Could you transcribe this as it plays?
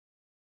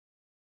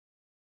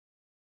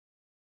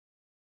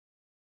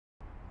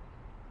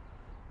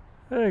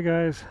Hey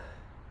guys,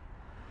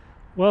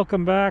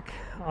 welcome back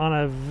on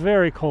a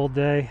very cold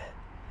day.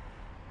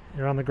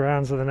 You're on the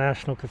grounds of the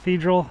National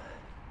Cathedral,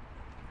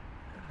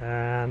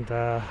 and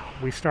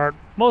we start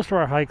most of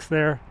our hikes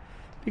there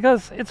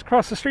because it's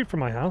across the street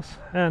from my house,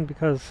 and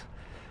because,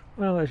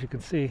 well, as you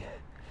can see,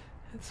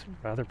 it's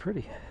rather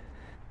pretty.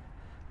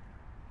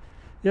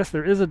 Yes,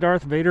 there is a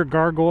Darth Vader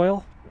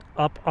gargoyle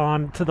up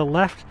on to the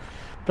left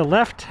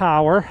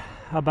tower,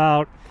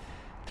 about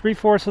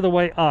 3/4 of the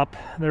way up.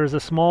 There's a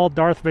small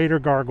Darth Vader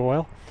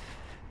gargoyle.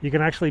 You can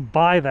actually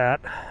buy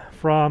that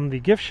from the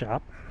gift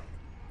shop.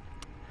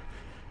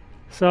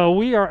 So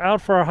we are out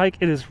for our hike.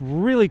 It is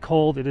really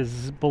cold. It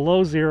is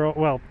below zero,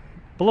 well,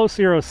 below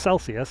 0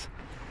 Celsius,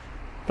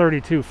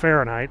 32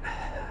 Fahrenheit.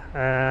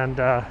 And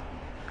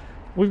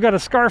we've got a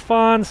scarf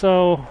on,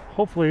 so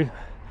hopefully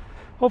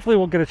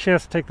we'll get a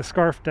chance to take the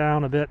scarf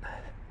down a bit.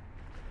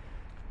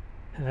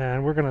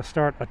 And we're going to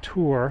start a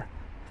tour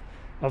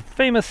of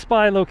famous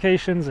spy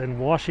locations in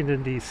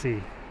Washington,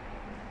 D.C.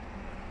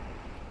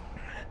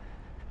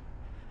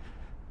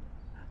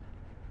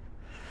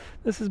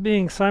 This is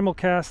being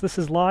simulcast. This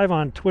is live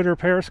on Twitter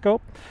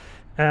Periscope,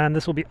 and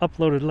this will be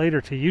uploaded later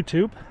to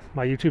YouTube.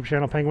 My YouTube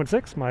channel,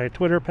 Penguin6, my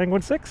Twitter,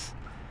 Penguin6.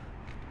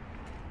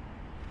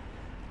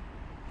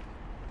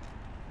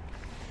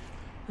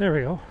 There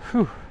we go.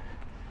 Whew.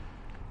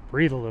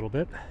 Breathe a little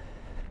bit.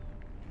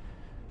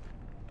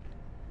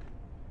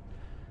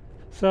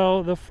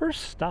 So the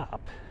first stop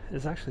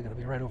is actually going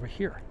to be right over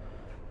here.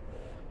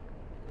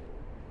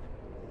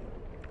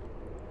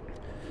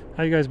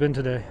 How you guys been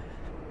today?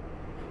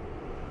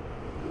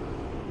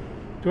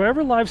 Do I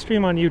ever live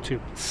stream on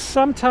YouTube?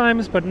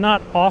 Sometimes, but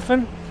not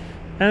often.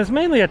 And it's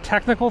mainly a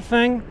technical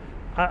thing.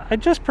 I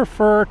just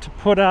prefer to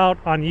put out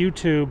on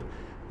YouTube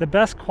the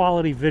best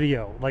quality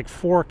video, like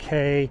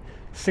 4K,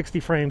 60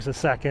 frames a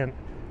second,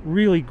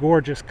 really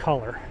gorgeous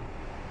color.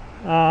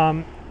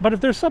 But if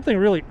there's something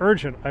really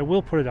urgent, I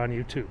will put it on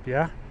YouTube,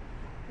 yeah?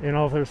 You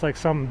know, if there's like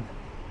some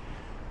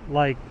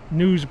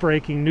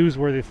news-breaking,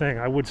 newsworthy thing,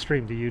 I would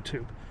stream to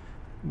YouTube.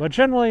 But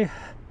generally,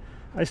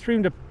 I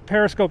stream to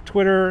Periscope,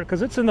 Twitter,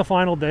 because it's in the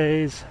final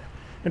days.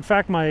 In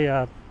fact,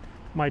 my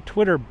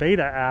Twitter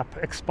beta app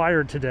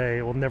expired today.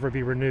 It will never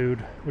be renewed,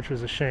 which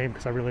was a shame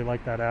because I really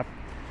like that app.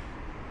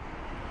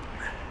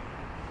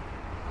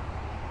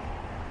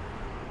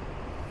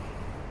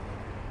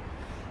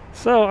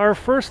 So our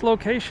first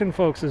location,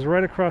 folks, is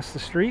right across the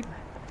street.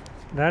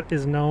 That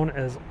is known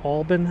as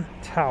Alban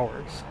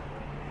Towers.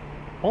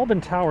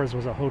 Alban Towers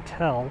was a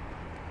hotel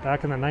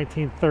back in the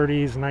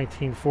 1930s,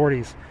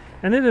 1940s,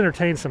 and it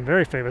entertained some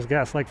very famous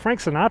guests, like Frank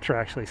Sinatra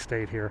actually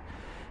stayed here,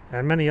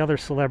 and many other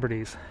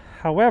celebrities.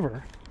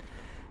 However,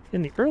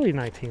 in the early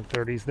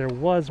 1930s, there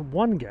was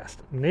one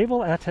guest, Naval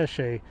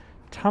Attaché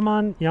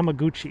Taman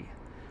Yamaguchi.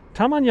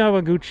 Taman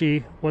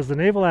Yamaguchi was the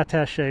naval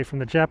attaché from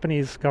the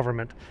Japanese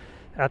government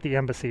at the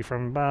embassy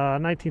from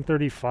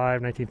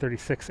 1935,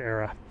 1936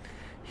 era.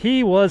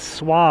 He was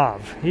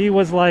suave. He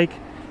was like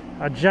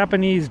a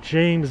Japanese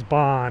James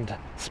Bond.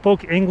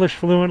 Spoke English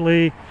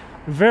fluently,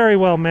 very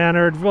well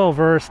mannered, well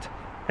versed,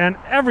 and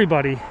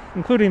everybody,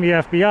 including the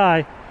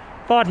FBI,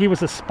 thought he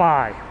was a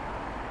spy.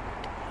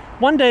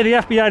 One day the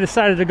FBI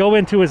decided to go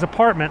into his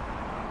apartment,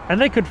 and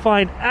they could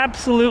find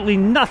absolutely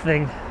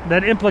nothing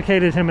that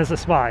implicated him as a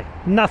spy.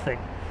 Nothing.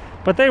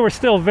 But they were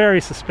still very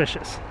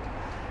suspicious.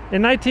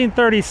 In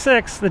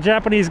 1936, the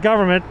Japanese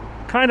government,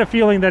 kind of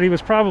feeling that he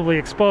was probably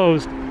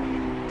exposed,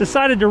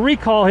 decided to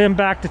recall him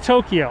back to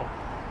Tokyo.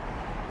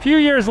 A few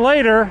years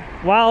later,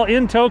 while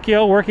in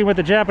Tokyo working with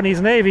the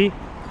Japanese Navy,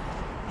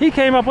 he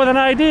came up with an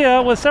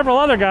idea with several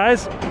other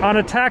guys on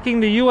attacking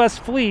the U.S.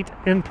 fleet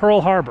in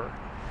Pearl Harbor.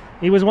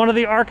 He was one of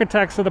the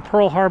architects of the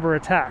Pearl Harbor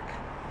attack.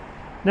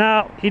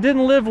 Now, he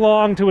didn't live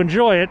long to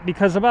enjoy it,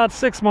 because about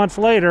 6 months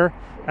later,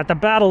 at the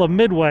Battle of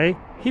Midway,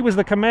 he was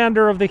the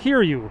commander of the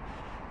Hiryu,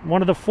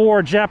 one of the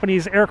 4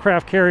 Japanese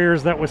aircraft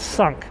carriers that was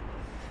sunk.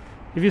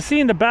 If you've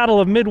seen the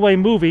Battle of Midway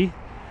movie,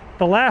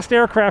 the last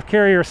aircraft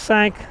carrier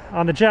sank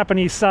on the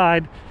Japanese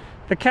side.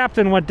 The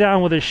captain went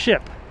down with his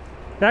ship.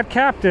 That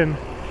captain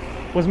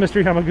was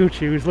Mr.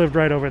 Yamaguchi, who's lived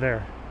right over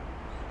there.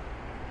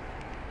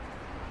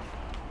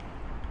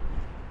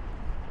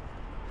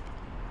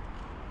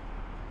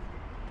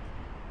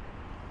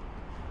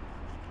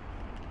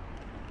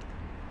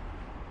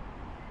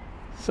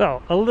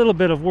 So, a little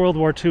bit of World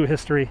War II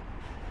history,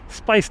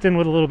 spiced in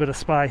with a little bit of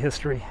spy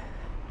history.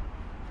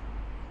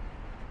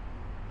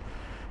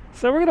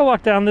 So we're going to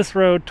walk down this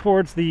road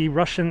towards the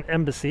Russian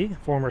embassy,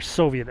 former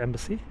Soviet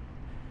embassy,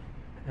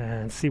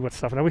 and see what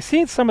stuff. Now, we've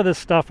seen some of this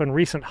stuff in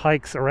recent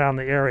hikes around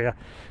the area,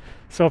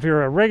 so if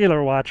you're a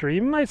regular watcher,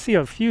 you might see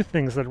a few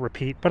things that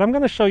repeat, but I'm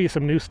going to show you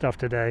some new stuff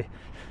today,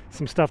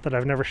 some stuff that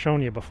I've never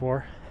shown you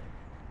before.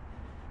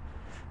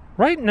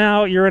 Right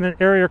now, you're in an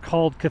area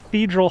called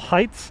Cathedral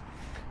Heights,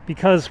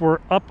 because we're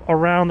up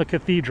around the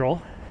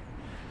cathedral.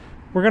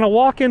 We're going to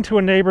walk into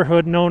a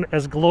neighborhood known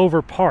as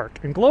Glover Park.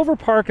 And Glover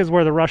Park is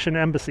where the Russian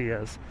embassy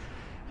is.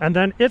 And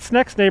then its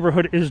next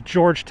neighborhood is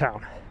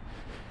Georgetown.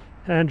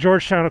 And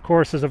Georgetown, of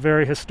course, is a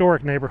very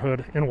historic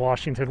neighborhood in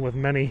Washington with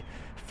many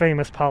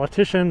famous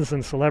politicians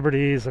and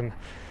celebrities and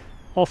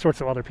all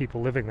sorts of other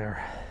people living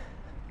there.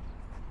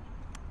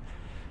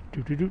 I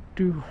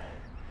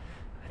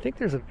think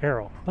there's an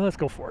arrow. Well, let's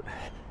go for it.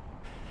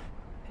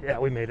 Yeah,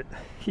 we made it.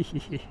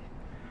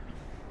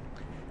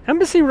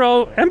 Embassy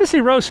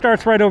Row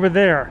starts right over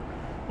there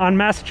on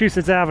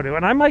Massachusetts Avenue,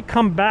 and I might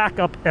come back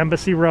up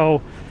Embassy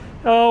Row,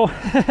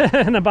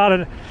 in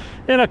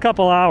a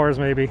couple hours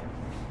maybe.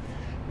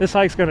 This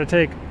hike's going to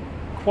take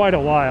quite a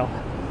while.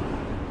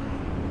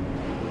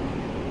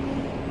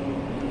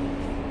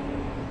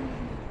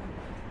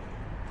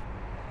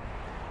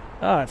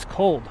 Ah, it's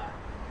cold.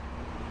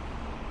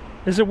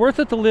 Is it worth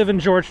it to live in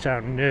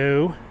Georgetown?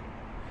 No.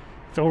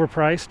 It's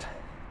overpriced.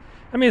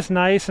 I mean, it's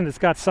nice and it's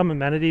got some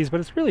amenities, but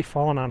it's really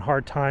fallen on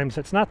hard times.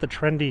 It's not the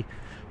trendy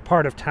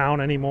part of town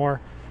anymore.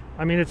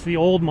 I mean, it's the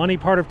old money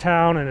part of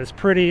town and it's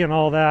pretty and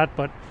all that,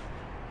 but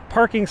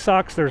parking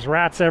sucks, there's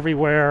rats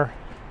everywhere,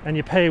 and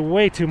you pay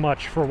way too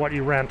much for what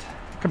you rent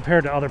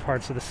compared to other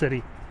parts of the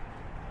city.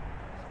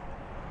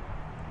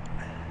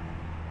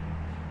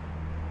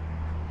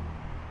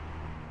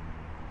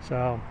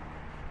 So,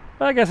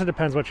 I guess it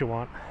depends what you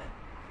want.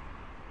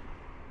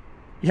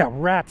 Yeah,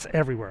 rats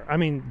everywhere. I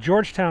mean,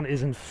 Georgetown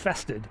is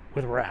infested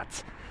with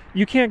rats.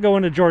 You can't go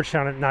into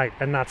Georgetown at night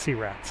and not see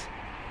rats.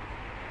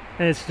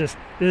 And it's just,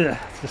 ugh,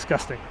 it's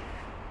disgusting.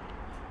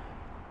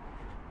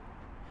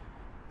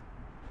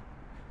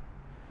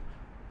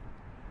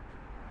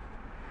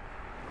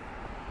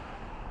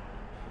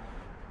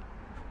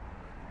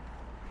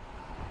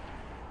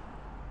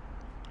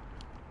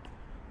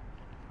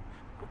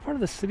 What part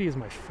of the city is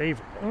my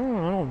favorite? Oh,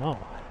 I don't know.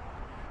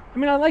 I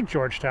mean, I like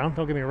Georgetown,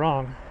 don't get me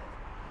wrong.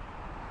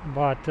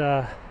 But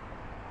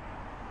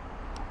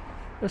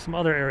there's some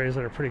other areas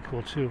that are pretty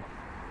cool too.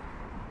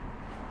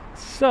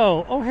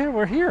 So, oh, hey,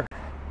 we're here.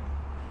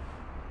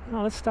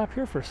 Oh, let's stop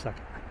here for a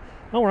second.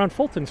 Oh, we're on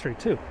Fulton Street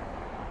too.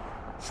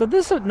 So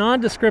this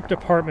nondescript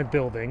apartment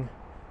building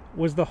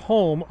was the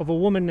home of a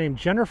woman named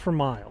Jennifer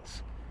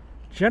Miles.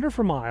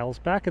 Jennifer Miles,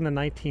 back in the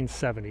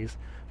 1970s,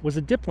 was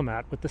a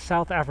diplomat with the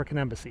South African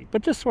Embassy,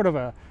 but just sort of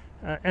a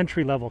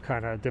entry-level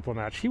kind of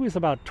diplomat. She was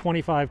about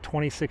 25,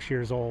 26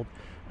 years old,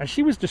 and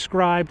she was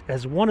described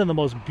as one of the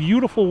most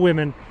beautiful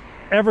women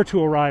ever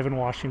to arrive in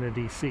Washington,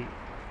 D.C.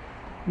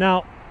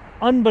 Now,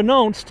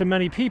 unbeknownst to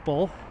many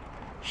people,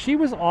 she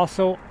was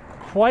also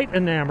quite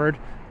enamored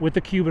with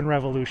the Cuban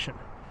Revolution,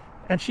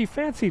 and she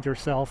fancied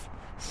herself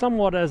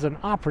somewhat as an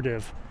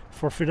operative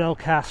for Fidel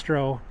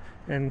Castro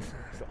and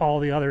all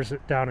the others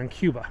down in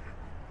Cuba.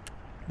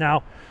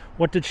 Now,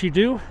 what did she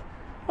do?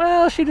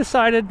 Well, she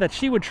decided that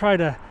she would try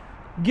to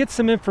get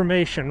some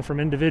information from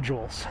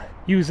individuals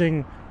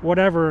using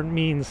whatever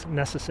means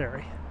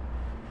necessary.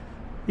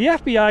 The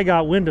FBI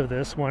got wind of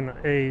this when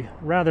a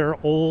rather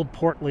old,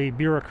 portly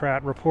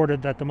bureaucrat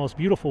reported that the most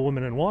beautiful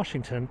woman in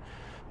Washington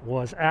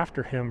was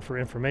after him for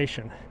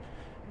information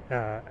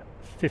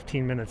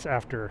 15 minutes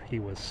after he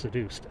was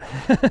seduced.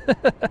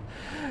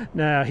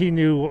 Now, he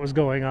knew what was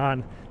going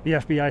on. The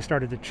FBI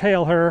started to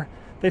trail her.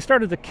 They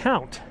started to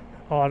count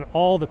on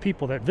all the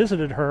people that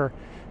visited her,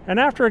 and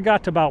after it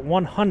got to about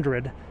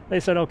 100, they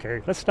said,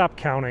 okay, let's stop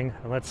counting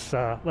and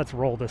let's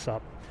roll this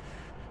up.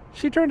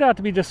 She turned out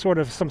to be just sort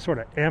of some sort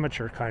of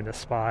amateur kind of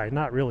spy,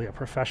 not really a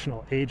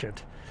professional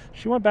agent.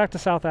 She went back to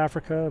South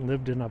Africa and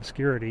lived in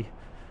obscurity,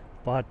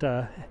 but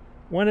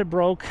when it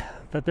broke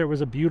that there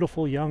was a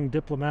beautiful young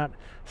diplomat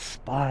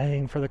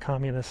spying for the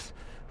communists,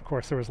 of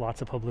course there was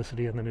lots of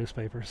publicity in the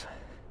newspapers.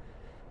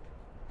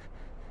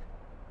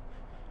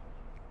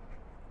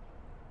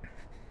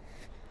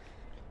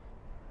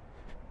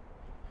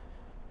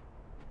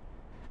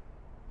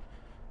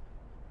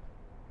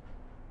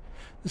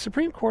 The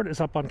Supreme Court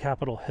is up on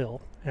Capitol Hill,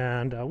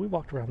 and we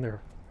walked around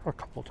there a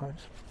couple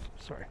times.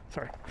 Sorry.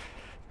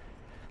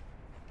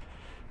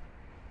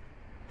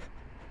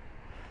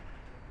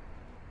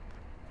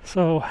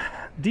 So,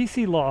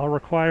 DC law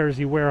requires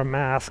you wear a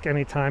mask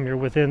anytime you're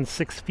within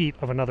 6 feet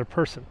of another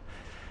person.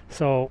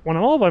 So, when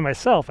I'm all by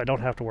myself, I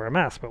don't have to wear a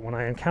mask, but when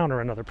I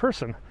encounter another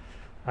person,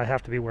 I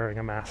have to be wearing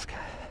a mask.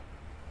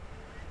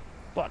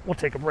 But we'll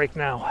take a break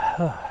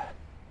now.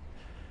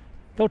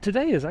 Though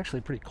today is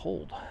actually pretty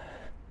cold.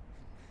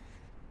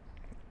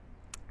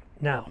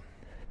 Now,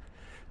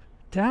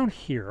 down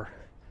here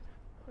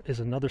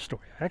is another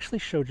story. I actually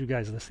showed you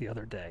guys this the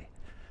other day,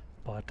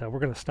 but we're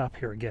going to stop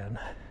here again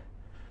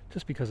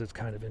just because it's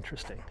kind of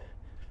interesting,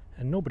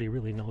 and nobody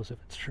really knows if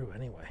it's true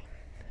anyway.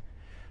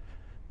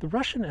 The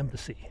Russian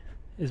embassy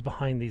is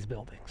behind these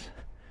buildings.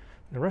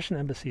 The Russian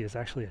embassy is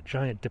actually a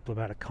giant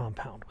diplomatic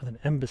compound with an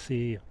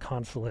embassy, a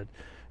consulate,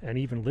 and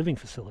even living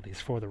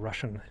facilities for the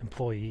Russian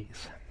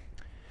employees.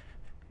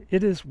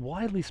 It is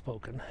widely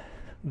spoken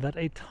that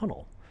a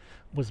tunnel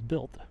was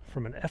built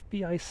from an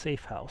FBI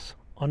safe house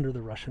under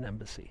the Russian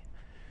embassy.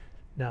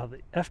 Now, the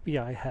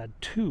FBI had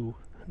two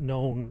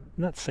known,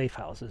 not safe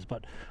houses,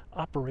 but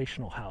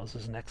operational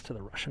houses next to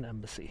the Russian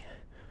embassy.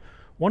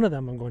 One of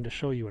them I'm going to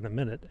show you in a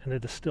minute, and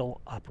it is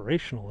still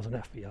operational as an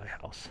FBI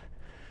house.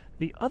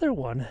 The other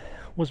one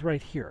was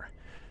right here,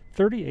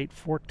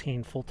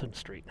 3814 Fulton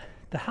Street.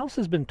 The house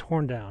has been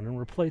torn down and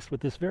replaced with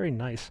this very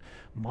nice,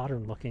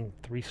 modern-looking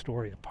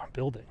 3-story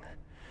building.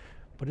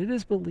 But it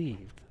is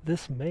believed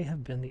this may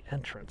have been the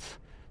entrance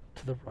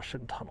to the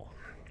Russian tunnel.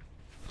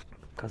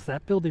 Because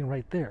that building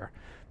right there,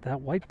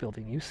 that white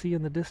building you see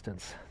in the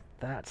distance,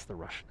 that's the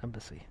Russian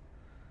embassy.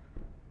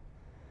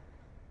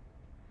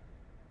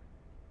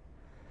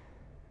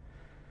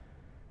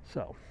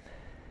 So,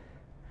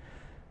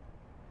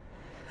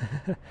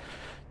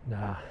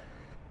 nah.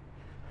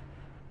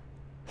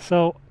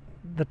 So,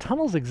 the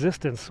tunnel's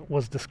existence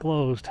was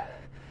disclosed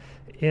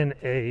in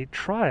a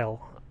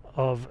trial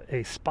of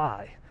a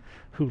spy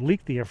who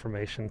leaked the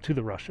information to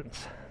the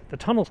Russians. The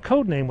tunnel's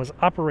code name was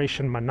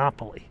Operation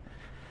Monopoly.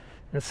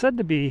 And it's said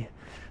to be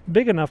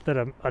big enough that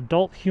an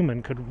adult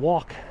human could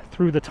walk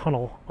through the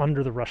tunnel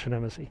under the Russian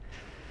embassy.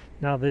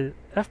 Now, the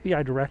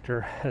FBI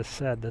director has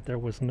said that there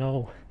was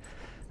no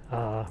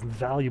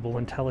valuable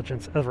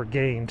intelligence ever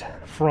gained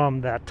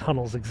from that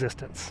tunnel's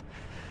existence.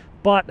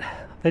 But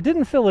they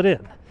didn't fill it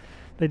in.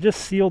 They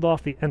just sealed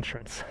off the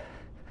entrance.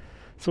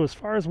 So as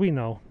far as we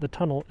know, the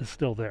tunnel is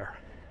still there.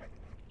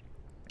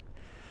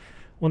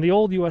 When the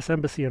old U.S.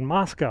 Embassy in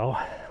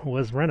Moscow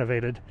was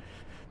renovated,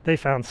 they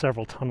found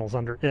several tunnels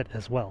under it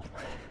as well.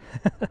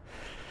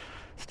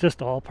 It's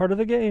just all part of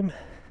the game.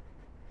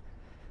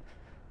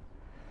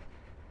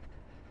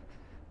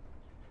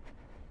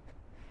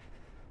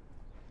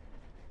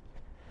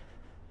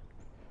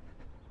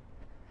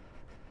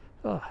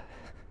 Oh,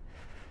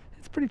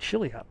 it's pretty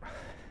chilly out.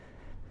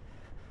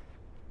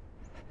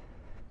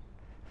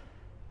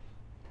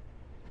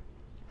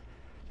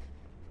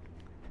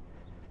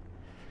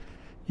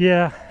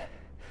 Yeah,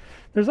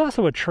 there's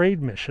also a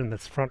trade mission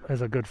that's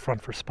as a good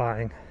front for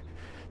spying.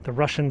 The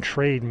Russian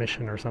trade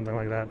mission or something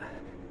like that.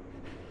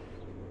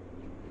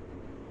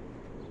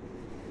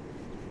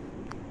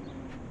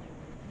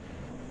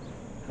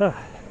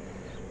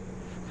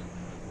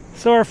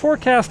 So our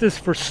forecast is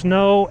for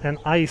snow and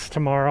ice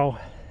tomorrow.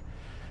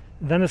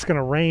 Then it's going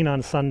to rain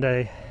on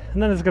Sunday,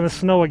 and then it's going to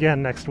snow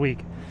again next week.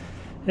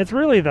 It's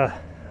really the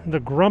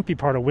grumpy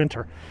part of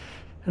winter.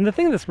 And the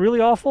thing that's really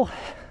awful,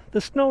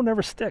 the snow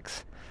never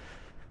sticks.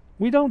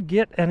 We don't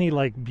get any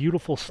like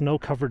beautiful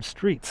snow-covered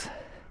streets.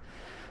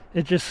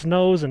 It just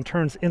snows and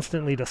turns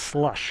instantly to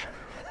slush.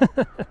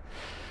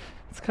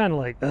 It's kind of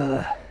like,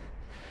 ugh.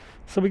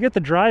 So we get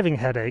the driving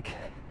headache,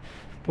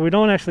 but we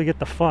don't actually get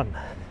the fun.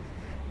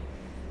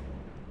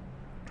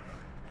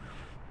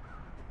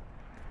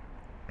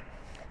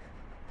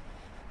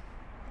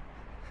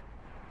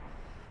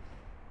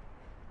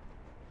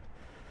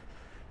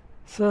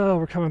 So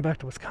we're coming back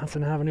to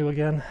Wisconsin Avenue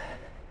again.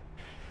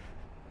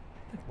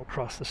 I think we'll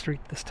cross the street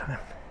this time.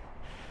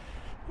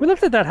 We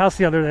looked at that house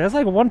the other day. It's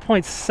like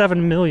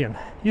 1.7 million.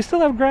 You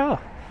still have ground.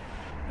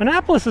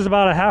 Annapolis is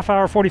about a half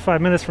hour, 45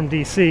 minutes from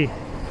DC.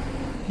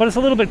 But it's a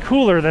little bit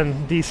cooler than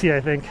DC,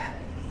 I think.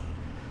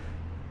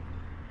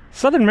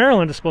 Southern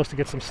Maryland is supposed to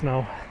get some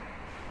snow.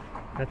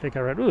 I think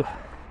I read, ooh.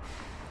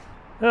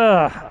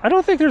 I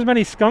don't think there's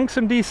many skunks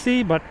in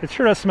DC, but it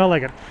sure does smell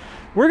like it.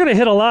 We're going to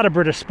hit a lot of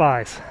British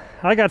spies.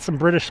 I got some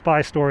British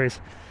spy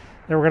stories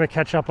that we're going to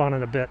catch up on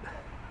in a bit.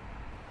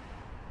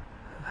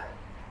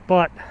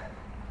 But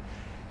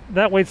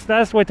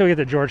let's wait till we get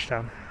to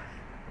Georgetown.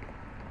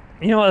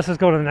 You know what, let's just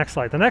go to the next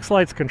light. The next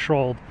light's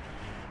controlled,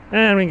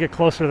 and we can get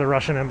closer to the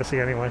Russian embassy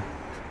anyway.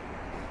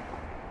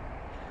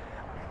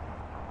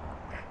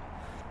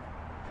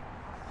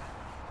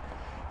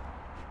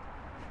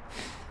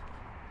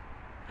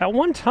 At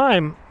one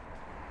time,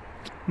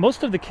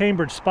 most of the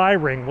Cambridge spy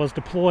ring was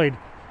deployed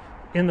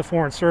in the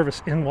Foreign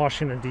Service in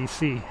Washington,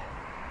 D.C.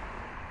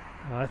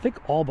 I think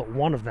all but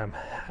one of them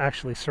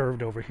actually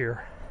served over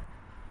here.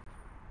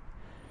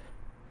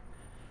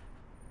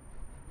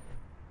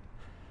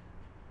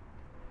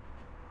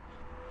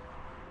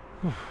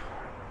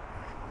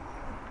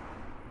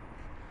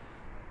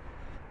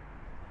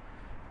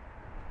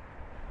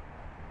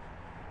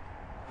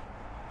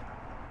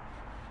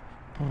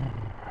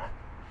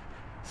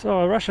 So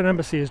a Russian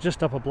embassy is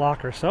just up a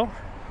block or so.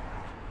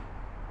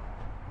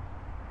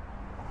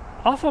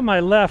 Off on my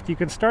left, you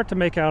can start to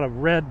make out a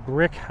red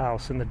brick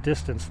house in the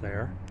distance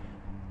there.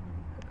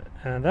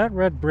 And that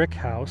red brick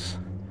house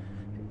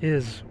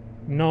is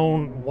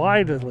known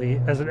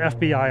widely as an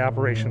FBI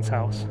operations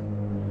house.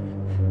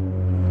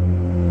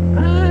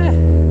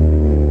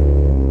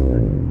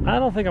 I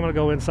don't think I'm going to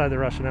go inside the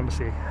Russian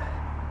embassy.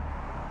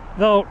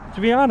 Though,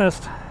 to be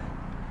honest,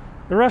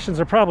 the Russians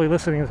are probably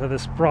listening to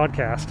this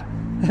broadcast.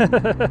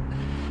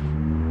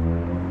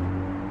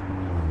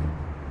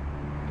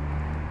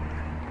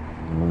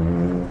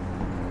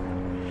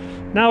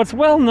 Now, it's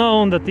well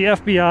known that the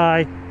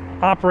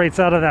FBI operates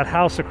out of that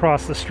house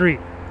across the street.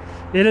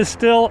 It is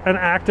still an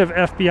active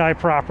FBI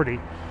property.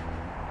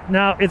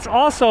 Now, it's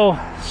also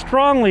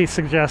strongly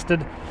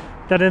suggested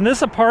that in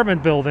this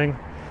apartment building,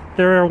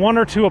 there are 1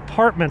 or 2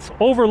 apartments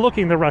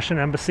overlooking the Russian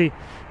embassy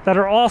that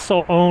are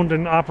also owned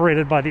and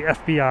operated by the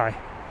FBI.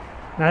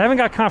 Now, I haven't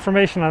got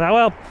confirmation on that.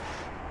 Well,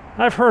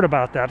 I've heard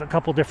about that, a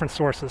couple different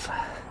sources.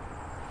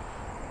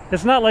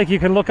 It's not like you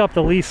can look up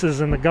the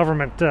leases in the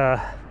government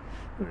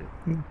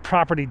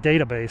property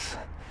database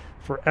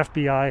for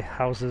FBI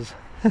houses.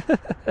 All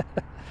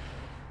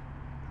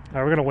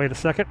right, we're gonna wait a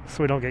second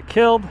so we don't get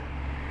killed.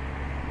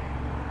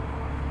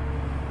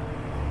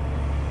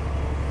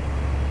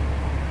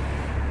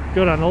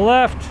 Good on the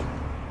left,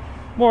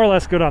 more or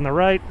less good on the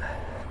right.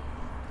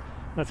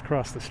 Let's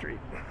cross the street.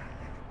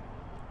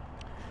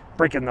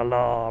 Breaking the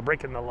law,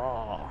 breaking the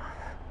law.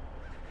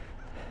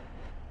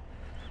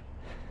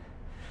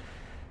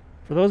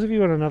 For those of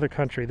you in another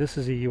country, this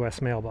is a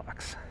US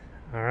mailbox,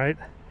 all right?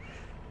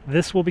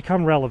 This will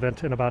become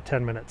relevant in about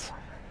 10 minutes.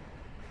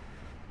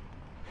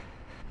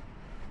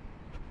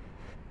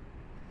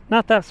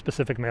 Not that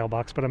specific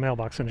mailbox, but a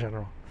mailbox in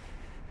general.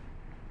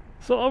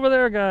 So over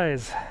there,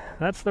 guys,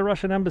 that's the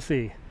Russian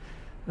embassy.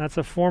 That's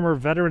a former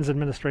Veterans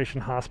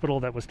Administration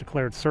hospital that was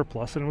declared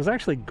surplus, and it was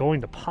actually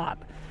going to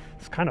pot.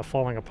 It's kind of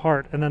falling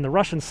apart, and then the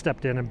Russians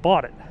stepped in and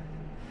bought it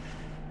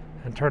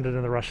and turned it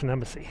into the Russian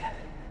embassy.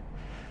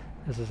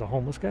 This is a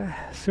homeless guy.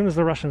 As soon as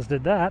the Russians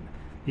did that,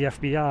 the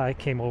FBI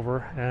came over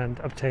and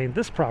obtained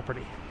this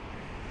property.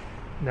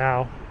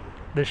 Now,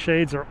 the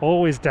shades are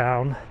always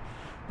down.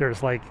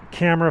 There's like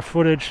camera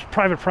footage,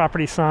 private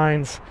property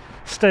signs,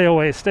 stay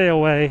away, stay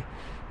away.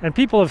 And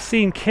people have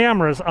seen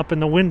cameras up in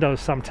the windows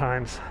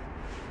sometimes.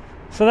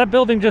 So that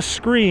building just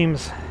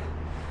screams,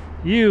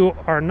 you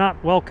are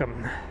not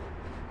welcome.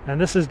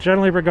 And this is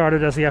generally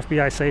regarded as the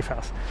FBI safe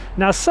house.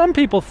 Now, some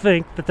people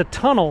think that the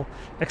tunnel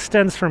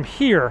extends from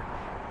here,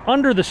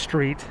 under the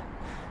street,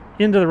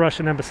 into the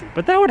Russian embassy.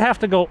 But that would have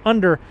to go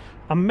under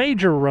a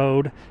major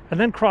road and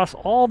then cross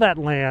all that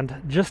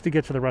land just to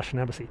get to the Russian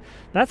embassy.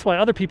 That's why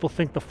other people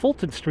think the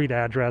Fulton Street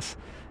address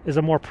is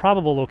a more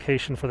probable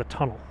location for the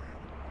tunnel.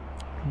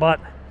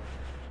 But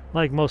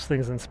like most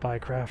things in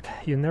spycraft,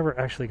 you're never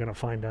actually going to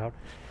find out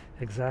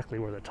exactly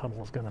where the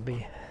tunnel is going to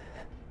be.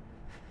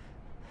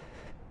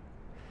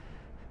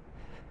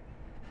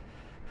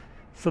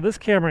 So this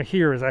camera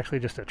here is actually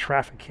just a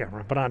traffic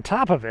camera, but on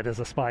top of it is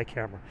a spy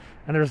camera.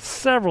 And there's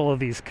several of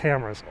these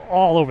cameras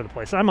all over the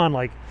place. I'm on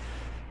like,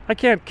 I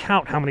can't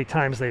count how many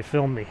times they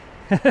filmed me.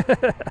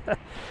 Because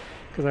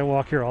I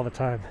walk here all the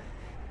time.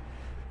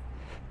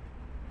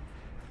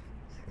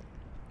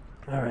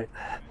 All right.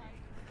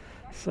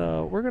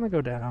 So we're going to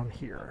go down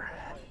here.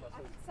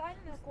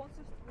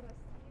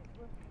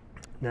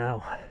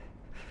 Now,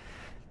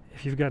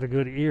 if you've got a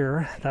good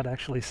ear, that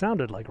actually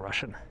sounded like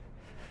Russian.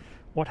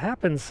 What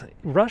happens,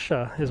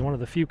 Russia is one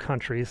of the few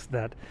countries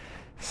that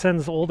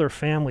sends older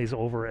families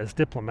over as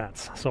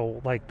diplomats.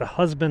 So like the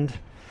husband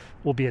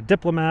will be a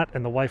diplomat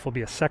and the wife will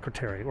be a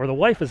secretary, or the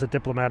wife is a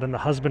diplomat and the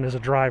husband is a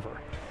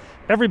driver.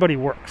 Everybody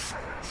works.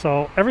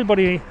 So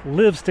everybody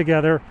lives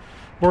together,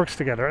 works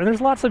together. And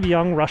there's lots of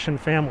young Russian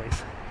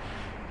families.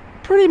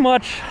 Pretty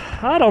much,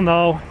 I don't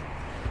know,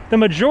 the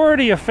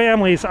majority of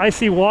families I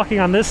see walking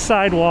on this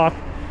sidewalk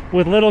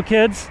with little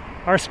kids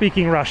are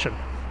speaking Russian.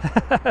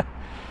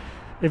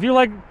 If you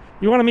want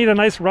to meet a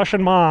nice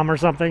Russian mom or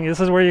something, this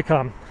is where you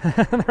come.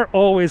 They're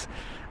always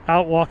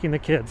out walking the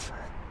kids.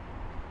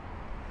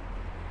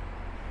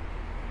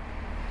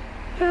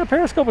 Yeah,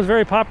 Periscope was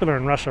very popular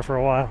in Russia for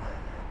a while.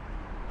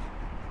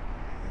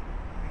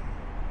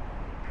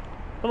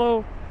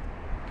 Hello.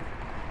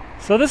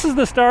 So this is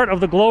the start of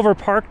the Glover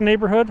Park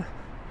neighborhood.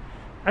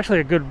 Actually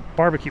a good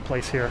barbecue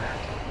place here.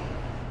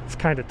 It's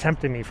kind of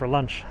tempting me for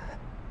lunch.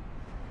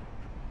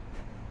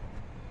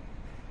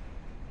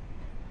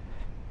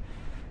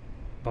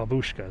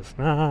 Babushkas.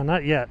 Nah,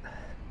 not yet.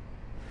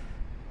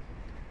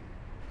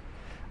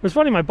 It was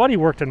funny, my buddy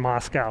worked in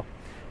Moscow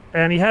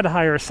and he had to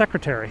hire a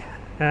secretary,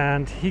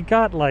 and he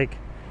got like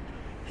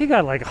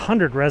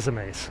 100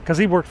 resumes because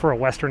he worked for a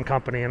Western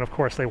company, and of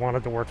course they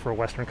wanted to work for a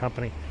Western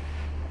company.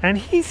 And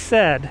he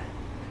said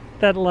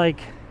that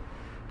like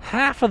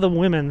half of the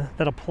women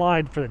that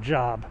applied for the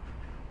job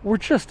were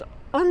just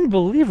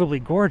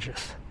unbelievably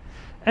gorgeous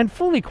and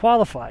fully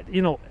qualified,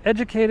 you know,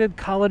 educated,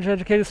 college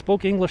educated,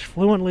 spoke English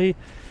fluently,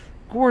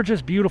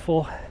 gorgeous,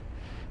 beautiful.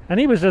 And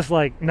he was just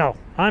like, no,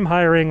 I'm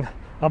hiring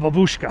a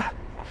babushka.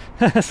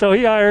 So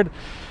he hired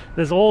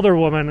this older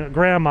woman,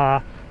 grandma,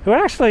 who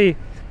actually,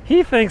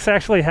 he thinks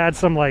actually had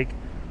some like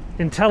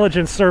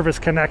intelligence service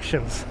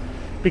connections,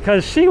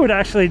 because she would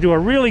actually do a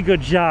really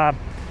good job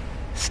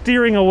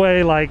steering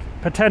away like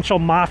potential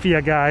mafia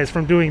guys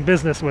from doing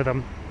business with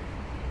him,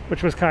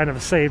 which was kind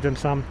of saved him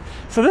some.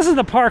 So this is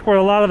the park where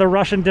a lot of the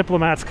Russian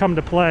diplomats come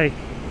to play.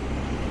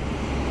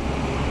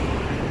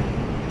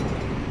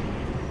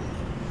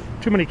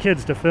 Too many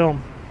kids to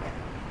film,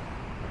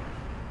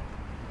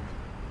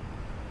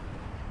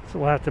 so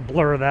we'll have to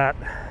blur that.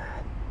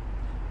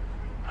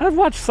 I've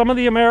watched some of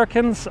the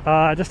Americans.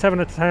 I just haven't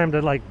had time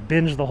to like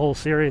binge the whole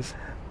series.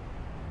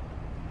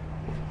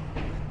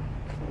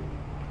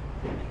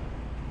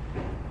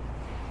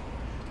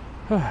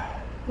 I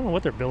don't know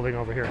what they're building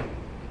over here.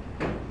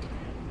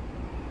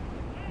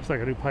 Looks like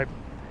a new pipe.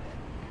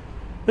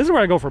 This is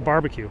where I go for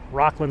barbecue.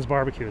 Rockland's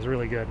barbecue is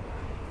really good.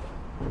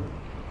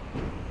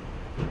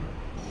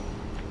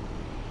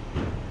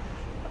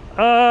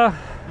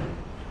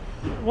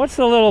 what's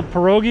the little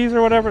pierogies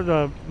or whatever,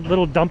 the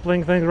little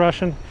dumpling things,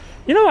 Russian.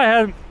 You know, I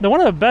had one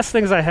of the best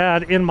things I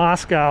had in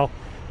Moscow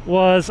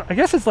was, I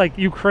guess it's like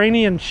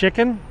Ukrainian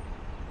chicken.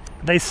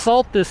 They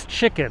salt this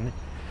chicken,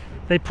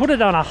 they put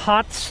it on a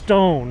hot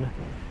stone,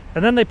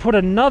 and then they put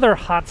another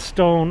hot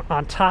stone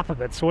on top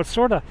of it, so it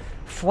sort of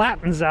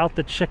flattens out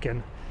the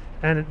chicken,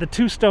 and the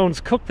two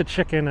stones cook the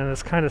chicken, and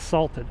it's kind of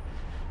salted.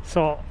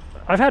 So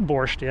I've had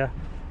borscht, yeah,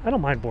 I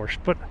don't mind borscht,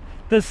 but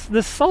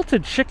this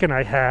salted chicken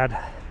I had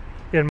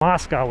in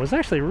Moscow was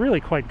actually really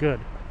quite good.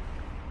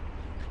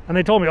 And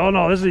they told me, oh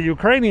no, this is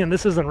Ukrainian,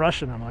 this isn't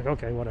Russian. I'm like,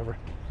 okay, whatever.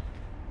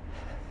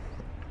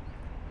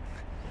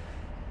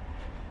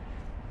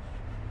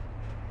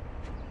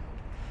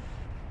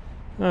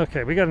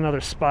 Okay, we got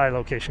another spy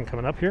location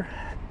coming up here.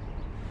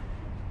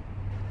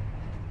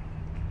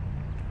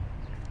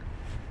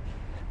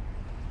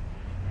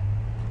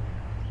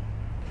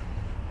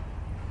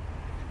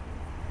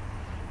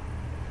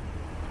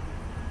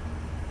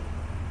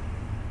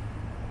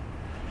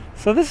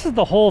 So this is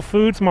the Whole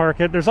Foods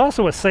market. There's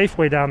also a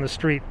Safeway down the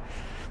street.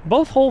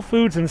 Both Whole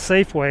Foods and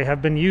Safeway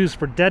have been used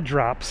for dead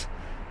drops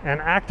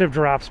and active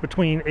drops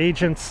between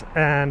agents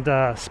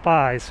and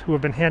spies who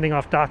have been handing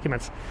off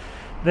documents.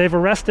 They've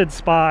arrested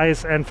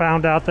spies and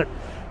found out that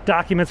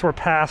documents were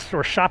passed,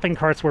 or shopping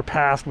carts were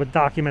passed with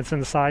documents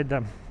inside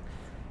them.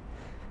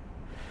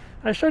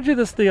 I showed you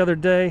this the other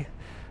day.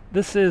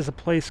 This is a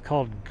place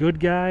called Good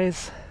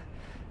Guys.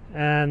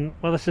 And,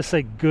 well, let's just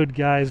say good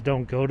guys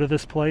don't go to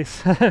this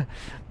place.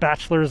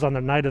 Bachelors on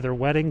the night of their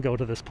wedding go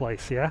to this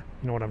place, yeah?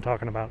 You know what I'm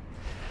talking about.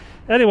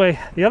 Anyway,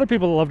 the other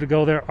people that love to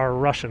go there are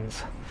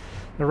Russians.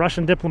 The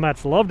Russian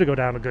diplomats love to go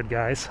down to Good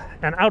Guys.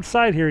 And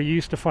outside here, you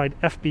used to find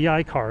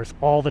FBI cars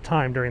all the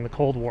time during the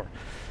Cold War.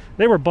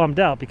 They were bummed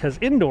out because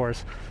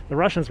indoors, the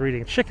Russians were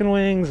eating chicken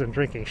wings and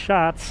drinking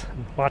shots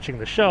and watching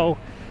the show.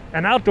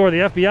 And outdoor,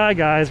 the FBI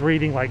guys were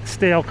eating, like,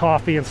 stale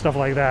coffee and stuff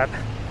like that.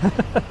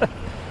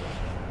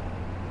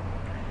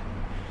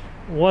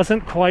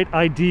 Wasn't quite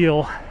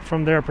ideal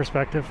from their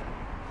perspective.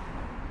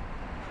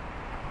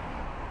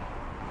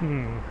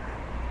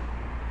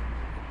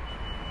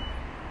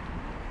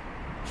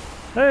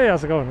 Hey,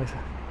 how's it going, Lisa?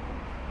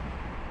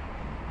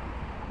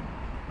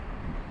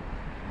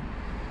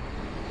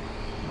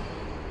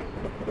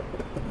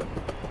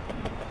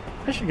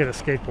 I should get a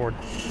skateboard.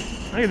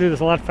 I can do this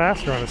a lot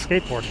faster on a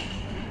skateboard.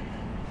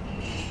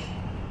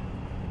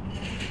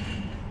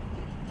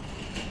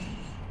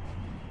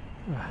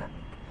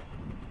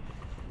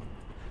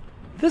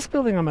 This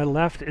building on my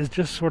left is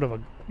just sort of a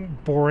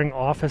boring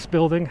office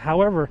building.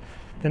 However,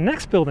 the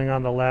next building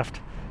on the left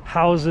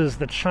houses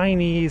the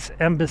Chinese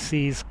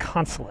embassy's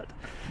consulate.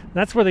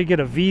 That's where they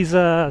get a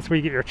visa, that's where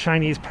you get your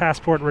Chinese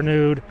passport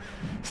renewed,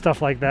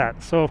 stuff like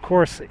that. So of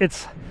course,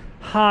 it's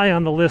high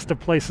on the list of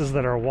places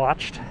that are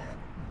watched.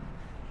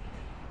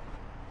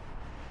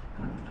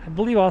 I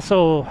believe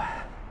also,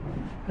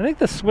 I think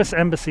the Swiss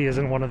embassy is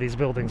in one of these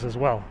buildings as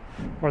well.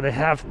 Or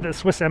the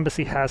Swiss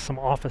embassy has some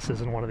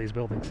offices in one of these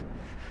buildings.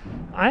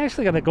 I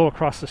actually got to go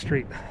across the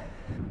street.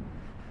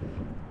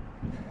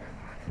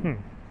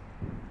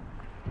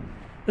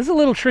 This is a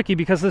little tricky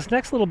because this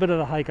next little bit of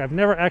the hike, I've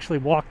never actually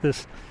walked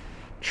this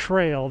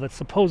trail that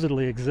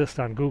supposedly exists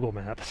on Google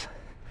Maps.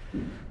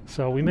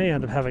 So we may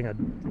end up having a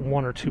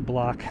 1 or 2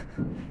 block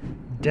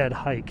dead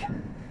hike.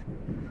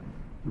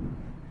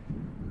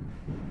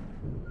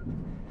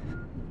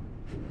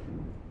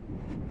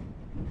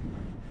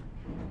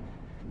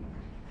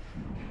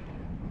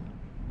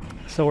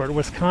 So we're at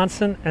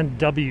Wisconsin and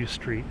W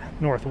Street,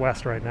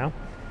 Northwest right now.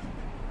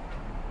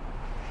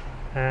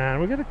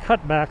 And we're going to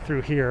cut back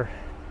through here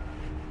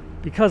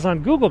because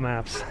on Google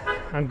Maps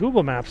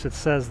it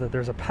says that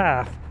there's a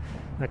path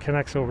that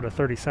connects over to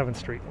 37th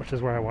Street, which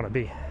is where I want to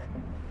be.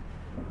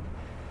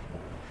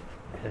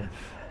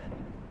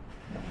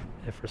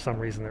 If for some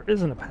reason there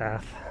isn't a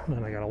path,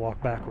 then I got to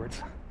walk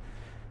backwards,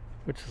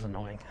 which is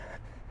annoying.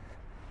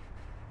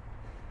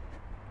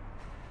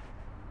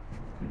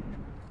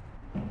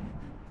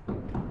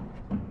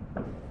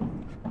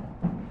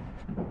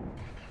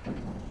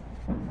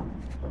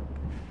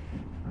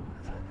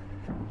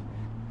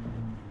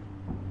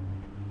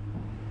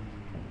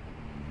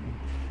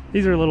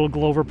 These are little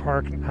Glover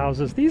Park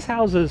houses. These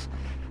houses,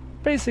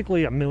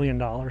 basically $1 million.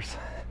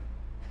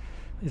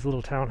 These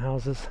little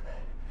townhouses,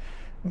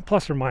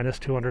 plus or minus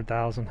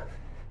 200,000.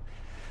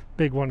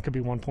 Big one could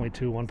be 1.2,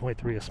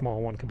 1.3. A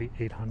small one could be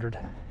 800.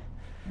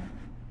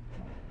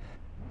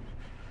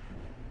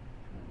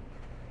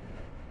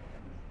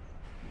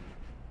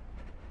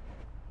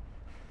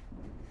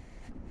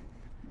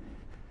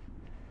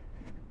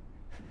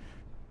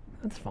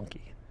 That's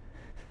funky.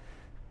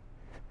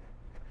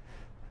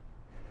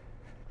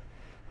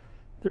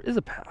 There is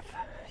a path.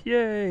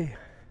 Yay!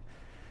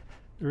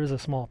 There is a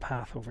small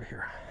path over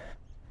here.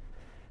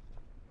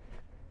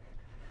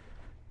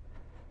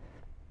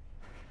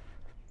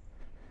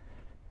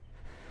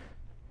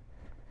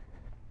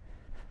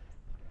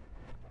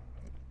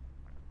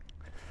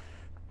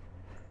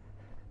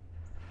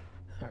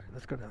 All right,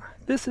 let's go down.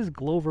 This is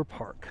Glover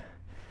Park.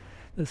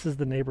 This is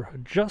the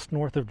neighborhood just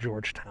north of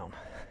Georgetown.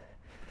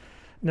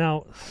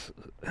 Now,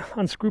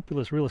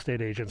 unscrupulous real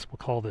estate agents will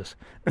call this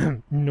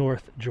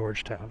North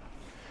Georgetown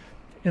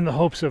in the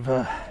hopes of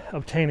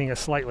obtaining a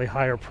slightly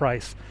higher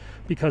price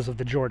because of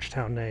the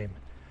Georgetown name.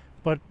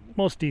 But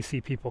most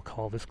DC people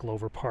call this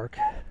Glover Park.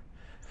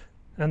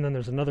 And then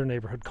there's another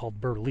neighborhood called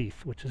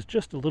Burleith, which is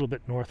just a little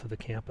bit north of the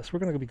campus. We're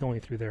going to be going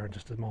through there in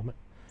just a moment.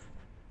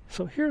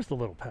 So here's the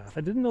little path.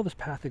 I didn't know this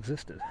path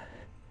existed.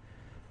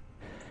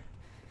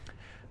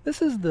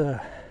 This is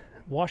the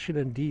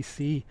Washington,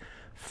 D.C.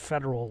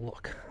 federal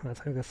look. I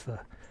think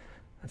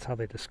that's how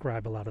they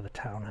describe a lot of the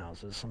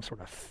townhouses, some sort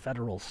of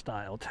federal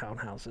style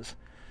townhouses.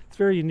 It's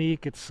very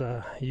unique. It's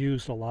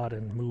used a lot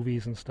in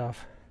movies and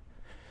stuff.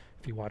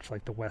 If you watch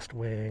like The West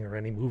Wing or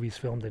any movies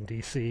filmed in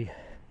D.C.,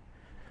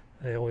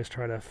 they always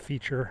try to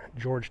feature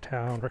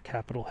Georgetown or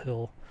Capitol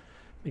Hill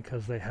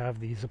because they have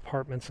these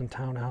apartments and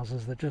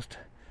townhouses that just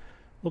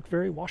look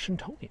very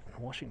Washingtonian,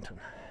 Washington.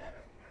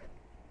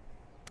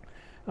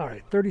 All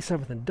right,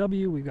 37th and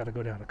W. We've got to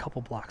go down a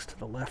couple blocks to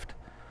the left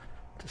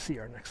to see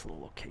our next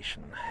little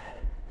location.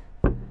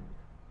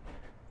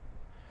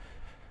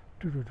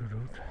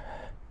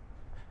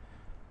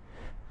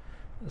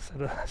 Is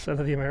that a set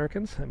of the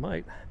Americans? It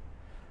might.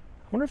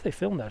 I wonder if they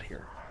filmed that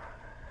here.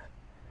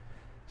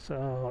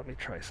 So let me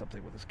try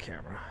something with this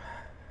camera.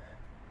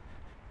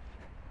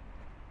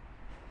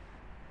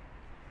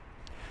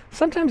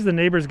 Sometimes the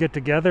neighbors get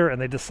together and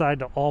they decide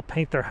to all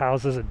paint their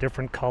houses a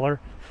different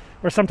color.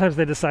 Or sometimes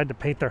they decide to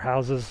paint their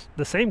houses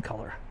the same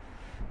color.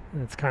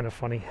 And it's kind of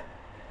funny.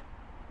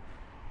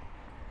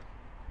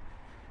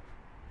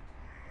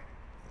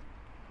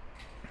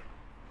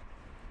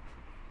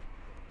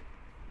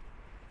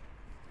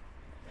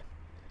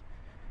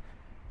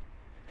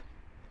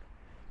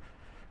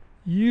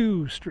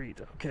 U Street.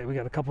 Okay, we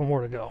got a couple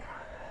more to go.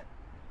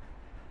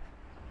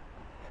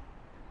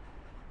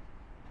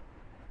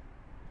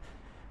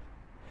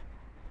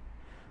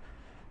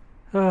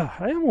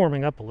 I am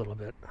warming up a little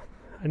bit.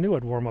 I knew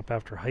I'd warm up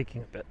after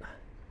hiking a bit.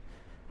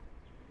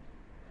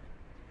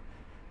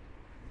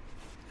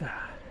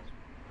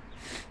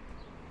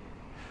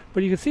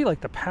 But you can see like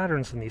the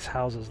patterns in these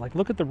houses. Like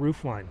look at the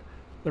roof line.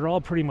 They're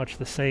all pretty much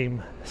the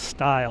same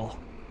style.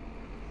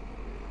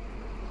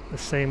 The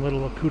same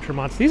little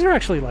accoutrements. These are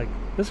actually like,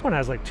 this one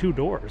has like 2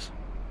 doors.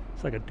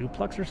 It's like a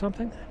duplex or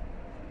something.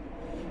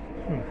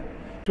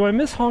 Do I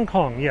miss Hong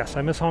Kong? Yes,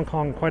 I miss Hong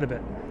Kong quite a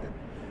bit.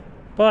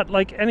 But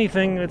like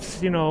anything,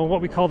 it's, you know,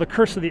 what we call the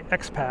curse of the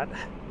expat.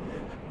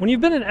 When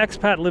you've been an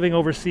expat living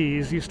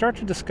overseas, you start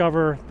to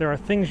discover there are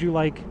things you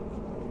like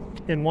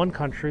in one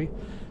country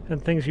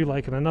and things you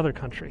like in another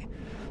country,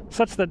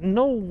 such that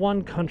no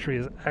one country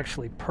is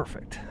actually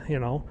perfect, you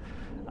know.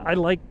 I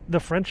like the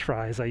French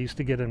fries I used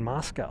to get in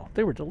Moscow.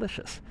 They were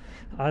delicious.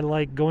 I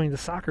like going to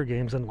soccer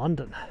games in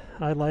London.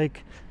 I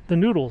like the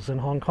noodles in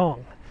Hong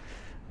Kong.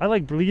 I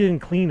like breathing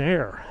clean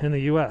air in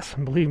the U.S.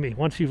 And believe me,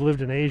 once you've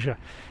lived in Asia,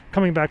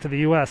 coming back to the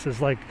U.S.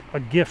 is like a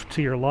gift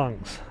to your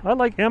lungs. I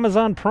like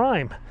Amazon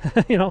Prime.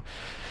 You know,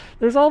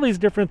 there's all these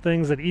different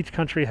things that each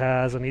country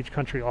has and each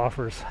country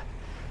offers,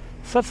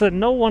 such that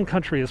no one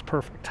country is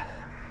perfect.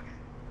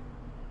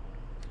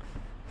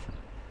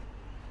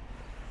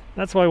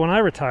 That's why when I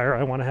retire,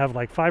 I want to have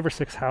like 5 or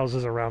 6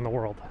 houses around the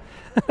world.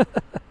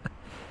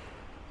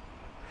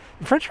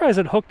 French fries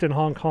at Hooked in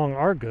Hong Kong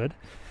are good.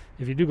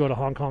 If you do go to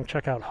Hong Kong,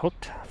 check out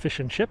Hooked Fish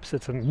and Chips.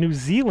 It's a New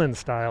Zealand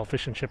style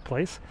fish and chip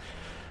place.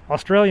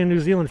 Australian, New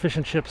Zealand fish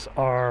and chips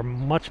are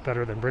much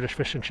better than British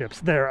fish and chips.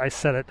 There, I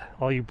said it.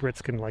 All you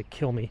Brits can like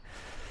kill me.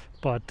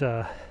 But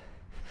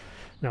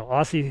no,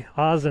 Oz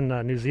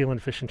and New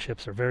Zealand fish and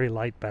chips are very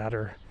light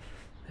batter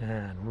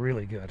and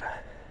really good.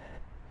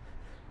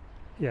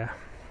 Yeah.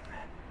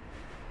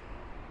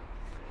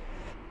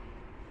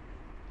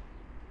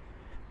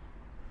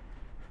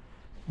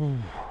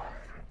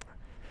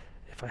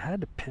 If I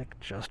had to pick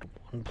just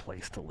one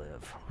place to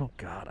live, oh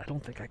God, I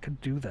don't think I could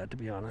do that, to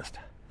be honest.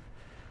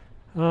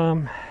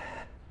 Different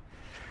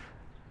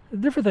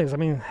things. I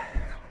mean,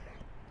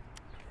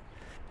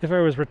 if I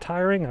was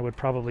retiring, I would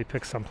probably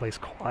pick someplace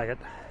quiet.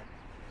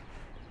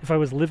 If I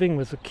was living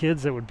with the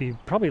kids, it would be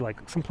probably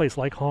like someplace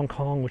like Hong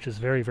Kong, which is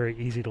very, very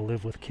easy to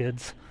live with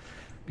kids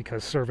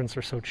because servants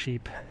are so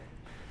cheap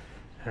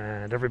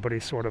and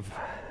everybody's sort of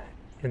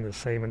in the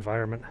same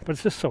environment, but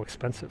it's just so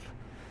expensive.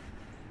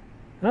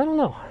 I don't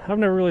know.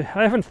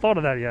 I haven't thought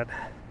of that yet.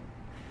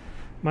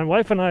 My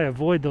wife and I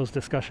avoid those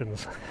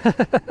discussions.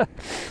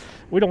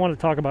 We don't want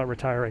to talk about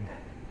retiring.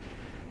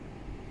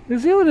 New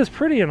Zealand is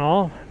pretty and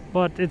all,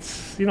 but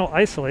it's, you know,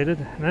 isolated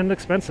and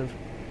expensive.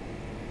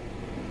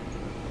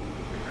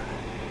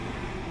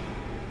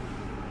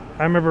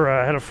 I remember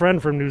I had a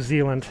friend from New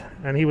Zealand,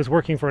 and he was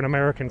working for an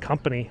American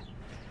company.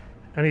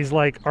 And he's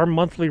like, our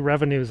monthly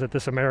revenues at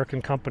this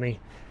American company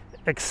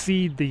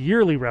exceed the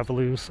yearly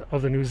revenues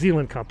of the New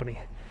Zealand company.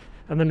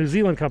 And the New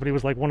Zealand company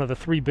was like one of the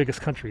 3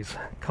 biggest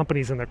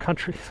companies in their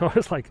country. So I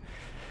was like,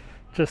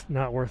 just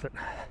not worth it.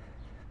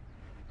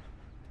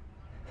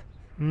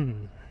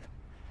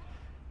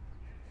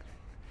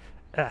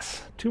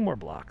 S, 2 more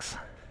blocks.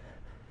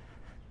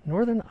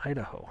 Northern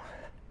Idaho.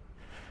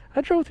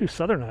 I drove through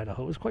southern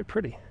Idaho. It was quite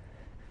pretty.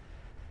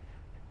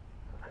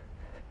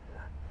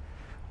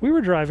 We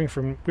were driving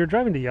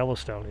to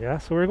Yellowstone, yeah?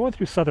 So we were going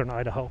through southern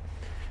Idaho.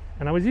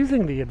 And I was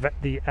using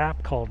the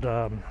app called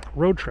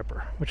Road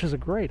Tripper, which is a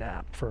great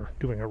app for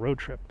doing a road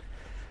trip.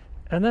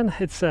 And then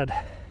it said,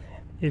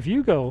 if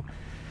you go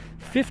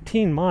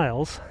 15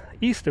 miles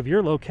east of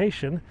your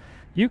location,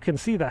 you can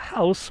see the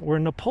house where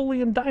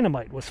Napoleon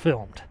Dynamite was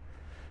filmed.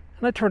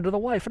 And I turned to the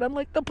wife and I'm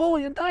like,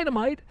 Napoleon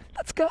Dynamite?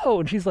 Let's go.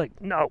 And she's like,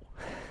 no.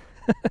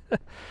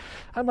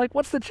 I'm like,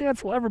 what's the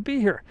chance we'll ever be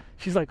here?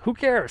 She's like, who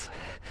cares?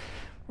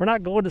 We're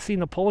not going to see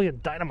Napoleon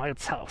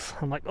Dynamite's house.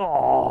 I'm like,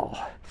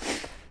 oh.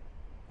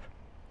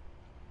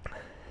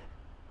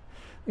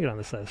 Get on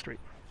this side of the street.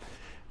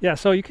 Yeah,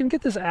 so you can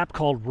get this app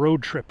called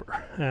Road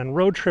Tripper. And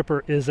Road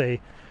Tripper is a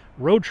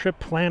road trip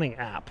planning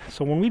app.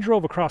 So when we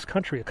drove across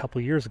country a couple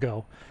of years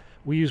ago,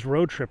 we used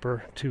Road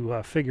Tripper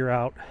to figure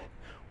out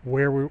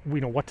where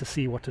what to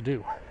see, what to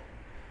do.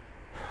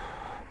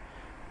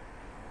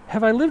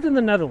 Have I lived in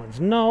the Netherlands?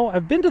 No,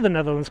 I've been to the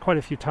Netherlands quite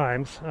a few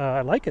times.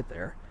 I like it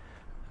there.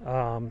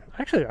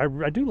 Actually,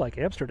 I do like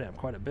Amsterdam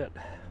quite a bit.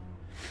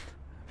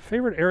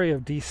 Favorite area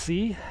of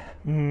DC?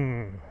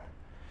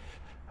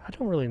 I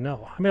don't really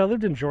know. I mean, I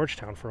lived in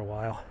Georgetown for a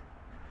while.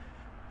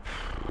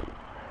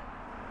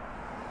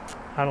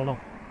 I don't know.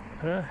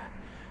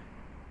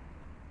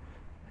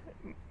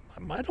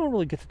 I don't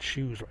really get to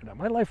choose right now.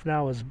 My life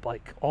now is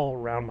like all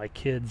around my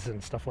kids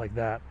and stuff like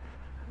that.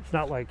 It's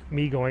not like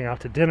me going out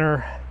to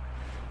dinner,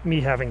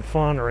 me having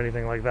fun or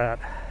anything like that.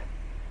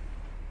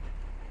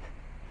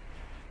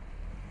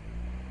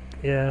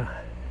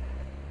 Yeah.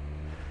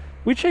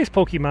 We chase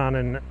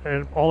Pokemon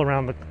and all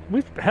around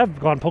we have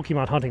gone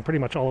Pokemon hunting pretty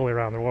much all the way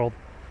around the world.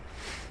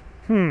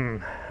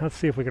 Let's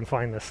see if we can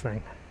find this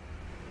thing.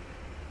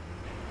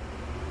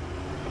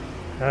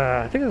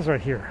 I think it's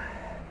right here.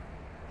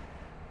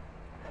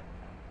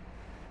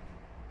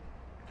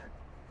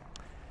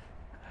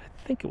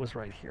 I think it was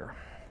right here.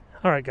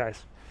 All right,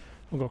 guys,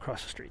 we'll go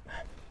across the street.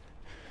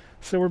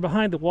 So we're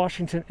behind the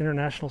Washington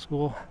International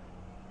School.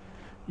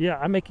 Yeah,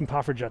 I'm making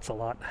poffer jets a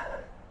lot.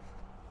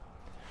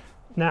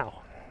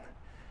 Now,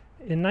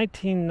 in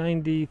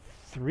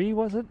 1993,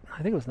 was it? I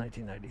think it was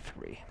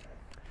 1993.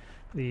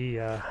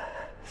 The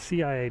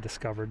CIA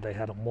discovered they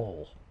had a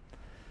mole.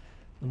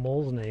 The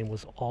mole's name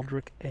was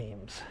Alger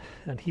Hiss,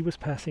 and he was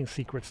passing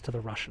secrets to the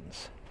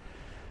Russians.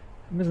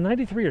 It was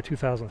 93 or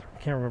 2003,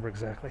 I can't remember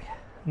exactly.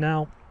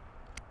 Now,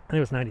 I think it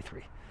was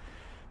 93.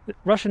 The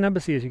Russian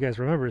embassy, as you guys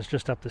remember, is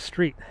just up the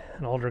street,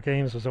 and Alger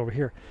Hiss was over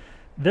here.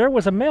 There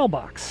was a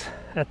mailbox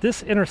at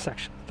this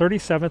intersection,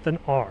 37th and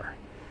R.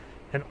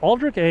 And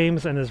Alger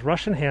Hiss and his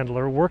Russian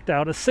handler worked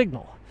out a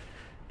signal.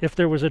 If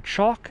there was a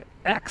chalk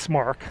X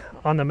mark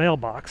on the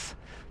mailbox,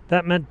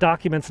 that meant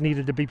documents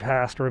needed to be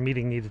passed or a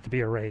meeting needed to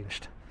be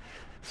arranged.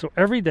 So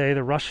every day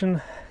the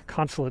Russian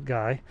consulate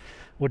guy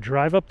would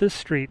drive up this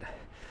street,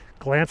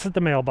 glance at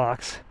the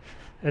mailbox,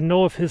 and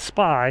know if his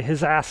spy,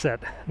 his asset,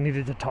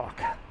 needed to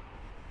talk.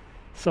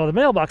 So the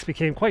mailbox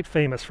became quite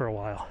famous for a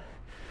while.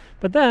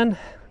 But then,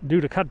 due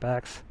to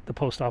cutbacks, the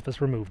post office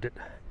removed it.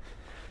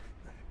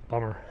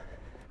 Bummer.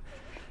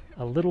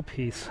 A little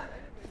piece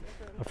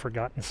of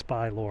forgotten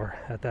spy lore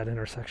at that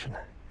intersection.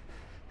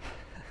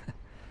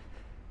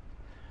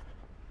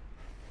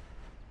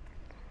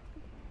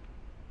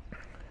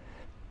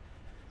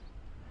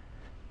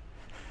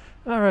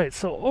 All right,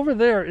 so over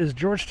there is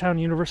Georgetown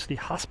University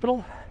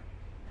Hospital.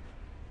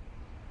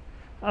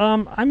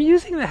 I'm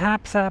using the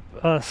HAPS app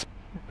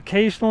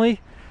occasionally.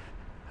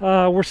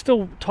 We're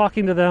still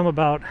talking to them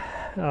about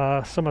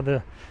some of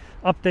the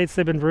updates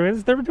they've been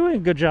doing. They're doing a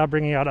good job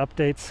bringing out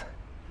updates.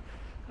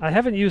 I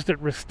haven't used it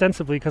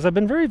extensively because I've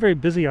been very, very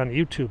busy on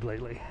YouTube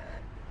lately.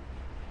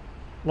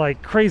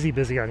 Like crazy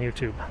busy on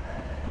YouTube.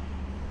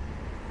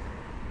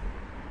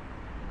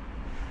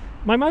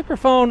 My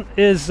microphone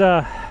is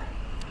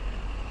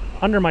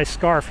under my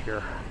scarf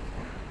here.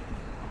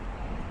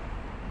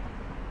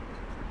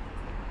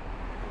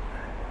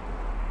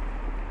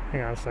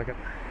 Hang on a second.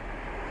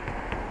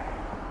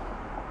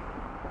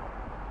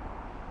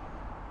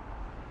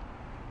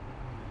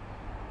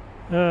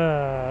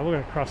 We're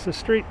going to cross this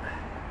street.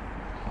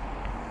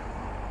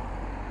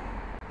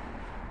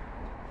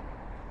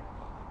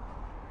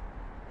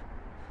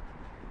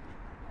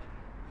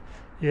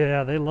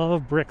 Yeah, they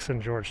love bricks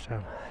in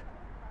Georgetown.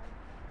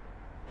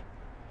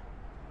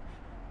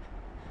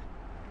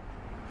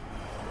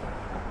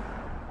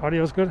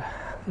 Audio's good.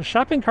 The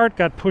shopping cart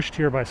got pushed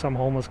here by some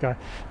homeless guy.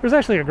 There's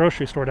actually a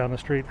grocery store down the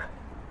street.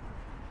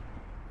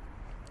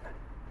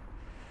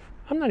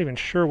 I'm not even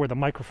sure where the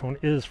microphone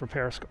is for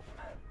Periscope.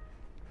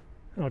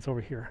 Oh, it's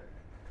over here.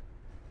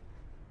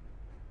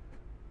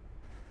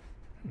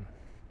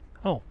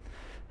 Oh,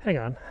 hang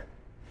on.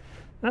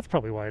 That's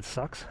probably why it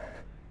sucks.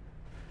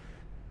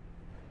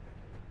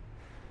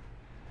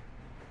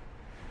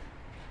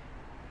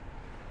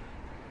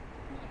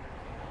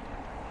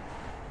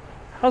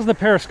 How's the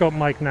Periscope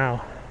mic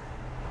now?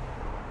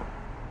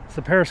 Is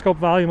the Periscope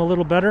volume a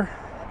little better?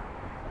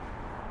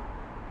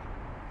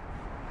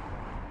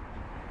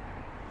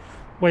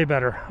 Way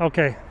better.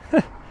 Okay.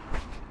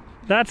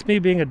 That's me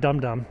being a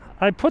dum-dum.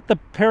 I put the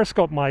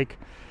periscope mic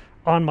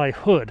on my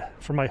hood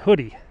for my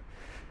hoodie,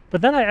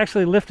 but then I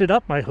actually lifted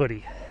up my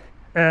hoodie,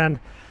 and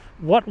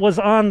what was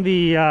on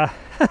the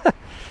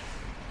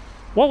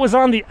what was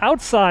on the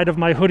outside of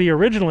my hoodie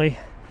originally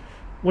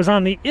was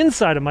on the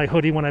inside of my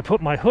hoodie when I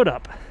put my hood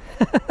up.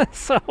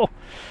 So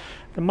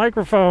the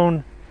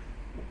microphone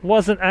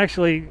wasn't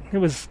actually, it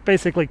was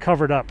basically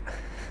covered up.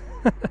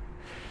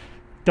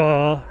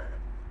 Duh.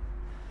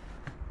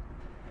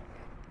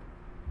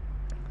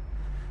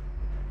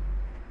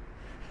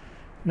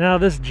 Now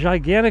this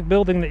gigantic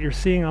building that you're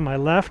seeing on my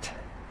left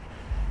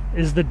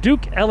is the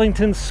Duke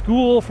Ellington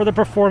School for the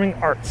Performing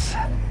Arts.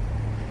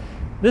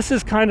 This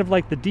is kind of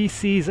like the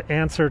DC's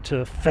answer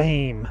to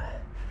FAME.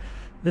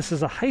 This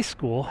is a high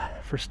school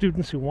for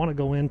students who want to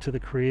go into the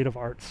creative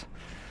arts,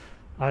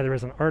 either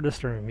as an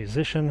artist or a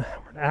musician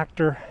or an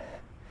actor.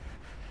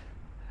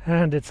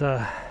 And it's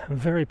a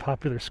very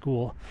popular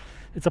school.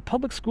 It's a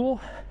public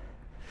school.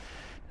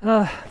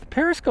 The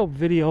Periscope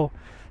video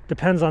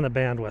depends on the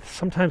bandwidth.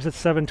 Sometimes it's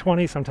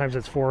 720, sometimes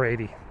it's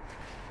 480.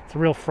 It's a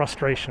real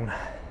frustration.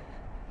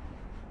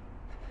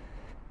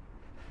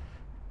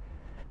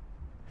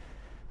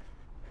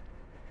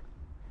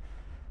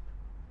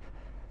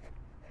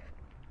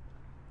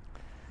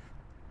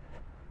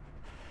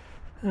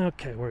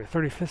 Okay, we're at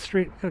 35th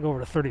Street. Gotta go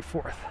over to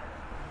 34th.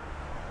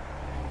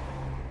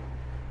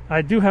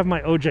 I do have my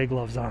OJ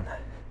gloves on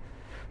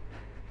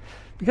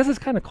because it's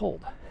kind of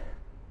cold.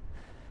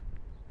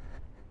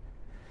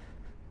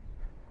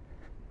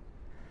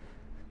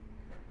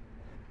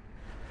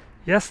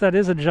 Yes, that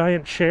is a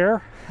giant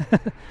chair.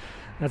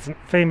 That's a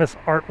famous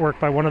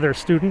artwork by one of their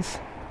students.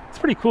 It's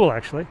pretty cool,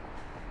 actually.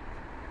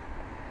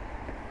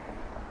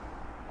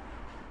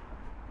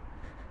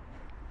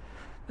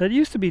 That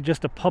used to be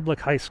just a public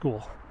high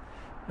school,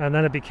 and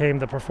then it became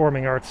the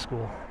Performing Arts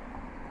School.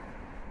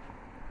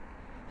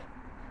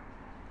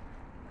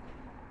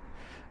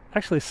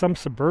 Actually, some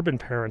suburban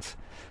parents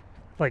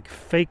like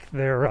fake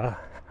their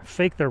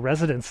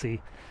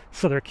residency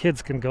so their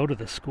kids can go to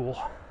the school.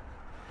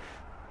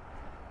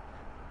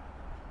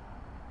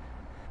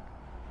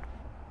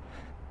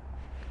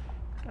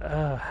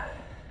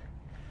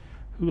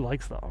 Who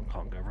likes the Hong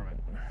Kong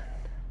government?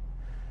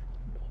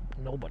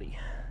 Nobody.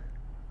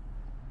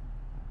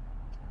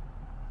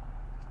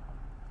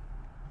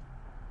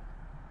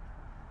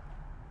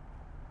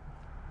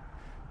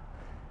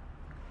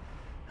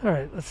 All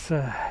right, let's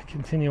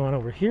continue on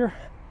over here.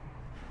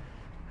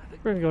 I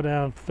think we're gonna go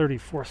down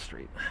 34th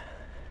Street.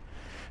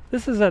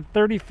 This is at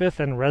 35th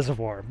and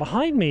Reservoir.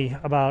 Behind me,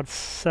 about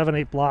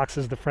 7-8 blocks,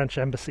 is the French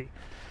Embassy,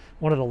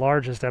 one of the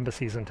largest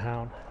embassies in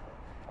town.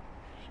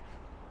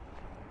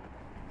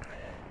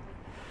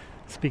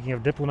 Speaking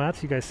of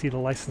diplomats, you guys see the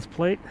license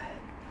plate?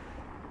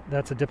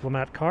 That's a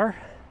diplomat car.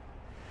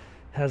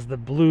 Has the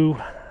blue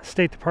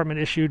State Department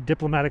issued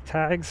diplomatic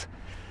tags.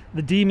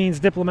 The D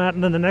means diplomat,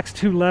 and then the next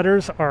two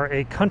letters are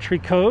a country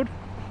code.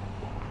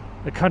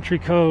 The country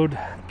code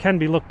can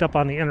be looked up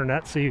on the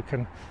internet, so you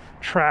can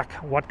track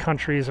what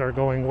countries are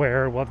going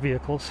where, what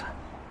vehicles.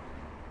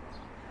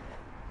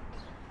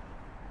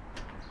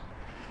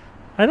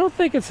 I don't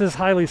think it's as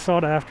highly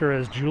sought after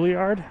as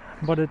Juilliard,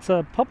 but it's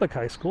a public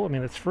high school. I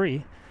mean, it's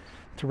free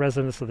to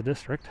residents of the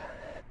district.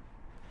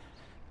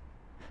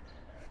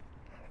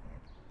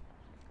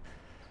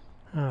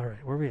 All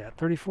right, where are we at?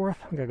 34th?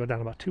 I'm gonna go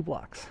down about 2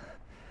 blocks.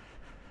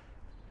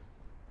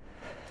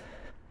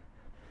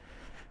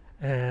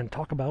 And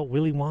talk about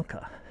Willy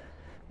Wonka.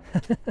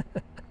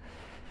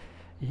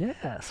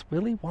 Yes,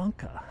 Willy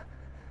Wonka.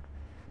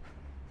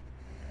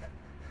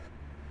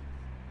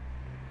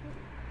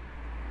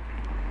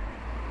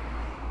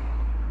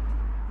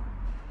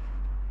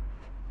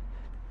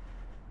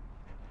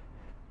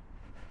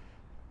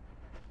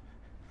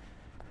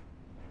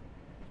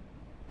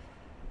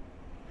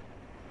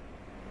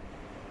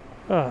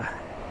 I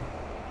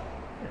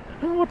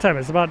don't know what time it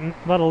is. About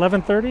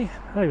 11:30?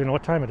 I don't even know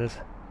what time it is.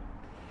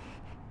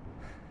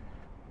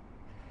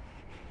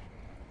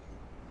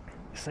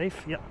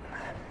 Safe? Yep.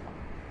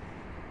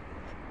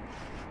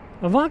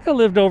 Ivanka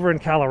lived over in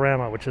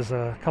Kalorama, which is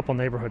a couple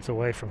neighborhoods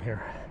away from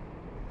here.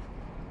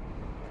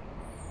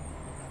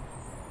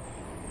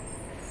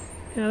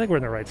 Yeah, I think we're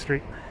in the right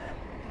street.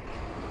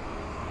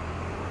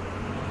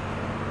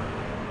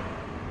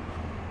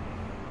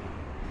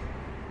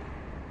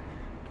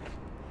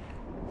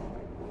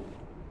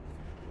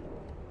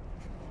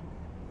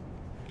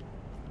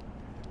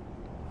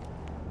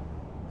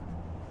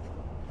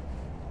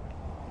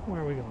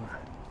 Where are we going?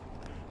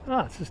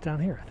 Ah, it's just down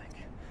here, I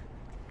think.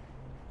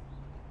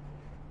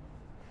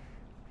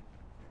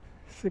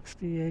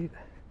 68,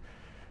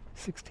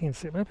 16,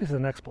 maybe it's the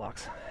next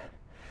blocks.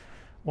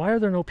 Why are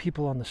there no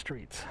people on the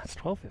streets? It's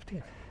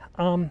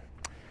 12:15.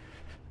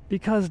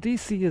 Because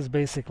DC is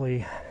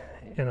basically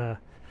in a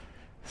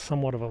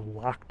somewhat of a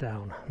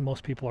lockdown.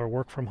 Most people are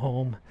work from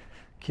home,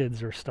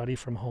 kids are study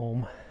from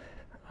home.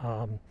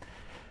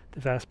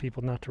 They've asked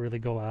people not to really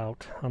go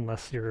out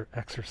unless you're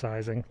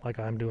exercising, like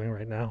I'm doing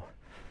right now.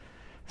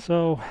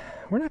 So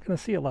we're not going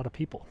to see a lot of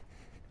people.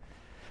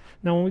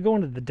 Now when we go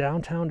into the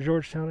downtown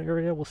Georgetown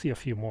area, we'll see a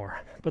few more,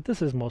 but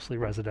this is mostly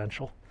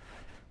residential.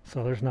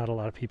 So there's not a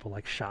lot of people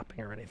like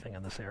shopping or anything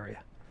in this area.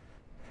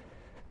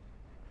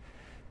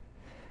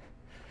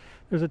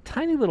 There's a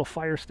tiny little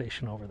fire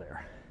station over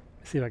there.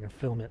 Let me see if I can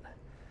film it.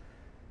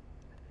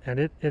 And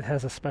it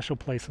has a special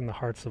place in the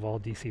hearts of all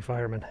DC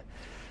firemen,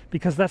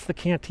 because that's the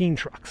canteen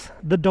trucks,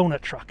 the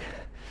donut truck.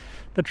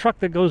 The truck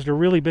that goes to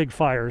really big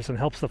fires and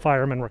helps the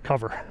firemen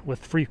recover with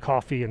free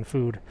coffee and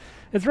food.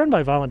 It's run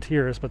by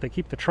volunteers, but they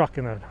keep the truck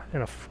in a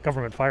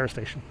government fire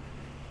station.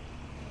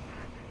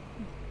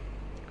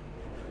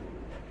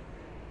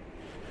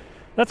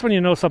 That's when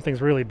you know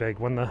something's really big.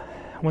 When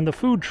the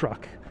food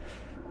truck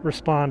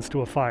responds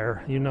to a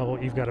fire, you know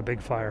you've got a big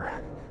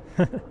fire.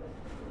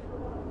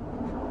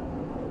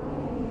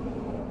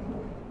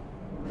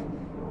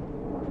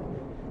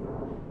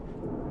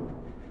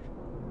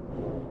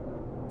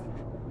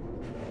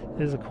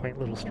 It is a quaint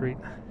little street.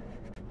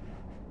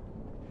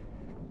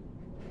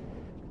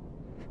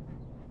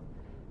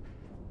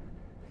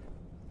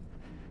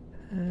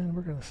 And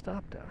we're going to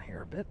stop down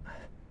here a bit.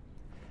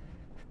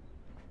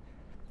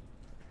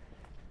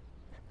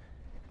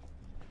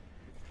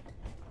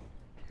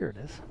 Here it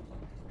is.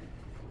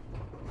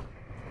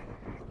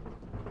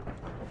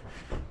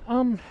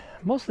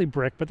 Mostly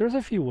brick, but there's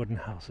a few wooden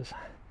houses.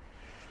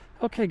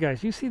 Okay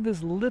guys, you see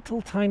this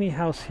little tiny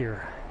house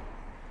here.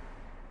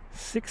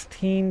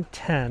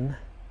 1610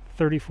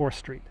 34th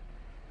Street.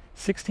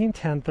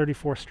 1610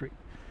 34th Street.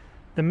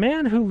 The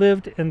man who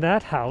lived in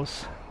that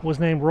house was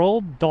named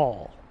Roald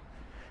Dahl.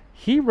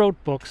 He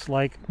wrote books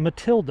like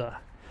Matilda,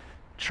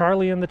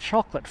 Charlie and the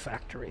Chocolate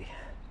Factory.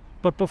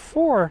 But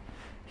before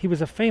he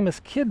was a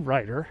famous kid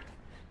writer,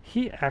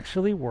 he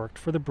actually worked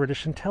for the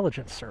British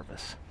Intelligence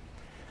Service.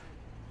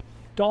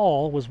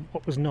 Dahl was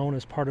what was known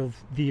as part of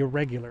the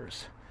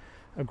Irregulars,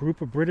 a group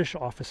of British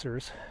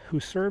officers who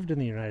served in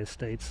the United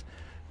States,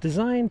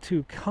 designed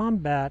to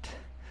combat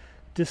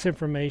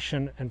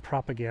disinformation and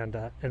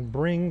propaganda and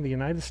bring the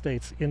United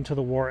States into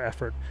the war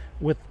effort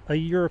with a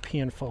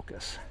European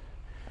focus.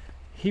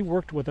 He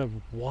worked with a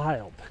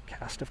wild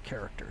cast of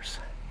characters.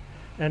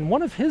 And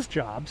one of his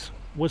jobs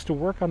was to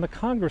work on the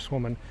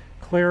Congresswoman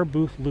Clare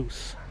Boothe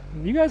Luce.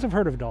 You guys have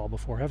heard of Dahl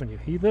before, haven't you?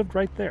 He lived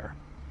right there.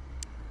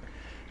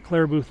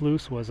 Clare Boothe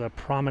Luce was a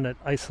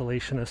prominent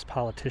isolationist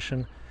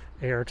politician,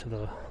 heir to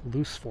the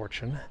Luce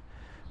fortune.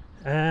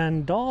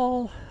 And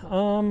Dahl,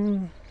 how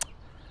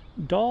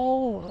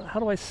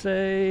do I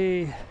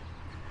say,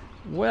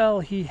 well,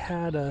 he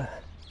had a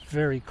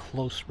very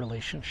close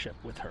relationship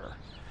with her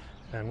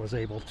and was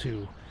able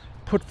to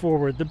put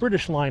forward the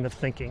British line of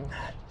thinking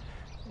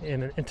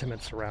in an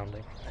intimate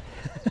surrounding.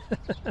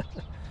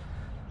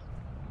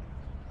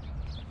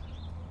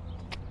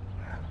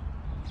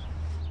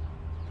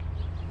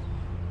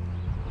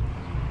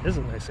 It is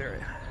a nice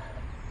area.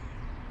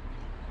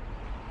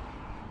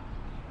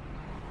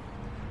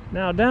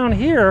 Now down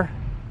here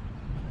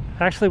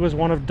actually was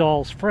one of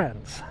Dahl's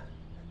friends.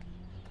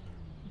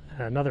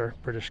 Another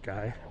British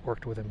guy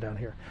worked with him down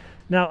here.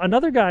 Now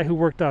another guy who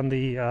worked on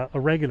the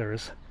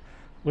Irregulars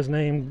was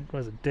named,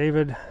 was it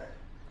David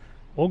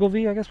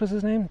Ogilvy, I guess was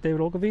his name?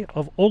 David Ogilvy,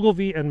 of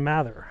Ogilvy and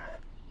Mather,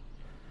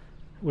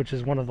 which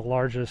is one of the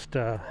largest,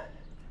 I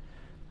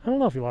don't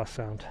know if you lost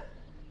sound.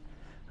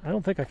 I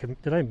don't think I can,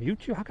 did I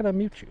mute you? How could I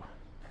mute you?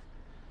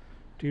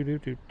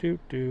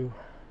 Do.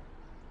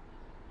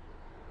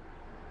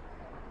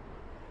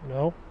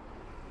 No.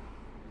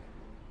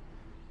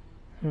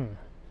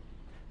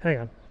 Hang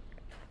on.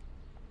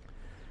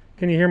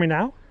 Can you hear me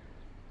now?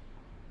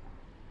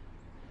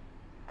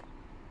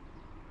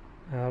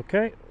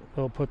 Okay,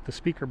 we'll put the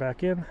speaker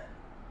back in.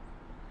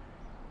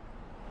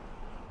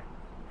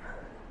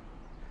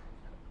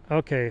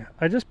 Okay,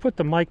 I just put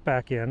the mic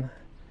back in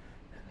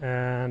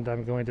and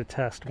I'm going to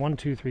test 1,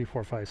 2, 3,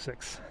 4, 5,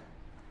 6.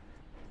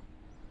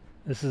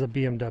 This is a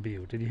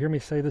BMW. Did you hear me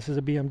say this is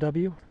a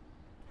BMW?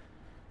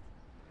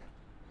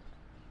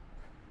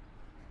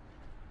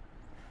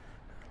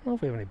 I don't know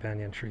if we have any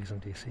banyan trees in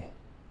DC.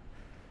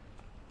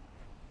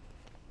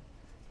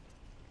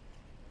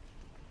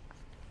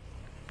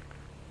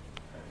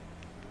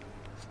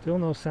 Still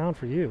no sound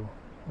for you.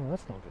 Well,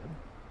 that's no good.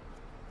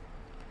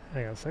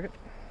 Hang on a second.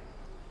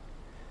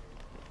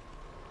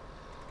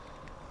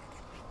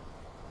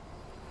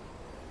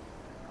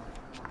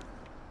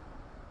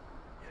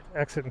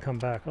 Exit and come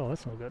back. Oh,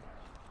 that's no good.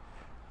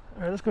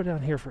 All right, let's go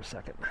down here for a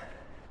second.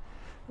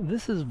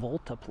 This is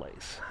Volta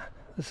Place.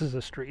 This is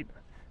a street.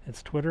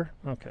 It's Twitter?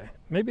 Okay.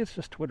 Maybe it's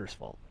just Twitter's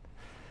fault.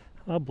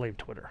 I'll blame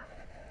Twitter.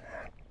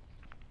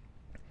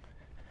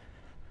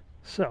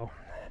 So,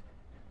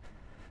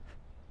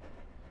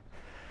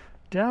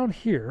 down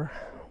here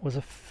was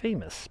a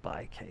famous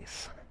spy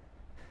case.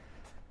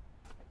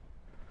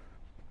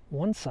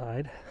 One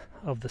side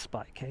of the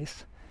spy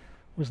case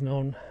was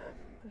known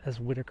as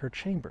Whittaker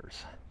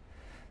Chambers.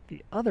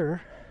 The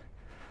other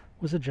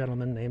was a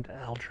gentleman named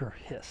Alger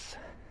Hiss.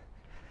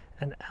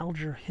 And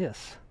Alger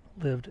Hiss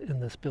lived in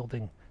this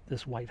building,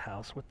 this White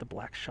House with the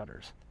black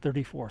shutters,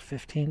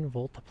 3415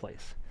 Volta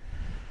Place.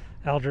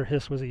 Alger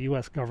Hiss was a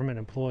U.S. government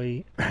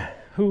employee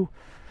who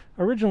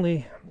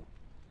originally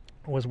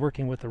was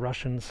working with the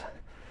Russians,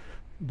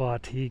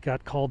 but he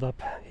got called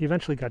up. He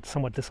eventually got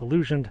somewhat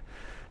disillusioned,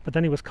 but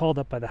then he was called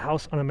up by the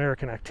House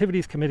Un-American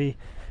Activities Committee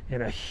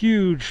in a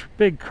huge,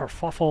 big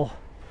kerfuffle,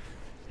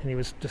 and he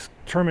was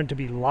determined to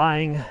be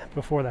lying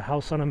before the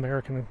House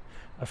Un-American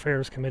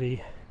Affairs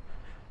Committee,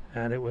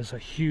 and it was a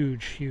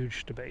huge,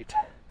 huge debate.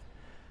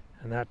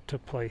 And that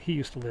took place. He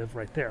used to live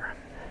right there.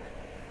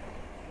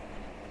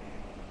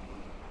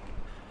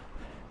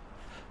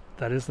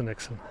 That is the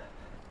Nixon.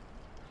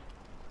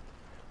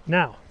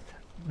 Now,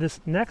 this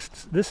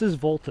is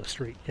Volta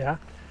Street, yeah?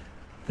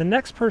 The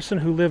next person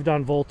who lived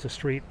on Volta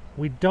Street,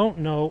 we don't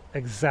know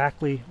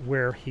exactly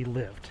where he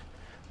lived.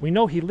 We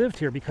know he lived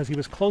here because he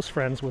was close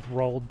friends with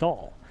Roald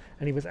Dahl,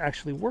 and he was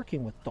actually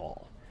working with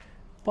Dahl.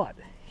 But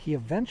he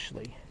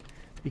eventually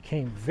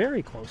became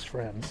very close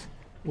friends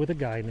with a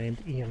guy named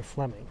Ian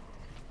Fleming.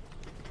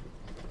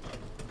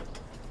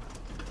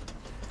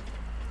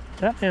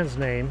 That man's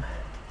name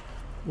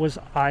was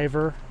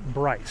Ivor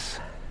Bryce.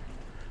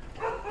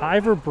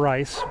 Ivor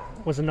Bryce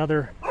was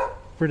another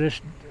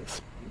British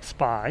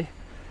spy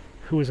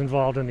who was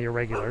involved in the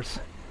irregulars,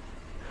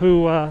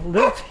 who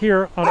lived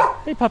here on,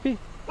 hey puppy,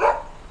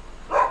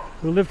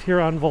 who lived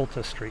here on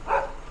Volta Street.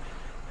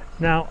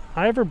 Now,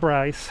 Ivor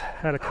Bryce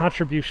had a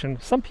contribution.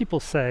 Some people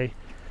say,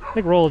 I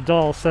think Roald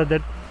Dahl said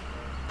that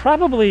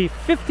probably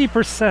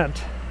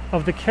 50%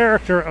 of the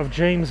character of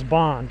James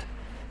Bond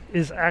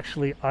is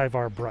actually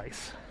Ivor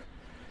Bryce.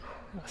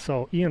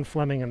 So Ian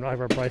Fleming and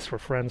Ivor Bryce were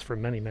friends for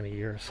many, many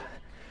years.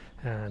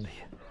 And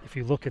if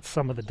you look at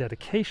some of the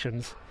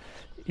dedications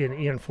in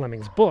Ian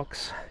Fleming's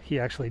books, he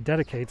actually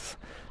dedicates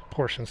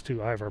portions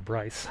to Ivor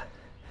Bryce.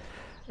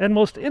 And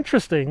most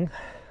interesting,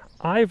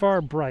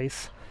 Ivor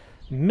Bryce's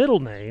middle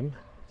name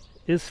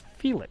is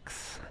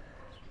Felix.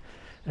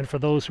 And for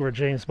those who are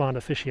James Bond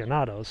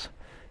aficionados,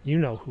 you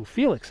know who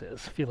Felix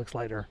is. Felix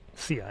Leiter,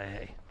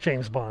 CIA,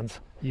 James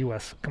Bond's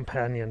U.S.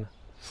 companion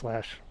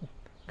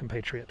 /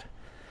 compatriot.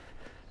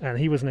 And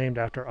he was named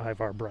after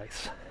Ivor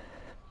Bryce.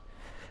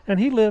 And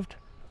he lived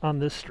on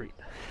this street.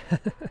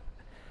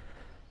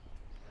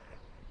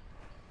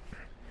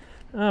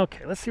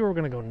 Okay, let's see where we're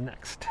going to go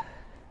next.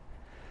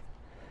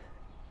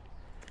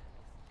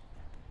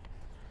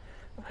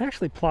 I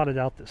actually plotted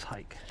out this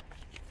hike.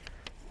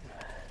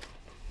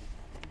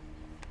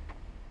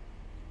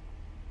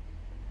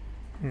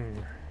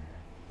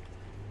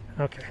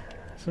 Okay,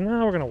 so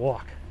now we're going to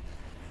walk.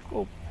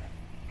 Oh.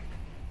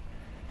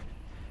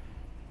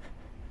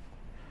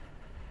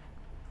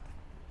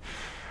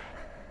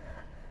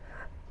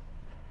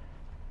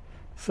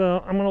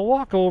 So I'm going to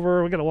walk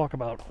over. We got to walk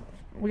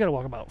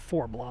about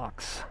 4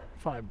 blocks,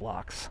 5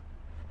 blocks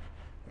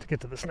to get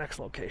to this next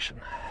location.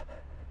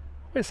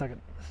 Wait a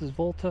second. This is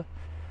Volta.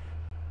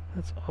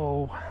 That's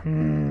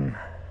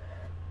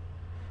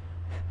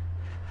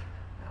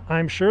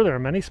I'm sure there are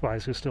many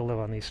spies who still live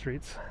on these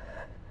streets.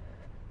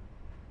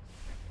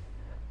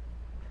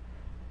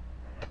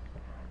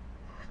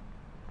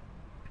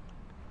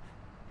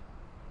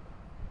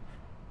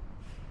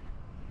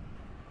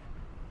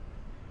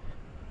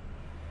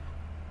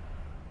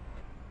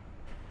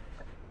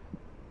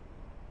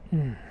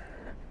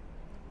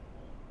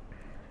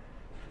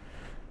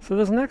 So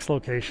this next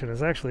location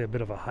is actually a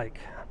bit of a hike.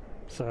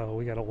 So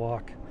we got to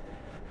walk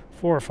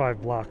 4 or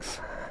 5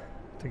 blocks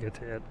to get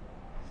to it.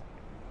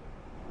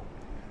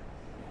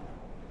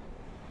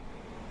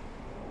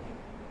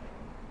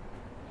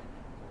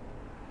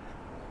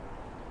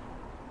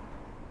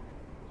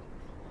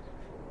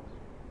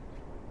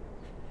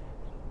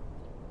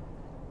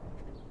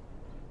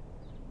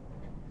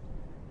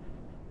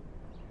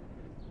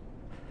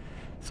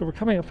 So we're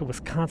coming up to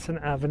Wisconsin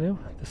Avenue.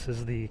 This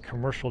is the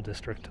commercial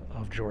district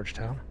of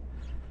Georgetown.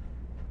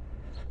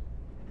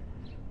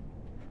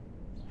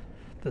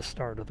 The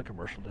start of the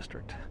commercial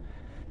district.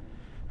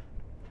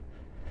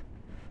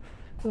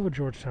 Though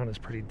Georgetown is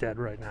pretty dead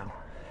right now.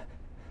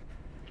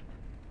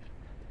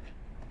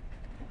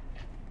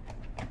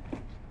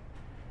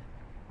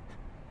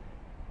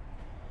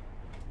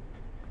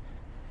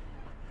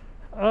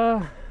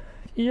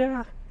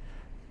 Yeah.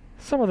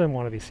 Some of them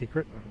want to be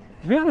secret.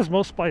 To be honest,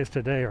 most spies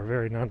today are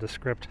very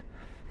nondescript,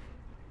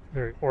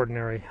 very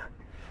ordinary,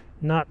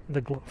 not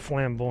the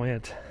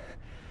flamboyant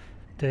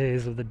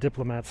days of the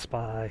diplomat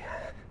spy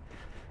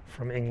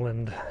from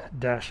England,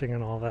 dashing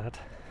and all that.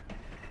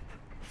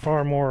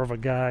 Far more of a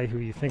guy who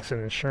you think's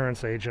an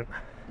insurance agent.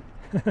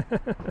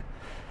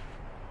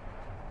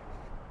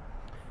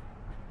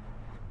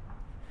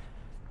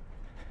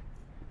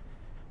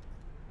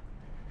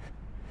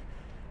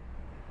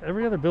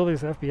 Every other building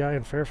is FBI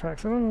in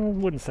Fairfax. I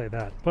wouldn't say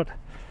that, but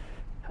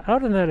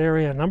out in that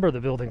area, a number of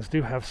the buildings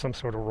do have some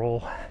sort of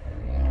role,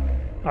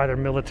 either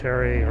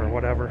military or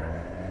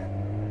whatever.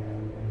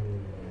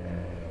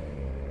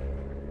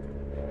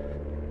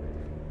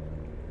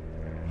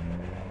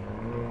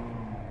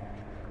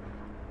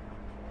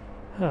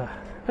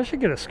 I should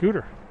get a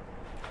scooter.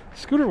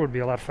 Scooter would be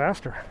a lot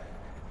faster.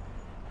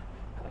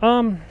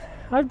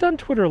 I've done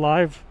Twitter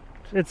Live.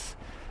 It's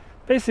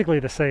Basically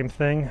the same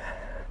thing,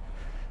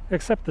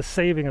 except the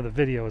saving of the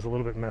video is a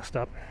little bit messed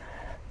up.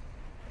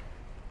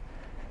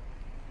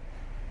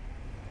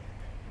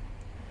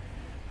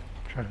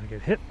 Trying to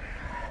get hit.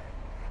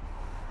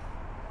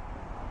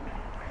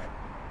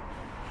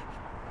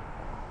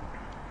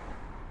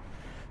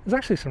 There's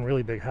actually some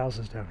really big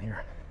houses down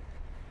here.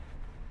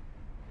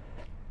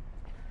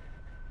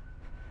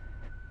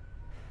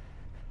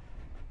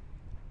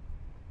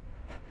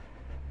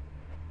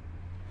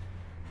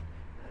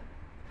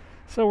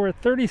 So we're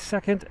at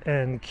 32nd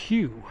and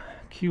Q.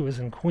 Q is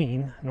in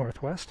Queen,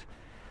 Northwest.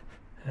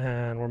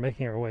 And we're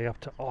making our way up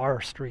to R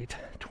Street,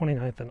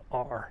 29th and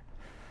R.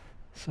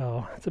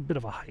 So it's a bit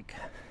of a hike.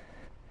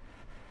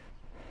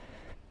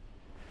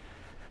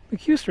 The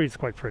Q Street's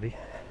quite pretty.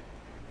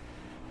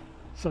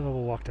 So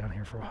we'll walk down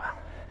here for a while.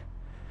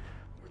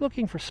 We're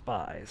looking for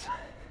spies.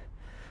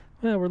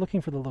 Well, we're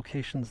looking for the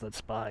locations that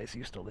spies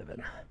used to live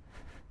in.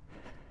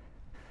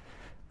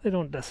 They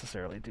don't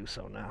necessarily do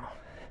so now.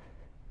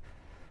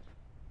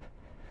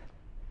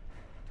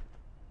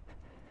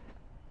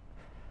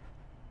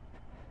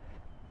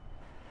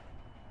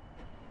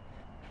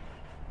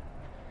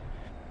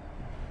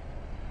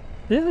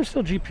 Yeah, there's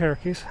still Jeep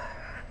Cherokees.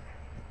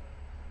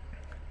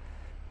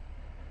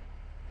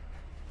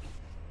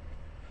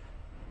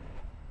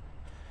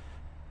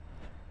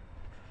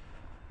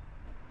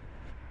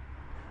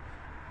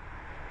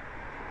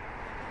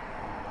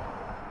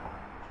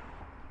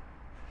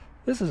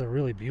 This is a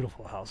really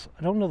beautiful house.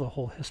 I don't know the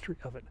whole history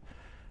of it.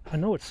 I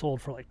know it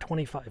sold for like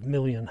 25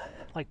 million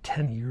like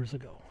 10 years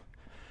ago.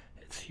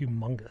 It's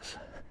humongous.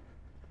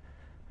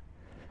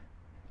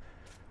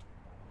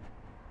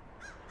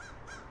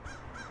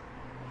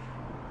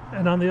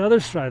 And on the other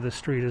side of the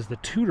street is the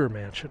Tudor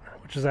Mansion,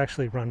 which is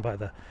actually run by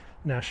the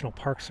National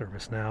Park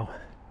Service now.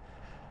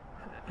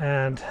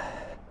 And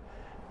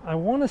I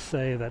want to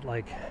say that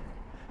like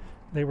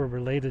they were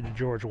related to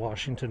George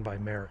Washington by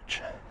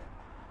marriage.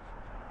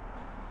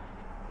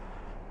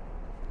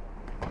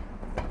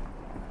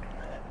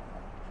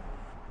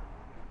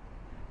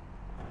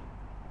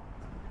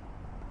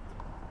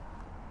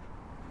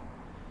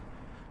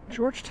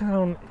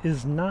 Georgetown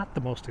is not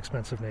the most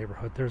expensive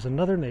neighborhood. There's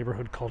another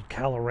neighborhood called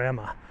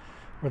Kalorama,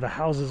 where the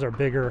houses are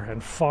bigger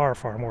and far,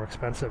 far more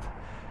expensive.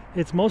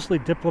 It's mostly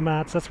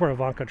diplomats. That's where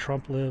Ivanka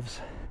Trump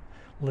lived.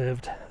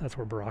 That's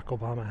where Barack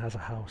Obama has a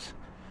house.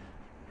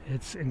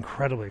 It's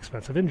incredibly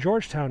expensive. In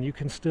Georgetown, you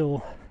can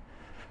still,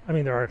 I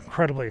mean, there are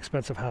incredibly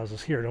expensive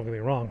houses here, don't get me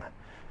wrong.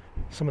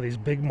 Some of these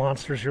big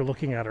monsters you're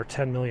looking at are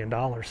 $10 million.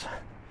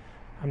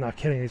 I'm not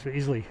kidding, these are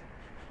easily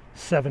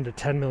 $7 to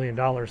 $10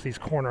 million, these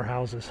corner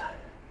houses.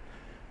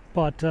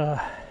 But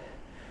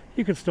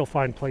you can still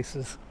find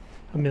places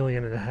 $1.5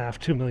 million,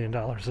 $2 million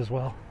as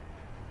well.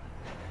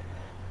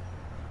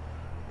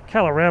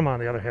 Kalorama, on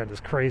the other hand,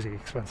 is crazy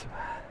expensive.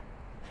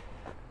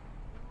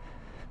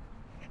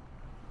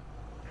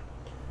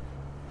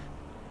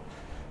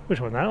 Which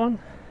one? That one?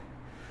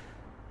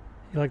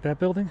 You like that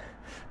building?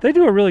 They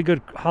do a really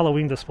good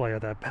Halloween display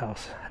at that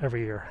house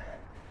every year.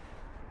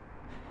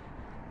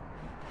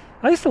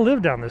 I used to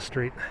live down this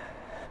street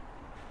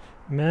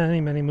many,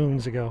 many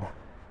moons ago.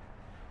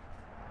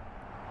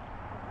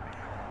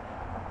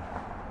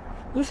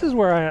 This is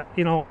where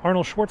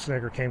Arnold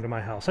Schwarzenegger came to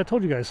my house. I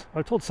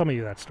told some of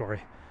you that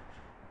story.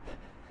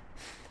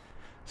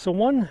 So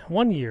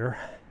one year,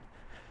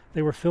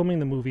 they were filming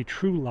the movie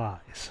True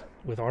Lies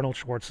with Arnold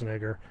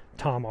Schwarzenegger,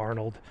 Tom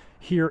Arnold,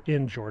 here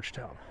in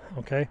Georgetown,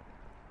 okay?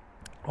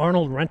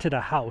 Arnold rented a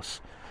house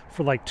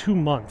for like 2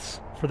 months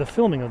for the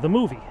filming of the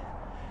movie.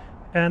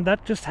 And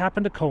that just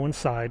happened to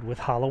coincide with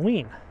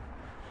Halloween.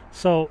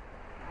 So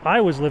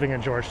I was living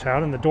in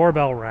Georgetown and the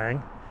doorbell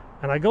rang.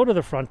 And I go to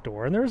the front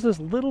door, and there's this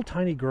little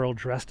tiny girl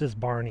dressed as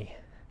Barney.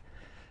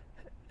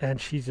 And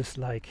she just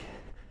like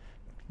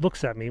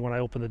looks at me when I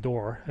open the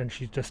door, and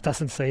she just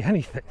doesn't say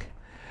anything.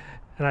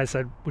 And I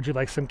said, "Would you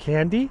like some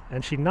candy?"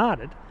 And she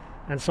nodded.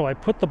 And so I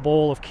put the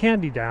bowl of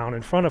candy down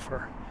in front of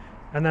her.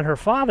 And then her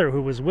father,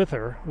 who was with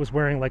her, was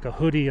wearing like a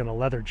hoodie and a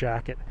leather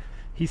jacket.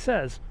 He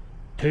says,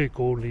 "Take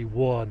only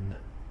one."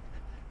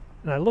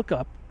 And I look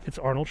up, it's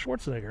Arnold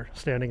Schwarzenegger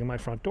standing in my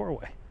front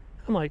doorway.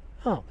 I'm like,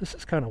 oh, this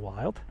is kind of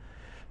wild.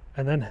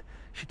 And then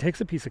she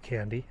takes a piece of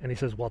candy, and he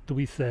says, "What do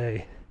we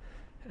say?"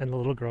 And the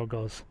little girl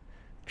goes,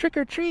 "Trick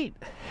or treat."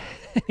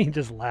 And he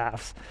just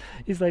laughs.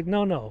 He's like,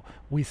 no,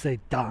 we say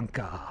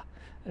danka.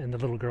 And the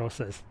little girl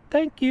says,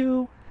 "Thank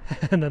you."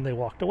 And then they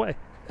walked away.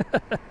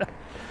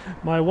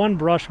 My one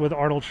brush with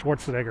Arnold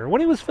Schwarzenegger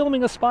when he was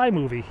filming a spy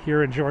movie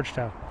here in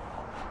Georgetown.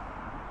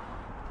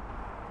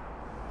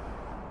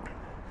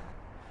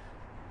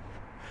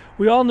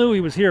 We all knew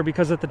he was here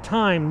because at the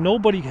time,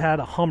 nobody had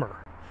a Hummer.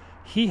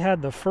 He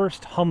had the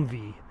first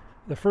Humvee,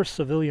 the first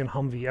civilian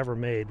Humvee ever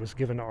made was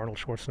given to Arnold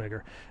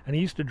Schwarzenegger. And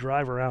he used to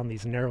drive around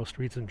these narrow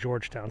streets in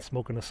Georgetown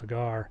smoking a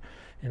cigar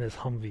in his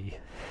Humvee.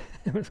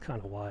 It was kind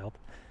of wild.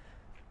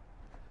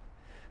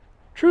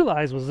 True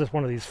Lies was just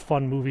one of these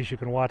fun movies you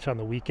can watch on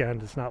the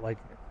weekend. It's not like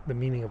The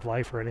Meaning of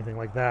Life or anything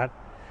like that.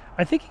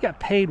 I think he got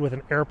paid with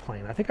an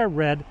airplane. I think I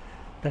read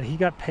that he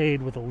got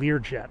paid with a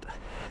Learjet.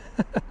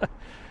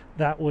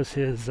 that was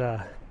his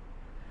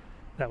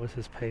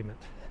payment.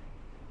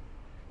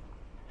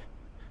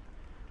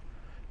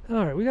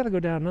 All right, we got to go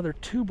down another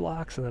 2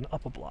 blocks and then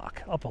up a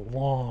block, up a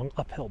long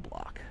uphill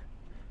block.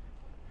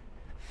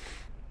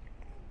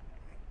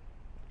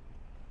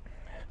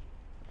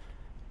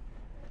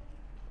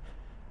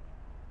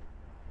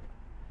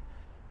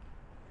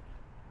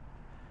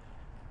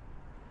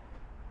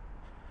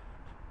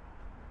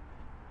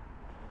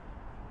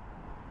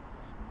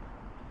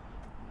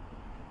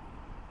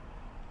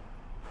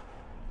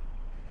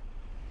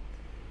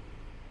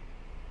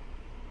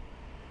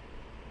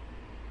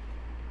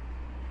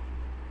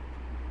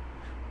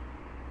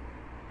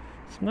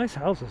 Some nice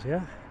houses,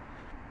 yeah.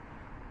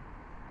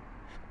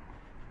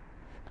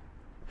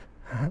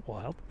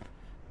 Wild.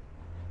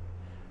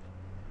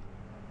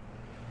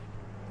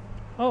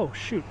 Oh,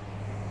 shoot.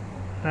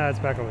 Ah, it's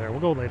back over there.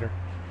 We'll go later.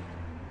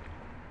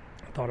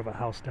 I thought of a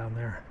house down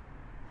there.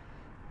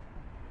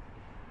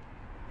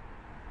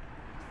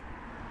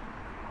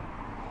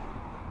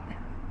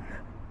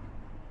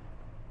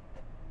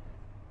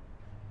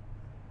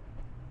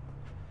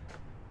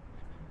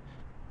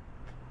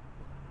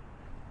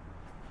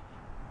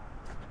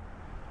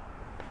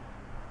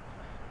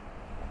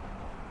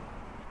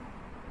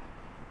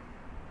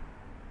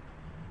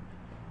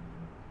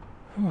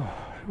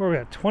 Where are we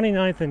at?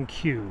 29th and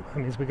Q. That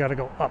means we got to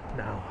go up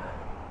now.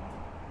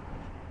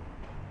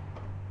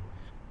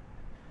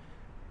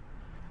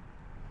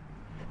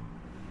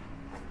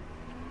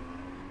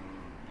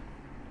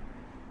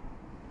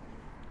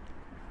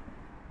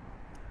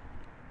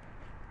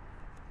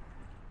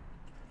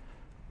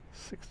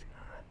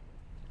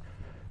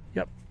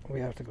 Yep, we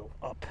have to go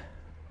up.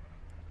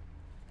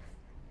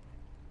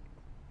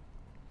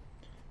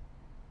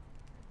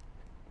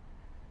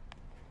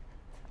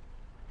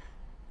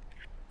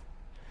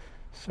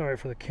 Sorry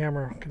for the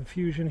camera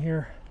confusion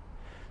here.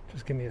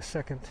 Just give me a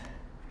second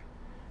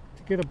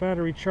to get a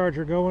battery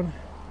charger going.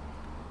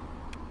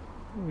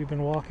 We've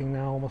been walking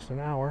now almost an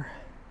hour,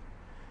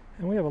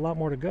 and we have a lot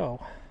more to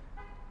go.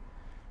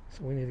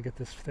 So we need to get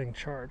this thing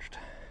charged.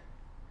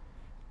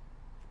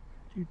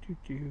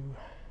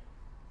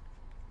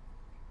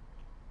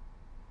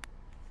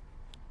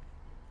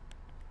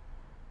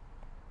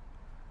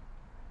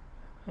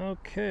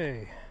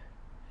 Okay.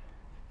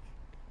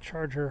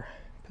 Charger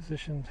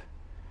positioned.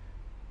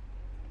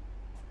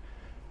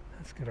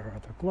 Let's get our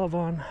other glove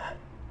on.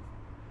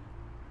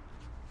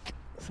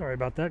 Sorry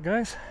about that,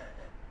 guys.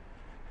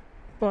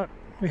 But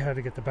we had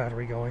to get the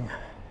battery going.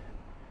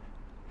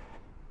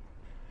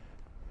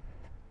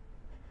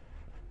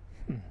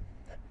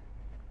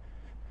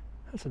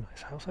 That's a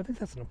nice house. I think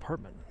that's an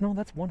apartment. No,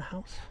 that's one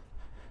house.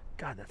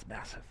 God, that's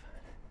massive.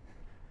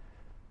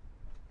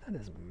 That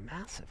is a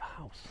massive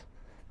house.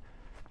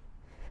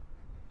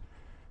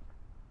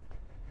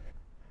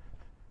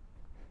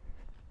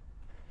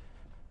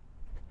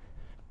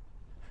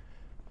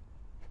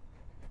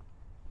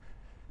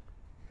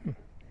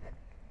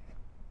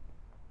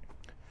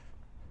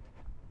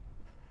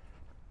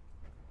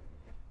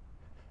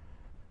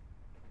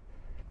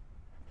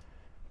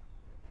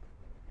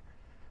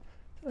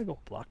 Did I go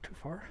a block too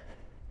far?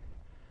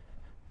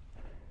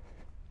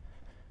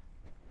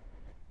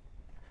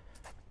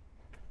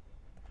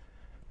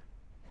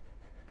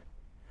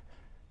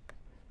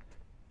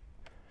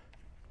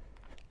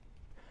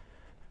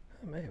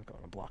 I may have gone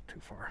a block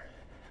too far.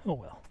 Oh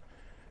well.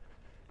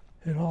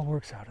 It all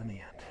works out in the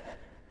end.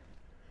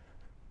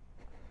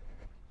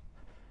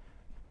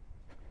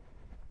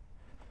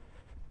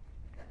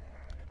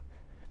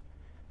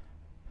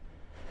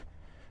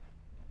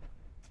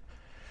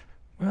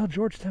 Well,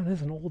 Georgetown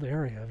is an old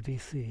area of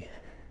D.C.,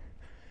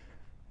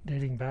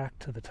 dating back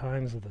to the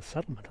times of the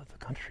settlement of the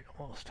country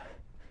almost.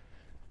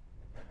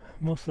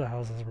 Most of the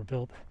houses were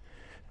built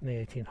in the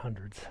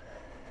 1800s.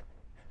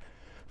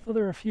 Though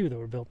there are a few that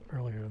were built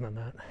earlier than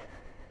that.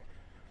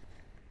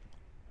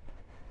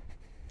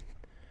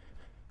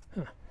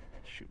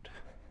 Shoot.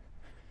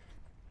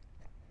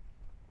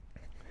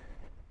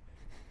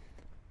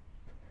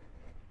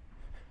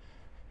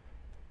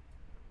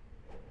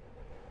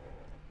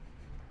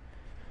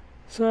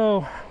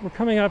 So we're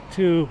coming up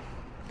to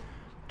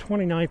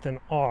 29th and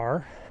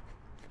R.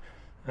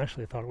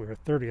 Actually, I thought we were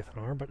 30th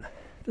and R, but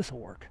this will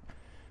work.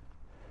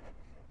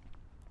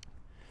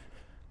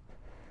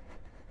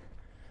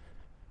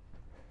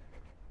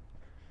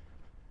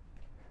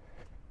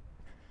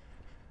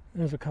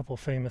 There's a couple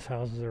famous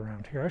houses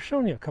around here. I've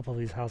shown you a couple of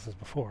these houses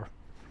before,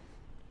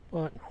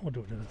 but we'll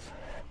do it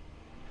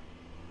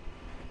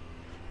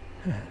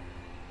as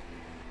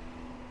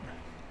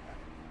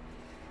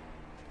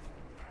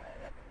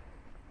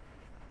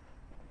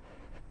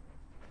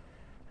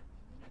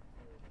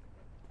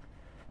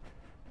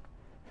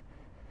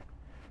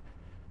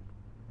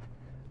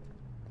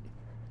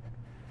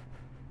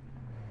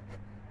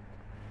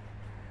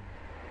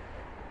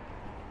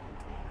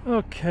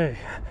okay.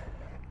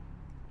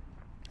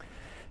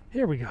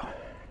 Here we go.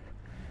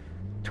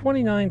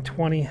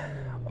 2920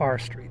 R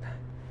Street.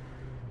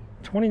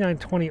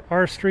 2920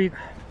 R Street,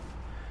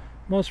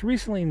 most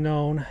recently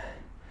known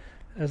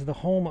as the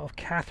home of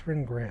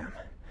Katharine Graham,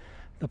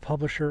 the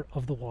publisher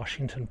of the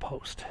Washington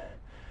Post.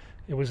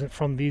 It was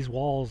from these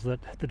walls that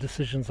the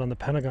decisions on the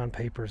Pentagon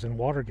Papers and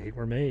Watergate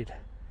were made.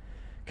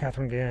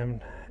 Katharine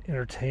Graham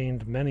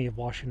entertained many of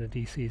Washington,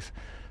 D.C.'s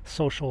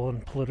social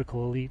and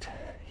political elite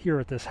here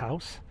at this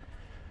house.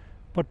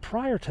 But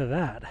prior to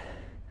that,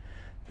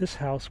 this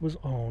house was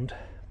owned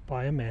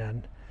by a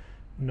man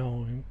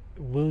known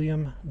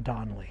William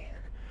Donnelly,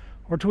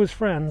 or to his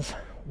friends,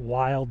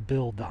 Wild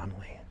Bill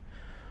Donnelly.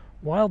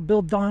 Wild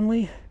Bill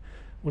Donnelly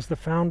was the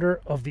founder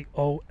of the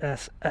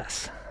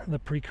OSS, the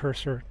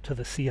precursor to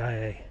the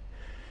CIA.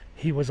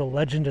 He was a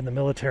legend in the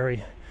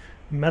military,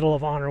 Medal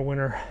of Honor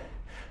winner.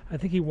 I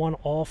think he won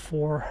all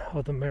 4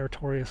 of the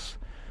meritorious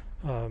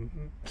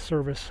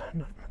service,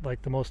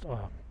 like the most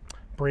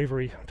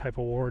bravery type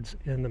awards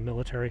in the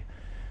military.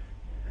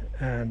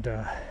 And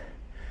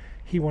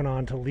he went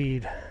on to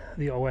lead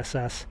the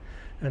OSS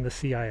and the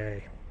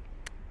CIA.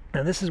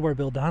 And this is where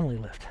Bill Donnelly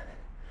lived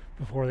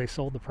before they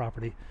sold the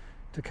property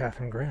to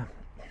Katharine Graham.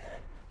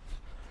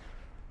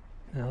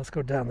 Now let's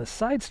go down this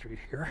side street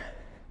here,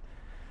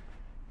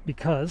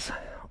 because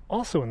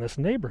also in this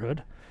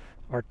neighborhood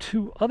are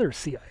 2 other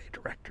CIA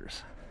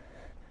directors.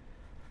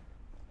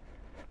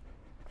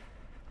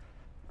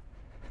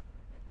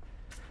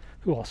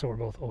 Who also were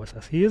both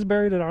OSS. He is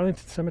buried at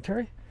Arlington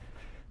Cemetery,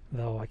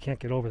 though I can't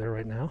get over there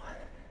right now.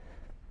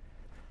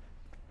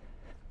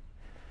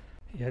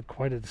 He had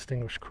quite a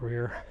distinguished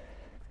career.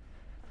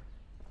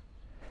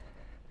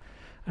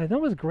 I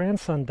know his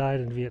grandson died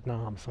in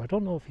Vietnam, so I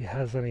don't know if he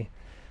has any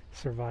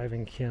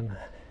surviving kin.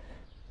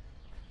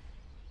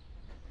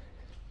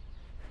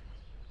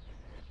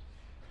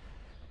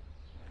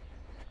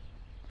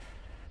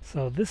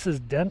 So this is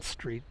Dent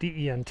Street,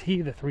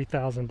 D-E-N-T, the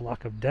 3000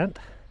 block of Dent.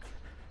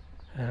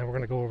 And we're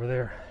going to go over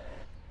there.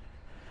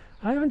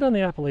 I haven't done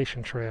the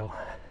Appalachian Trail.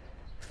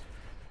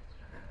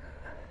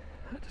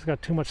 I just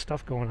got too much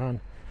stuff going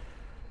on.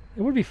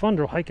 It would be fun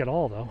to hike it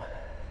all, though.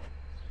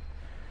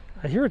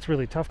 I hear it's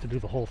really tough to do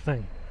the whole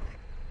thing.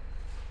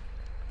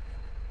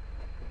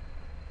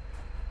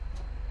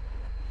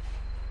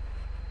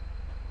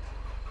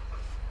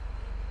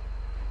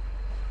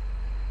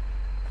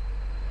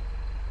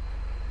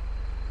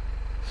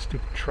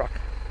 Stupid truck.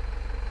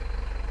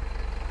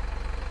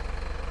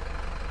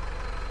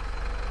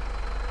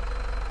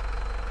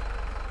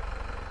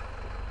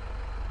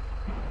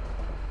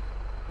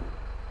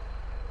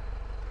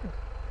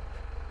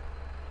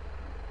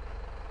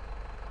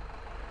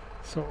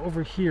 So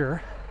over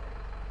here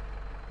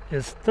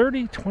is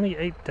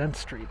 3028 Dent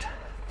Street.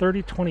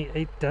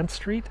 3028 Dent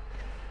Street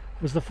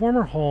was the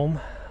former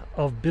home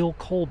of Bill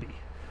Colby,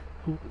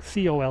 who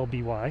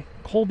C-O-L-B-Y.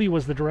 Colby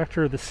was the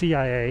director of the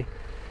CIA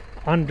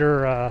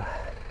under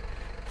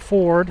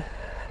Ford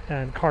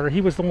and Carter.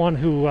 He was the one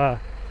who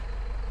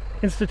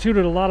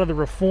instituted a lot of the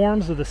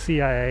reforms of the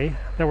CIA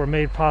that were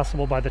made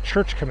possible by the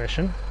Church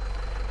Commission.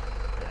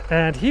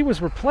 And he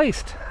was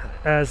replaced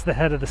as the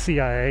head of the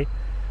CIA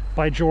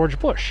by George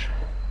Bush,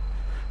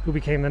 who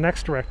became the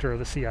next director of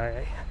the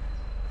CIA.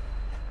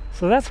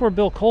 So that's where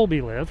Bill Colby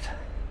lived.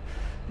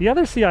 The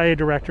other CIA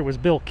director was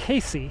Bill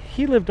Casey.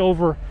 He lived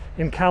over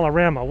in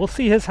Calorama. We'll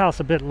see his house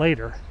a bit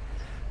later.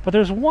 But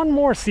there's one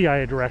more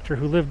CIA director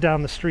who lived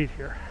down the street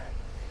here.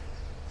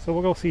 So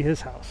we'll go see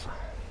his house.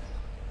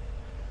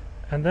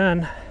 And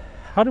then,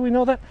 how do we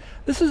know that?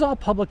 This is all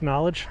public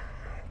knowledge.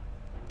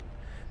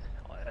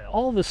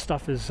 All this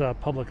stuff is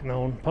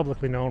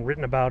publicly known,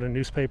 written about in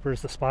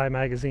newspapers, the spy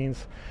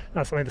magazines.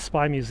 Not something the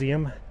Spy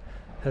Museum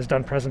has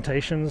done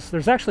presentations.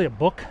 There's actually a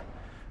book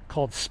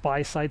called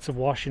Spy Sites of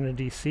Washington,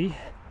 D.C.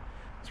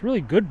 It's a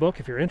really good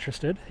book if you're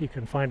interested. You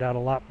can find out a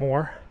lot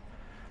more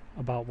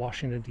about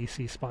Washington,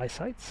 D.C. spy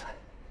sites.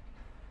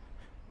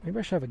 Maybe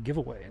I should have a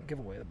giveaway and give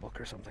away the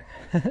book or something.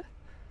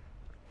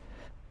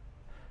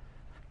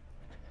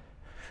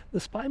 The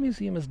Spy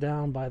Museum is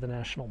down by the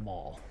National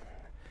Mall.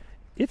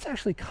 It's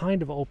actually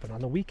kind of open. On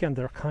the weekend,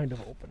 they're kind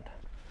of open.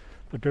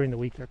 But during the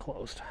week, they're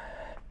closed.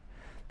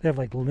 They have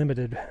like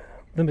limited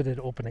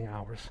opening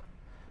hours.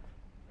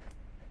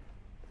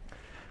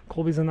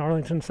 Colby's in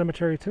Arlington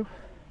Cemetery, too.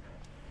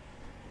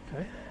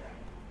 Okay.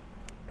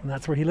 And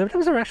that's where he lived. It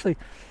was actually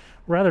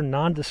rather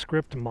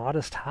nondescript,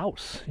 modest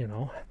house, you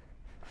know.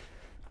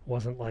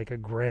 Wasn't like a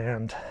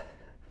grand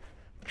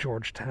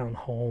Georgetown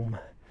home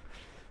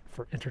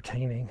for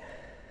entertaining.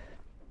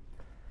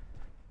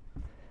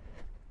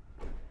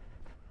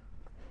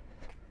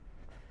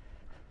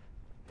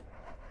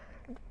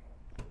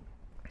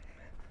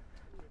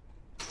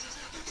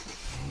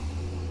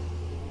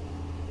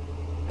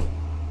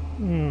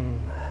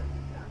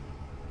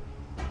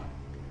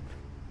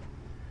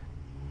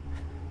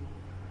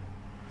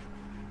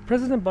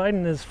 President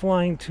Biden is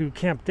flying to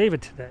Camp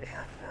David today.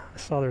 I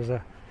saw there's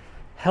a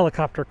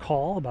helicopter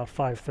call about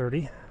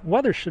 5:30.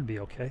 Weather should be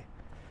okay.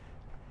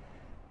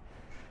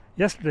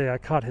 Yesterday I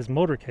caught his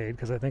motorcade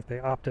because I think they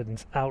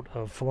opted out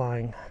of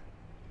flying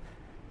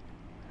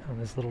on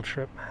his little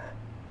trip.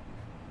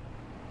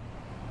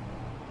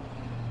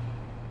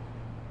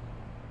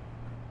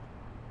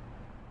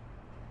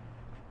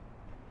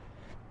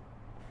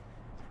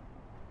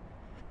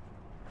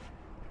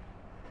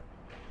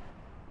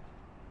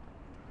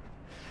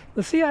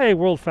 The CIA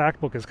World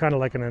Factbook is kind of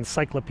like an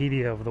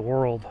encyclopedia of the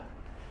world.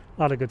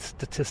 A lot of good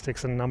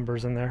statistics and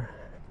numbers in there.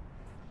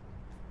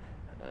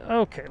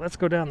 Okay, let's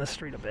go down the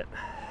street a bit.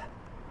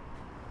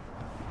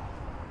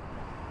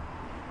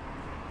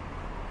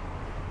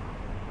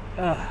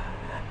 I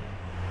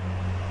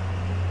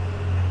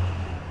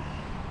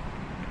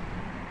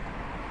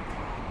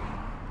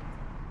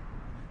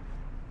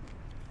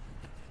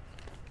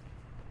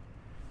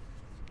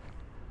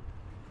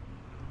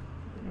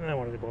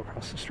wanted to go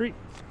across the street.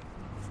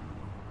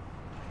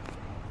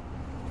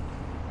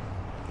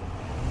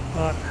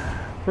 But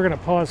we're going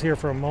to pause here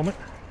for a moment.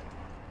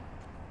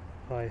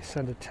 I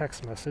send a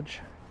text message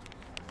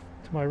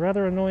to my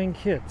rather annoying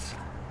kids.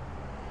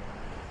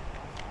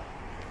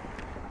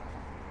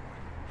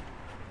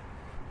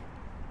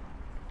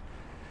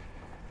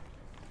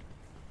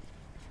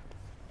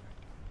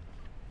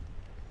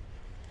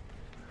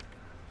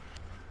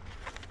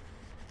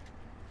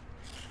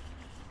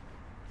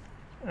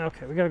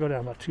 Okay, we gotta go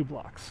down about 2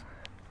 blocks.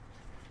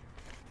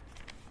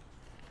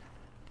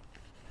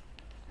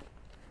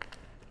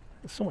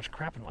 There's so much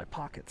crap in my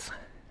pockets.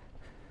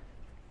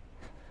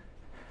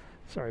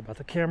 Sorry about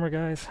the camera,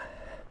 guys.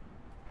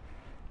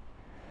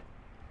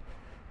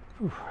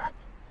 Whew.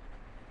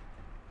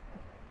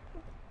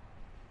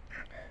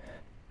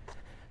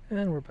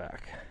 And we're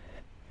back.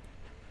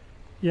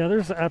 Yeah,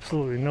 there's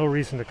absolutely no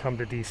reason to come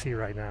to DC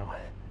right now.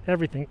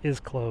 Everything is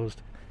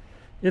closed.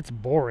 It's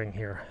boring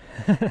here.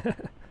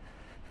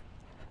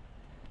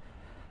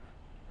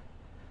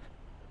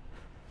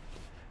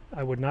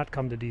 I would not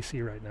come to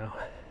DC right now.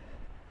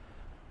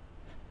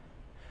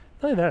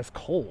 Not only that, it's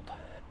cold.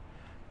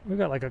 We've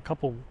got like a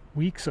couple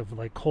weeks of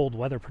like cold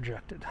weather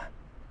projected.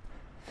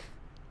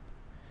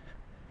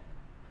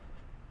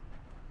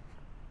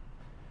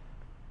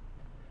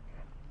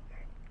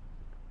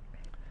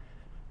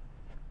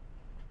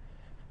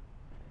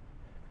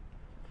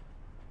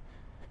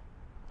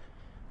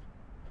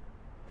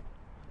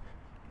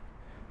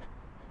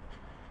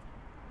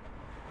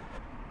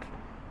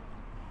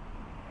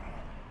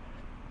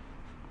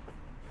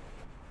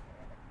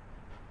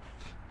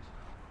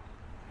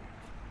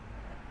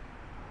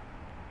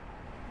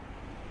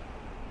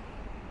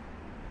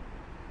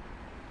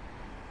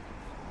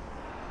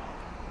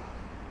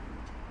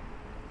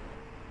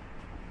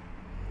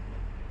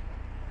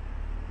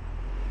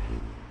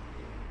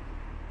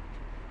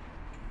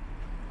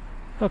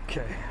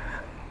 Okay,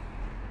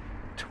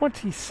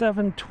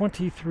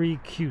 2723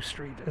 Q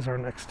Street is our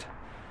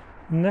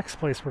next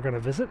place we're going to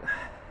visit.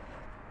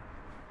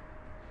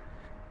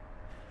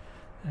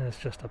 And it's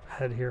just up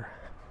ahead here.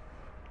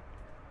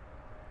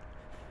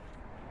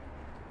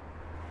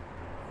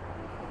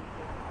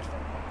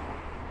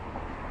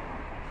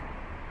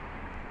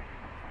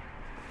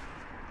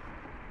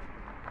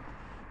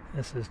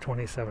 This is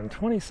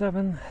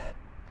 2727.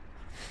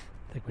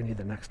 I think we need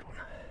the next one.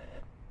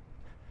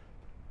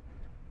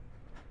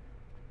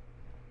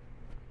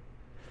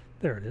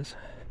 There it is.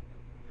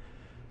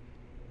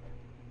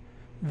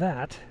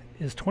 That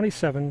is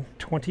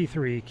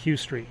 2723 Q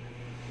Street.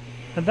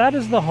 And that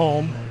is the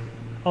home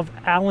of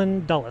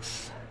Allen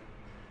Dulles.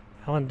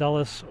 Allen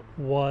Dulles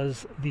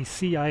was the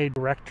CIA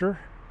director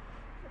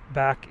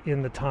back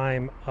in the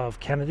time of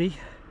Kennedy.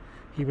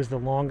 He was the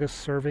longest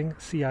serving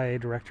CIA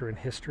director in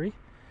history.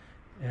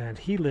 And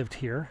he lived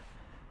here.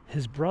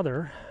 His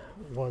brother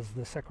was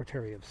the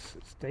Secretary of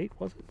State,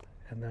 was it?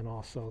 And then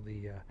also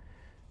the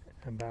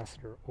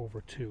ambassador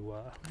over to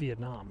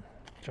Vietnam,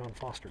 John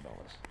Foster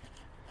Dulles.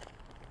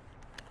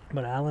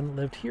 But Allen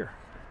lived here.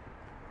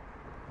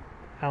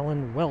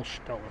 Allen Welsh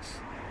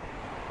Dulles.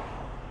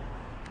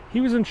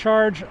 He was in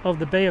charge of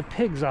the Bay of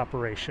Pigs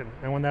operation,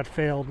 and when that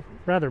failed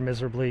rather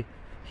miserably,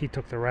 he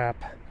took the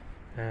rap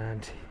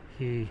and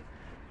he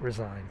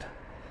resigned.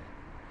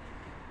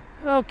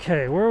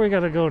 Okay, where we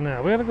gotta go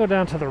now? We gotta go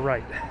down to the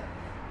right.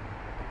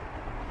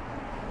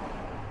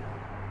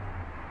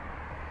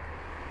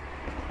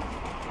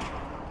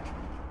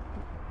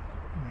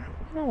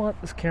 You know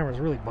what? This camera's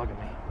really bugging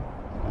me.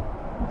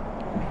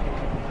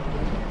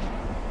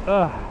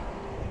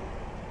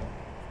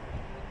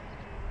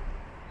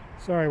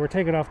 Sorry, we're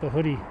taking off the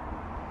hoodie.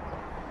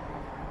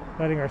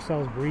 Letting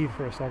ourselves breathe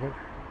for a second.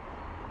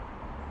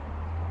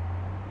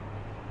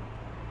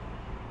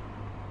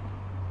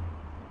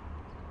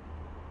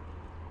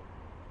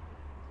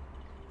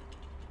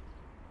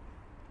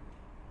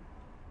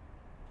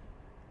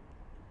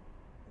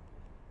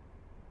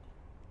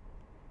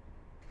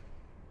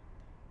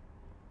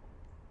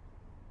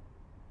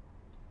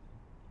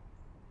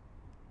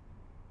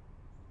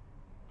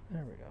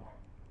 There we go.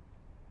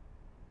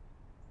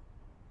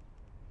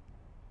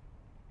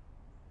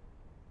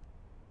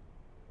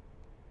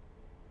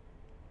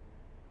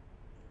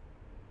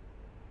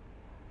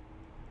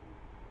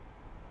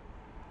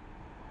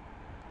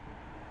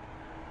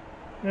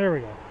 There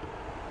we go.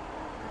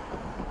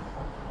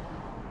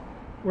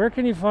 Where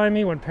can you find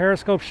me when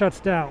Periscope shuts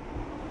down?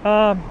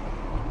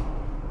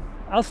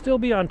 I'll still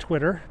be on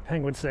Twitter,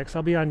 Penguin6.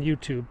 I'll be on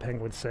YouTube,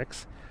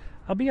 Penguin6.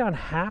 I'll be on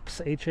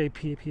HAPS,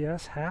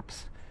 H-A-P-P-S,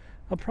 HAPS.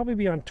 I'll probably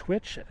be on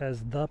Twitch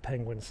as the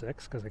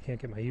Penguin6 because I can't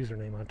get my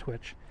username on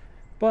Twitch.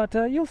 But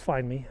you'll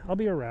find me. I'll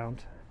be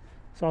around.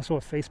 It's also a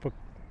Facebook,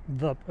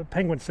 the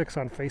Penguin6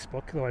 on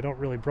Facebook, though I don't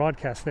really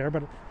broadcast there,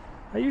 but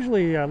I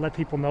usually let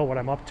people know what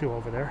I'm up to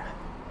over there.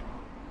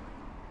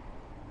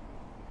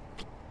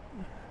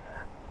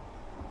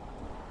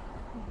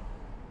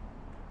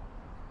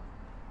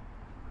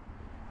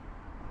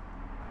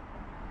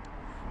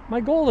 My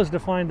goal is to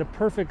find the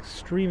perfect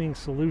streaming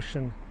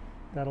solution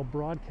that'll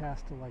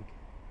broadcast to like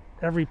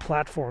every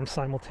platform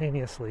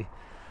simultaneously,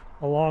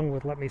 along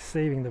with let me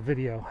saving the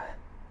video.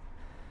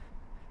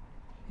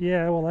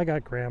 Yeah, well, I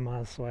got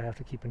grandmas, so I have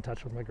to keep in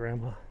touch with my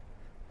grandma.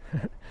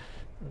 The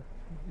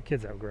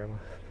kids have grandma.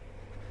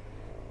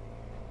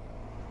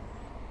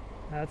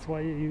 That's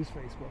why you use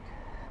Facebook.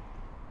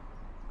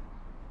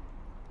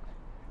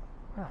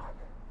 Wow.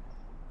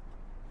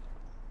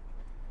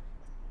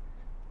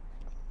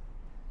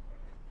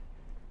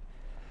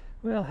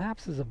 Well,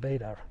 Haps is a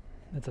beta.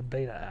 It's a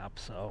beta app,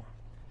 so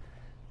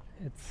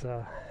it's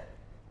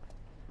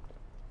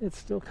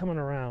still coming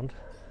around.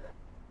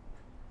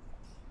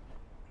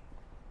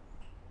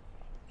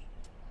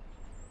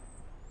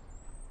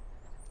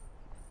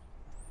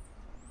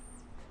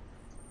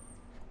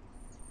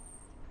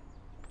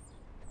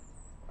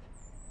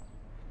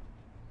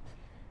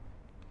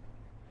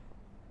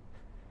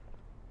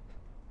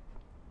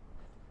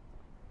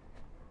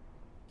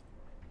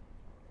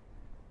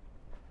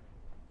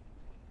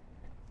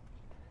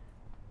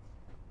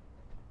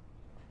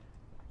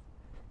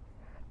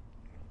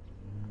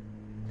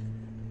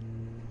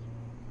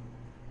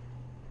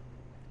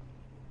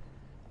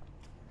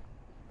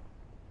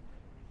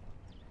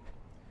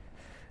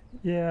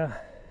 Yeah,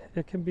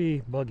 it can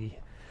be buggy.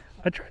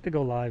 I tried to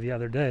go live the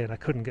other day and I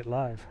couldn't get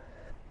live.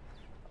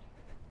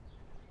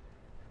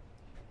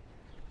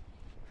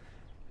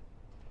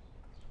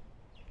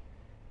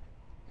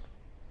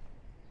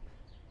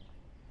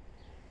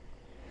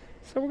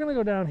 So we're going to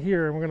go down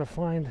here and we're going to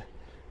find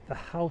the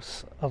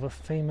house of a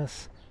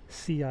famous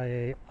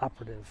CIA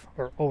operative,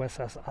 or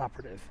OSS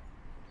operative,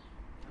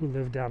 who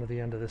lived down at the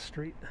end of this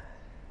street.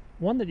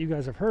 One that you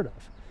guys have heard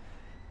of,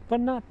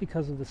 but not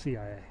because of the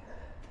CIA.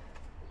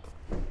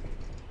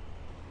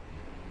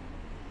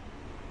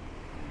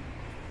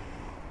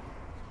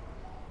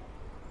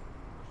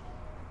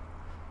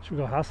 Should we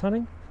go house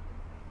hunting?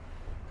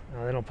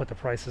 No, they don't put the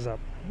prices up.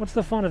 What's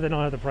the fun if they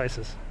don't have the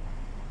prices?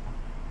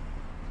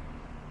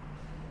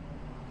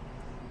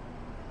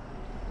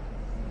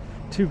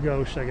 Too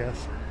gauche, I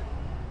guess.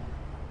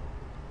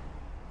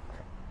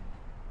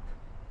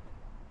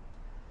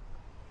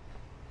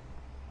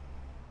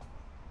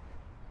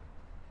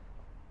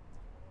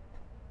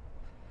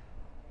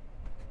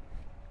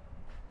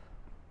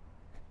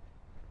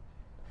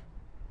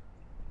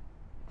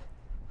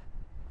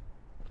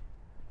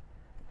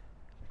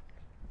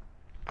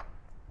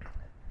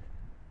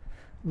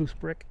 Loose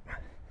brick.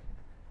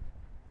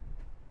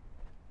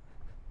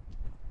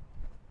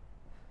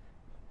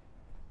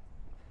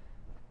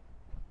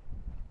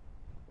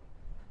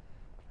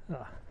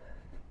 Ah.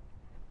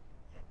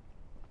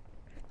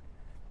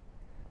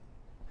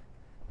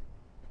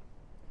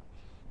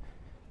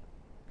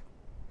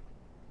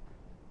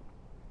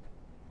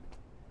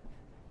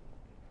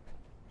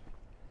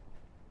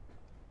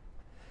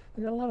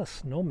 They got a lot of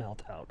snow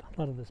melt out, a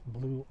lot of this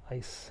blue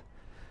ice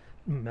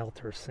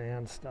melter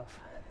sand stuff.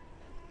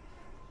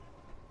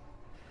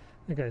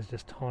 That guy's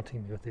just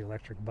taunting me with the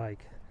electric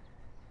bike.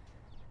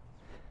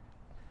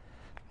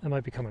 That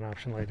might become an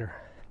option later.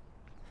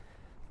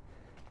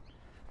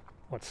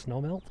 What, snow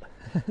melt?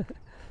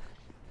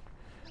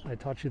 I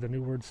taught you the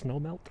new word snow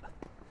melt.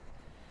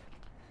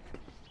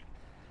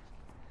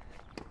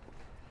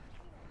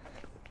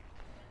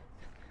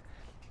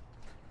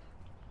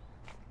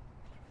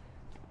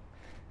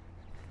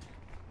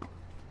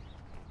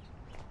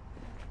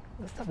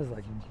 This stuff is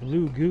like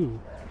blue goo.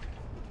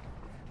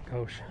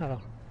 Gosh, oh.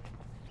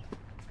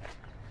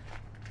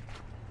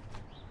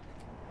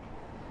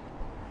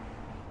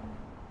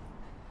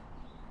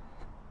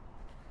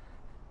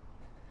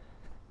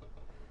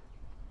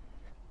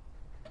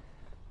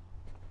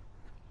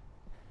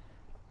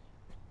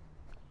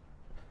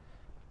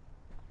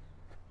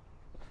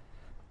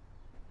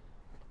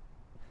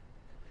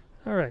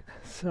 All right,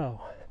 so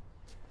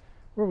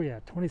where are we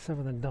at?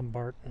 27th and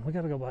Dumbarton. We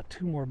got to go about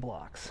 2 more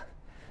blocks.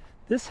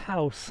 This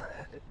house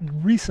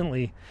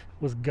recently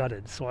was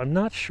gutted, so I'm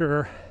not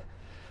sure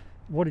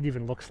what it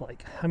even looks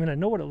like. I mean, I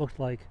know what it looked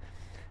like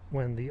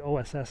when the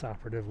OSS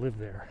operative lived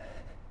there,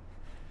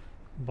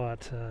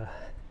 but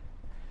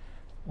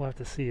we'll have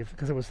to see if,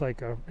 because it was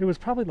like it was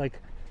probably like,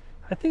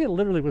 I think it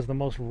literally was the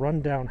most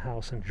run-down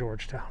house in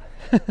Georgetown.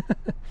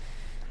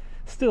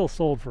 Still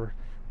sold for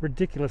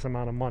ridiculous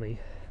amount of money.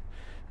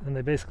 And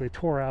they basically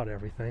tore out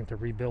everything to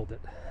rebuild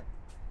it.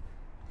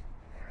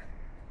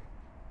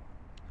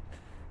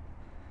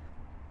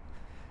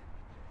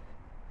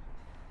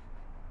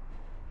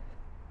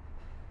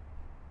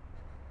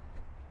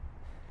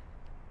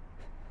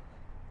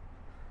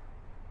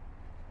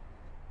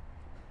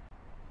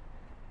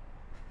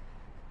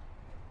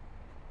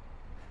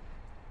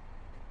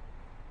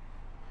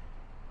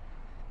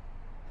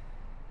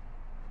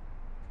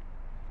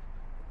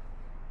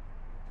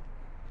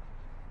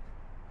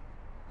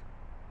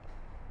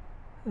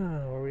 Where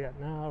are we at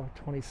now?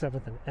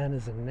 27th and N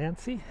is in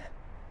Nancy.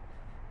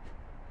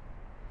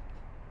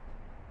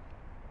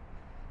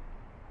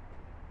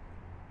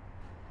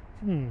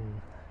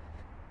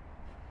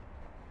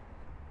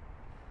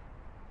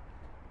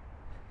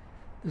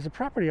 There's a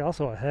property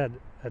also ahead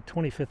at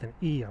 25th and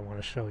E I want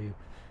to show you,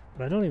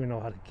 but I don't even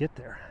know how to get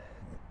there.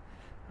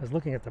 I was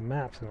looking at the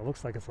maps and it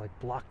looks like it's like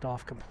blocked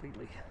off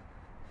completely.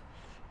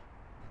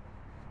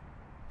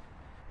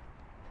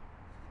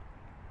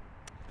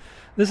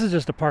 This is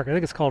just a park. I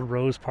think it's called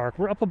Rose Park.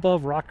 We're up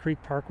above Rock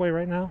Creek Parkway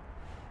right now,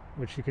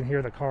 which you can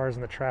hear the cars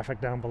and the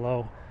traffic down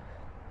below.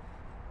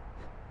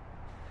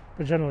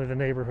 But generally the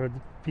neighborhood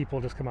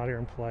people just come out here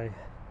and play.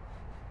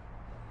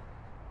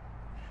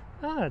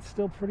 It's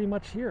still pretty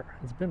much here.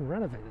 It's been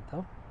renovated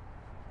though.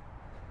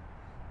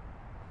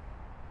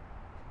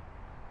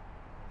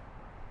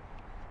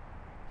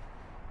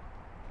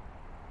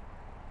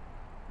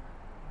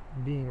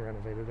 Being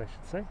renovated, I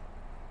should say.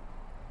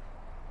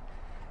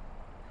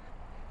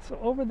 So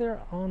over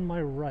there on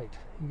my right,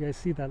 you guys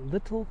see that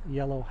little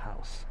yellow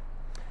house.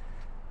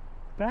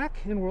 Back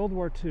in World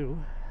War II,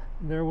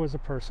 there was a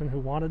person who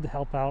wanted to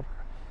help out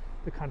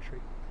the country.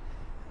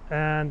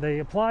 And they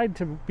applied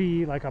to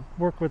be like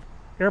work with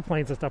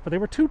airplanes and stuff, but they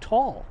were too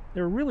tall.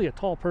 They were really a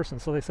tall person,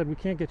 so they said, we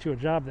can't get you a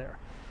job there.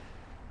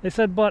 They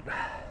said, but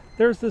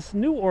there's this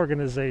new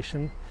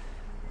organization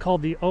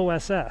called the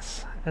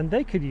OSS, and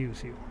they could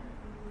use you.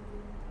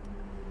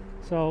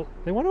 So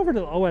they went over to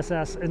the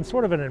OSS in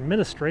sort of an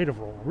administrative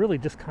role, really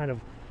just kind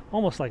of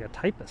almost like a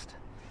typist.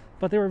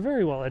 But they were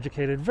very well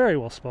educated, very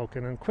well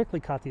spoken, and quickly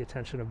caught the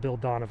attention of Bill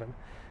Donovan,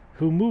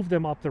 who moved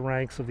them up the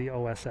ranks of the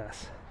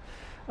OSS.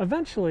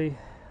 Eventually,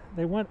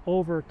 they went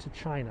over to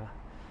China,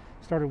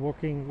 started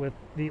working with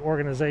the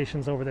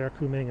organizations over there,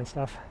 Kunming and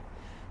stuff,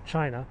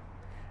 China.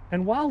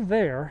 And while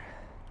there,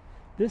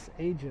 this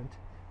agent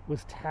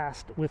was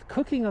tasked with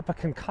cooking up a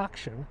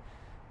concoction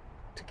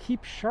to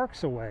keep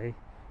sharks away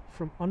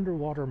from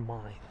underwater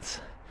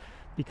mines,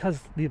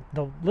 because the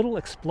little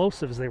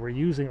explosives they were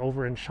using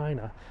over in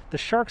China, the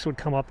sharks would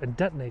come up and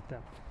detonate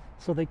them.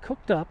 So they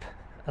cooked up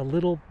a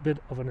little bit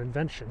of an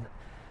invention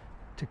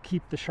to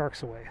keep the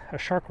sharks away, a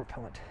shark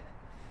repellent.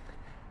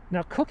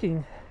 Now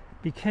cooking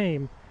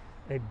became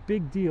a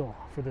big deal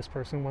for this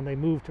person when they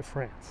moved to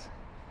France.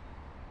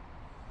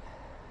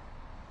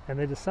 And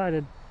they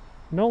decided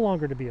no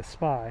longer to be a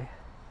spy,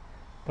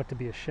 but to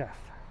be a chef.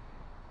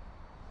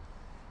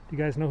 Do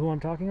you guys know who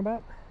I'm talking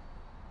about?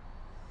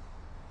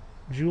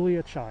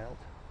 Julia Child.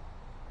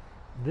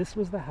 This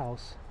was the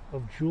house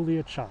of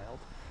Julia Child,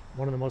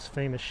 one of the most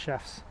famous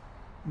chefs,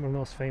 one of the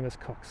most famous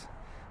cooks.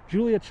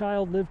 Julia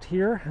Child lived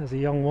here as a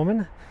young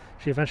woman.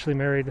 She eventually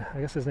married,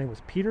 I guess his name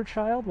was Peter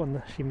Child,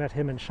 when she met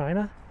him in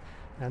China.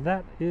 And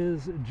that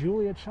is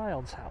Julia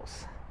Child's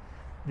house.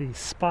 The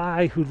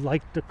spy who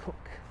liked to cook.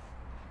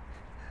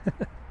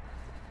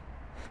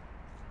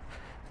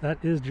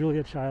 That is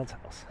Julia Child's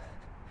house.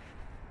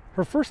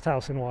 Her first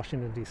house in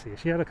Washington, D.C.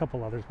 She had a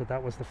couple others, but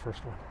that was the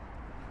first one.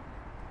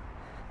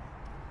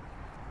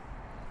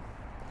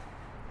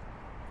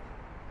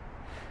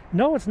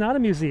 No, it's not a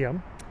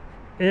museum.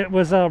 It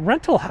was a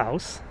rental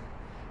house.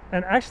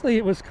 And actually,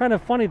 it was kind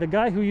of funny. The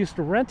guy who used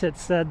to rent it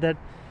said that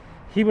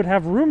he would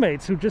have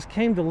roommates who just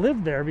came to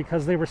live there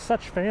because they were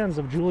such fans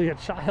of Julia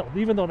Child,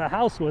 even though the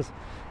house was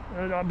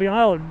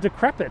beyond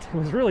decrepit. It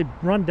was really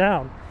run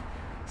down.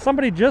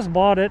 Somebody just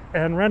bought it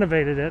and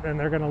renovated it, and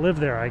they're going to live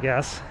there, I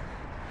guess.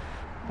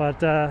 But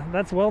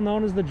that's well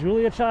known as the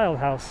Julia Child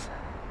house.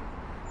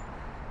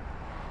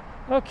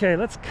 Okay,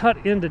 let's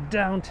cut into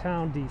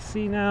downtown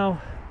DC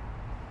now.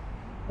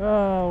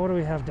 Oh, what do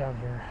we have down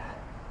here?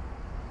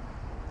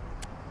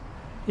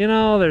 You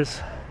know,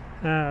 there's...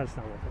 it's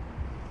not worth it.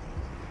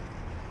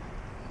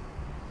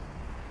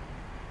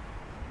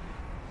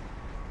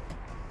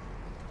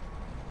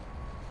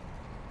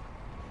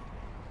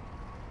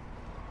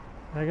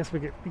 I guess we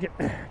get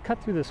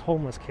cut through this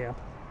homeless camp.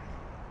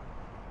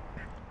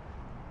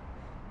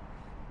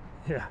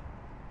 Yeah.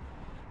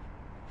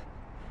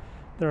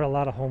 There are a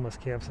lot of homeless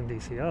camps in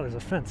DC. Oh, there's a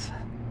fence.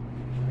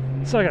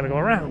 So I gotta go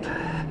around.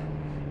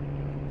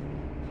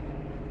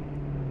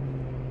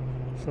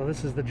 So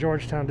this is the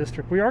Georgetown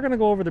district. We are going to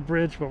go over the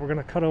bridge, but we're going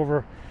to cut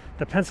over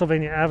the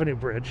Pennsylvania Avenue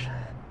Bridge.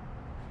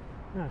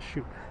 Ah,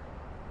 shoot.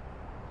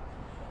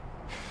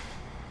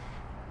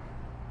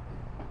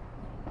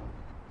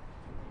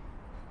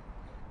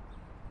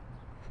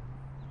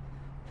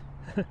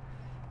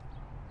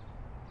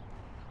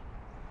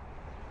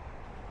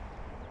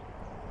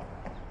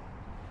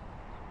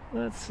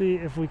 Let's see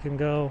if we can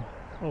go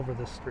over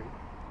this street.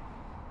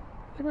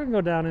 I think we're going to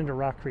go down into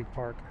Rock Creek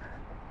Park.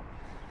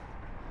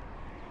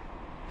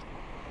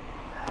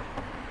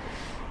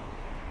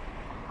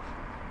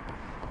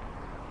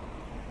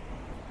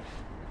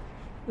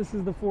 This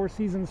is the Four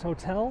Seasons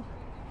Hotel.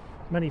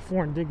 Many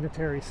foreign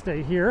dignitaries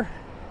stay here.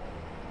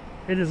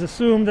 It is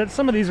assumed that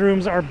some of these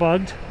rooms are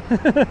bugged.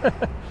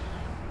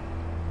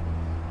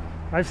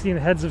 I've seen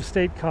heads of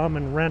state come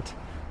and rent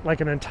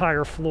like an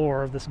entire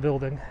floor of this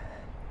building.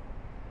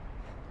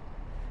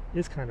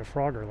 It's kind of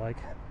Frogger-like.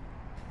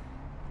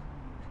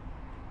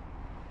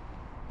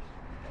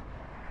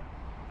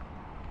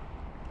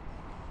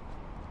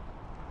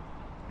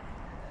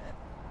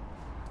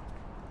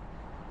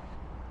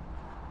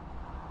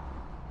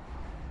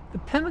 The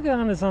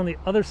Pentagon is on the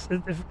other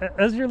side.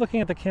 As you're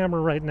looking at the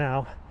camera right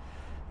now,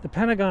 the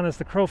Pentagon, as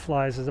the crow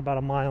flies, is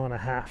about 1.5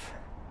 miles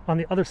on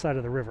the other side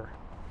of the river.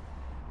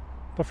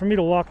 But for me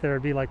to walk there,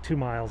 it'd be like 2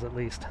 miles at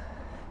least.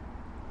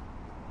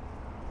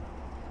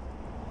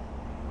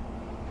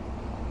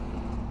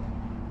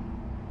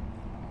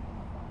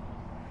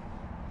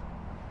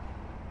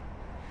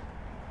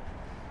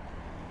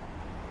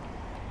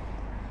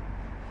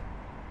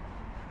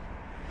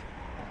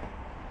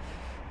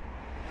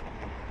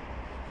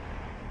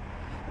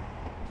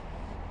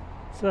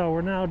 So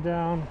we're now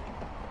down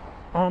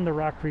on the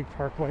Rock Creek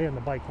Parkway in the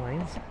bike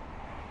lanes,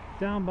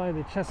 down by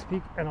the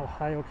Chesapeake and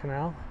Ohio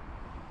Canal.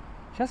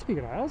 Chesapeake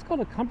and Ohio? I always called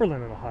it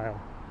Cumberland and Ohio.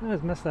 I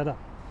always messed that up.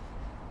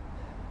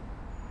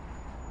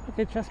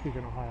 Okay, Chesapeake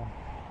and Ohio.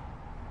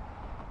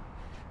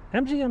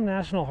 MGM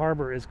National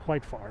Harbor is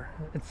quite far.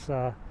 It's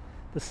the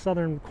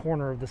southern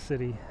corner of the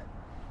city,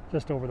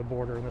 just over the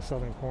border in the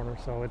southern corner.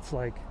 So it's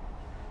like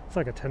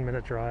a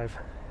 10-minute drive.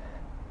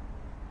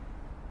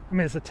 I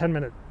mean, it's a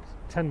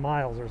 10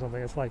 miles or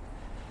something. It's like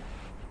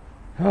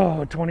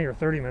 20 or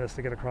 30 minutes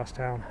to get across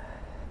town.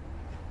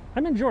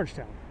 I'm in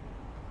Georgetown,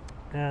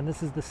 and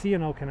this is the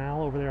C&O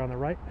Canal over there on the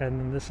right, and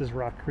then this is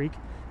Rock Creek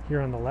here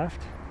on the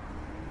left,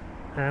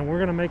 and we're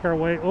going to make our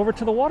way over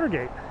to the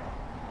Watergate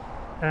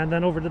and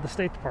then over to the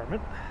State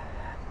Department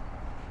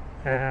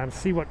and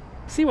see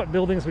what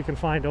buildings we can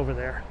find over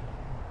there.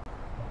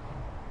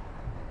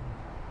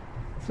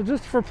 So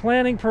just for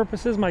planning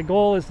purposes, my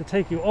goal is to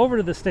take you over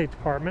to the State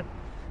Department,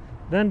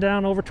 then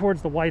down over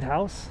towards the White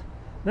House.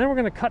 Then we're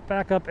going to cut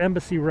back up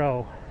Embassy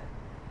Row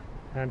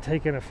and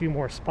take in a few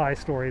more spy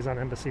stories on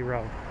Embassy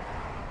Row.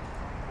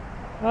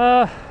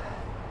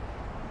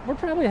 We're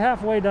probably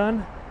halfway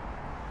done.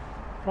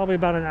 Probably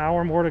about an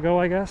hour more to go,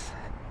 I guess.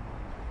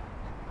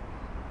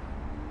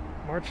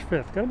 March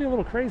 5th. Gonna be a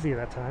little crazy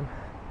that time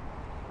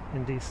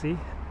in DC.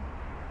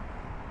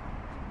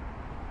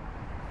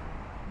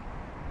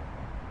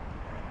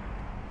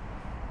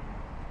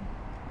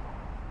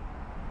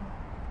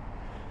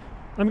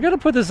 I'm going to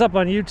put this up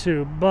on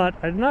YouTube, but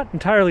I'm not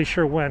entirely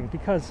sure when,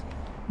 because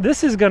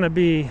this is going to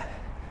be,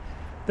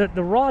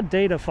 the raw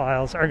data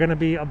files are going to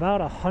be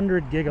about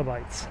 100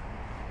 gigabytes.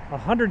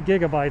 100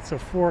 gigabytes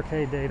of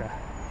 4K data.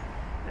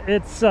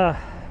 It's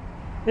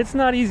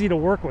not easy to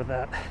work with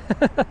that.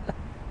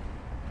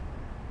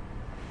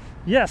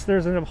 Yes,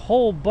 there's a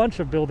whole bunch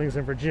of buildings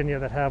in Virginia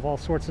that have all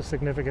sorts of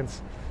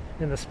significance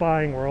in the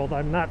spying world.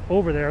 I'm not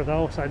over there,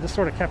 though, so I just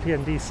sort of kept you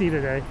in DC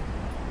today.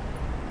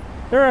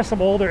 There are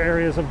some older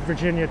areas of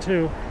Virginia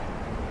too.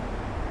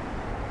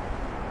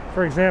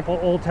 For example,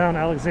 Old Town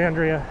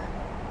Alexandria.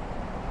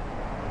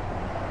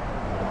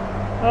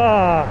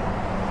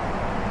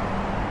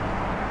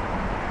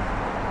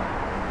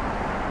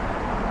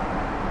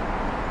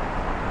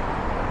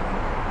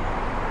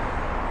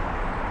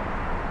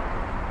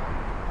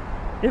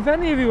 If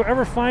any of you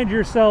ever find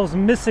yourselves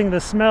missing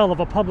the smell of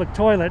a public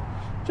toilet,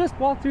 just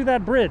walk through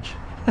that bridge.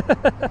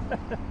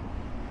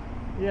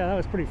 Yeah, that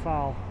was pretty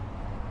foul.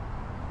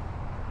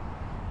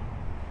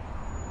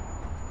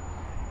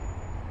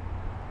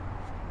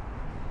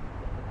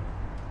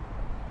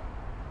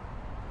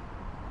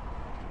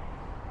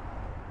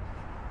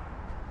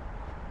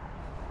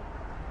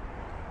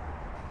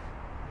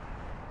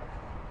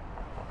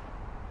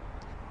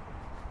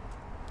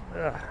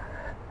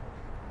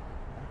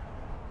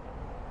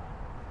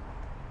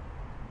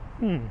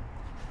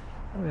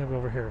 What do we have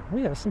over here?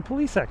 We have some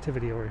police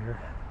activity over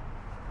here.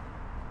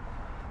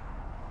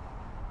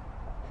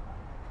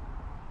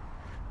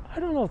 I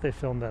don't know if they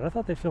filmed that. I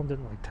thought they filmed it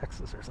in like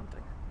Texas or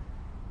something.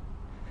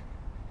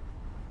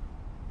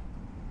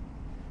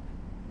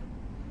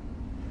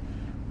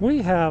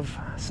 We have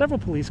several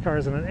police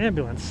cars and an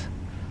ambulance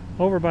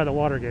over by the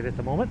Watergate at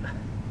the moment.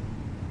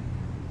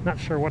 Not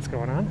sure what's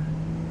going on.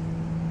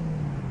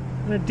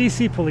 And a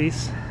DC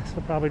police,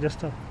 so probably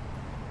just a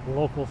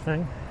local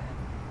thing.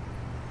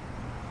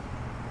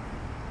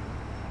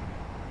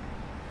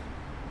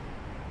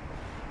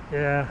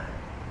 Yeah.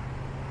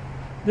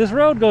 This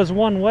road goes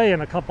one way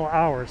in a couple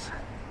hours.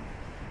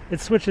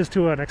 It switches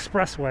to an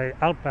expressway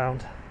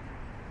outbound.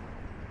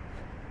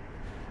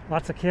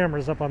 Lots of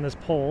cameras up on this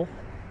pole,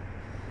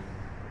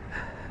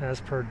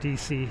 as per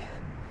DC.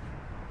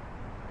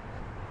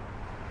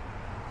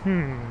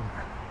 Trying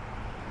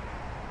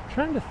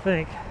to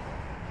think.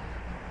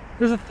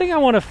 There's a thing I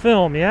want to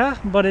film, yeah,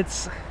 but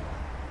it's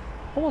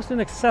almost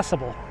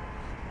inaccessible.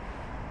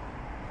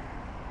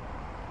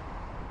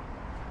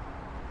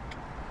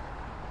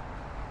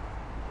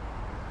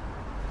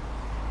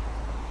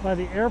 By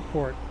the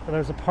airport,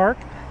 there's a park.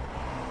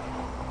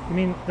 You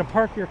mean to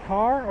park your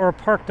car or a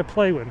park to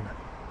play with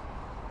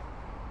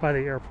by the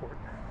airport?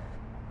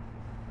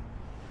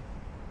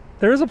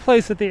 There is a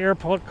place at the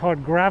airport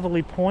called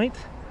Gravelly Point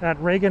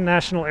at Reagan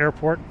National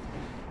Airport.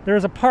 There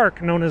is a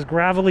park known as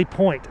Gravelly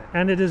Point,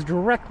 and it is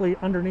directly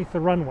underneath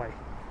the runway.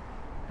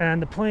 And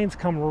the planes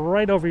come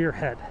right over your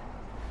head.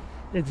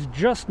 It's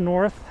just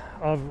north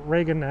of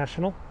Reagan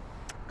National,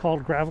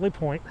 called Gravelly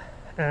Point,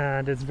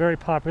 and it's very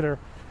popular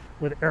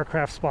with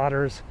aircraft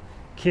spotters,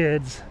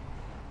 kids,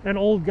 and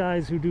old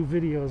guys who do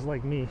videos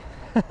like me.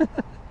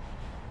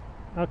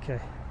 Okay.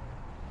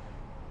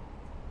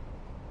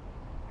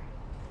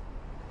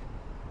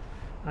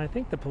 I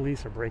think the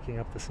police are breaking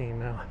up the scene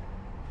now.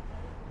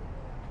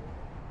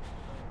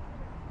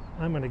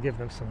 I'm going to give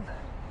them some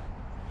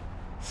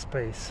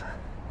space.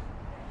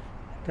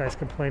 Guy's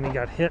complaining he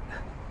got hit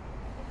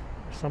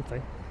or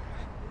something.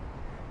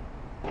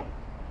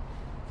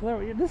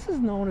 So this is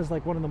known as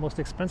like one of the most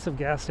expensive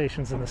gas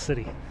stations in the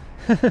city.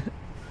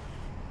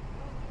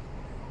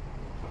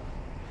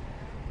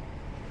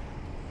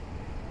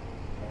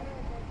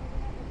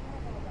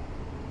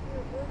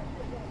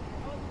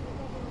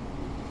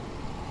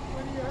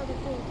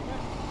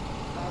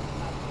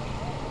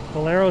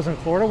 Valero's in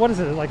Florida? What is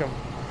it, like a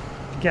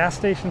gas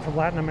station from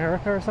Latin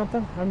America or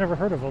something? I've never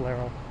heard of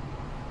Valero.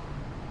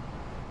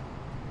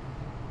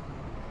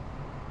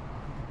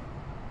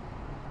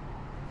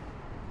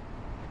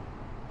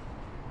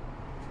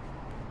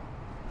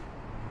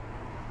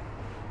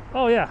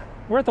 Oh yeah,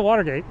 we're at the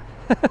Watergate.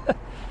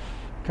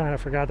 Kind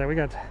of forgot that. We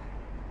got,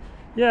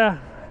 yeah,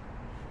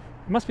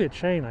 it must be a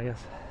chain, I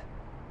guess.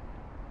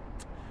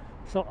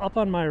 So up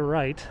on my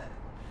right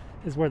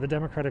is where the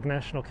Democratic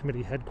National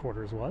Committee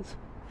headquarters was.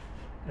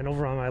 And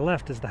over on my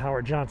left is the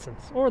Howard Johnsons,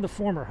 or the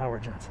former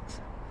Howard Johnsons.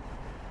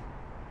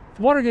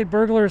 The Watergate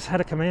burglars had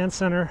a command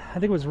center. I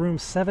think it was room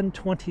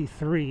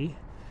 723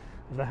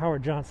 of the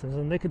Howard Johnsons,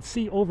 and they could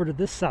see over to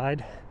this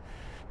side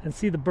and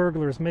see the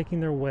burglars making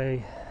their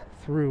way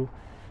through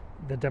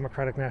the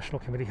Democratic National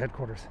Committee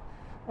headquarters.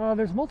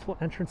 There's multiple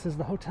entrances.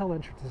 The hotel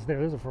entrance is there.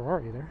 There's a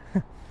Ferrari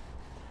there.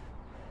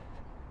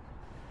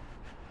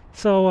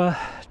 So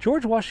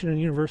George Washington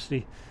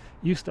University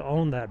used to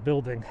own that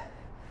building,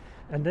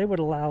 and they would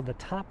allow the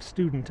top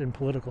student in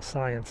political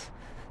science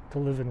to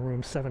live in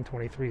room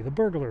 723, the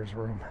burglar's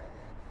room.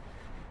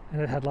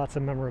 And it had lots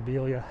of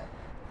memorabilia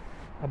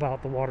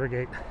about the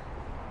Watergate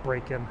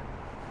break-in.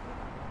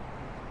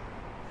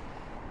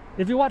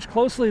 If you watch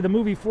closely the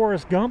movie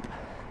Forrest Gump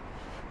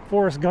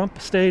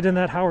stayed in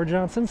that Howard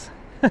Johnson's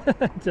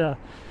and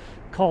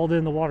called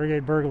in the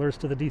Watergate burglars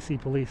to the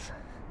DC police.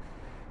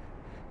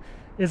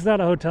 It's not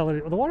a hotel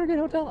anymore. The Watergate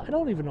Hotel, I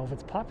don't even know if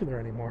it's popular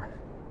anymore.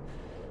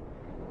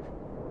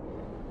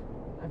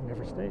 I've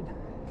never stayed.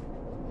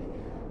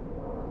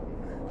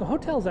 The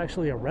hotel is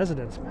actually a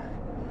residence.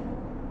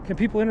 Can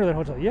people enter that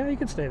hotel? Yeah, you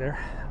can stay there.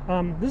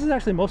 This is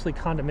actually mostly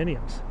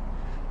condominiums,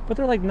 but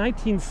they're like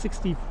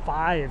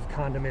 1965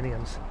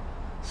 condominiums,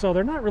 so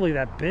they're not really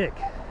that big.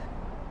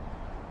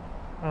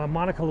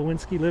 Monica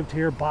Lewinsky lived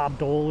here. Bob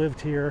Dole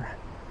lived here.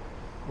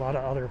 A lot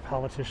of other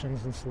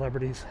politicians and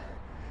celebrities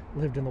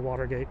lived in the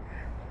Watergate.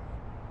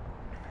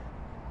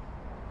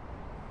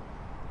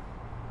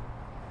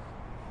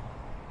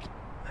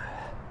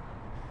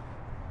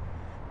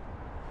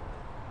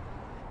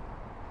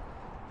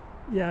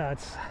 Yeah,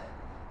 it's,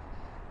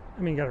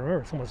 I mean, you gotta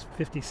remember, it's almost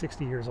 50,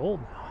 60 years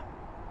old now.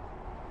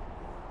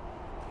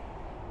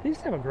 They used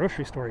to have a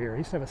grocery store here. They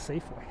used to have a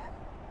Safeway.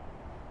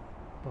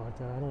 But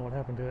I don't know what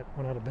happened to it.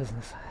 Went out of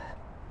business.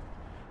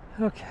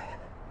 Okay.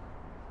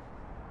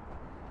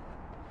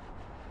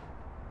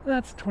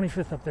 That's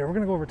 25th up there. We're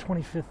going to go over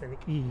 25th and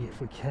E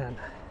if we can.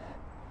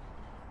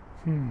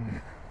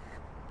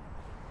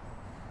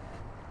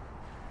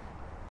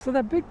 So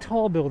that big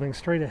tall building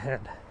straight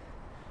ahead,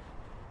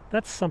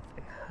 that's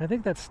something. I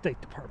think that's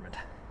State Department.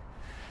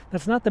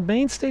 That's not the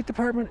main State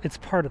Department. It's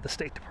part of the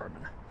State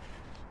Department.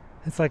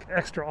 It's like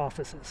extra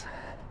offices.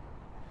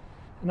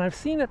 And I've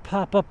seen it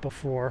pop up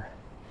before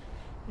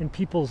in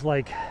people's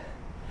like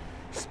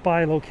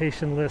spy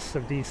location lists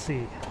of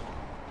DC.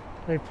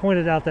 They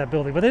pointed out that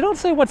building, but they don't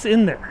say what's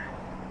in there.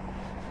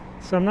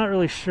 So I'm not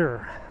really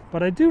sure.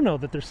 But I do know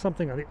that there's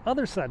something on the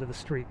other side of the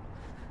street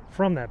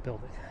from that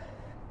building.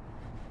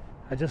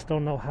 I just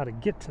don't know how to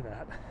get to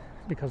that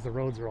because the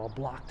roads are all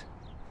blocked.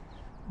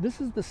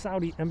 This is the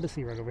Saudi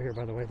embassy right over here,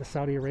 by the way, the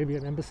Saudi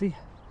Arabian embassy.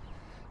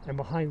 And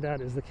behind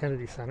that is the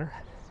Kennedy Center.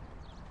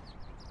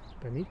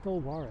 Benito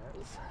Juarez.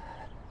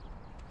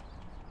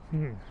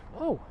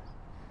 Oh,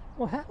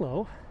 well,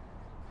 hello.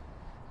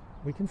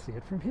 We can see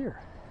it from here.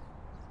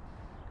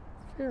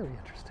 Very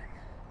interesting.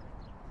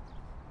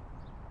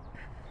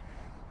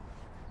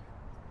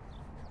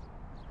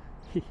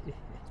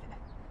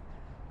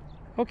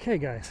 Okay,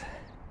 guys.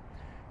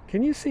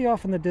 Can you see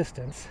off in the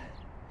distance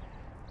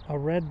a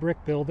red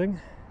brick building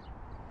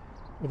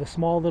with a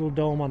small little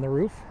dome on the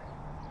roof?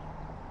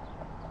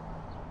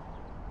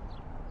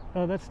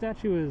 That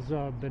statue is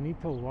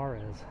Benito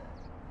Juarez.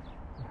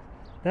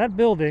 That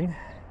building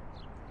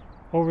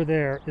over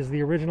there is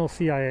the original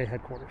CIA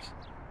headquarters.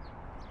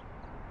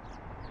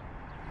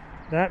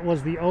 That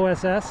was the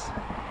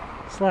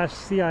OSS/CIA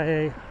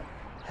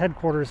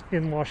headquarters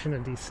in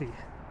Washington, D.C.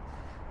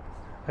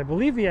 I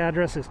believe the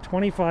address is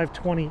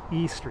 2520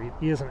 E Street.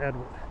 E as in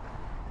Edward.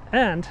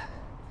 And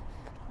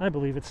I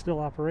believe it's still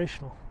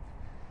operational.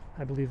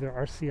 I believe there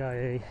are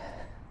CIA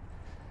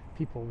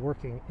people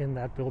working in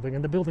that building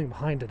and the building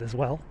behind it as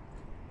well.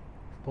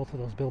 Both of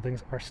those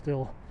buildings are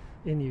still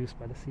in use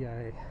by the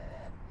CIA.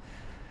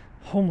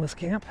 Homeless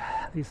camp.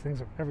 These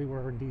things are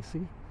everywhere in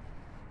DC.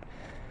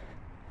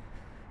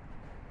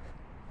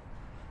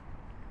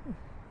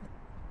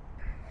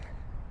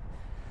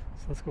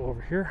 So let's go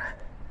over here,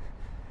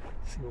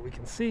 see what we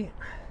can see.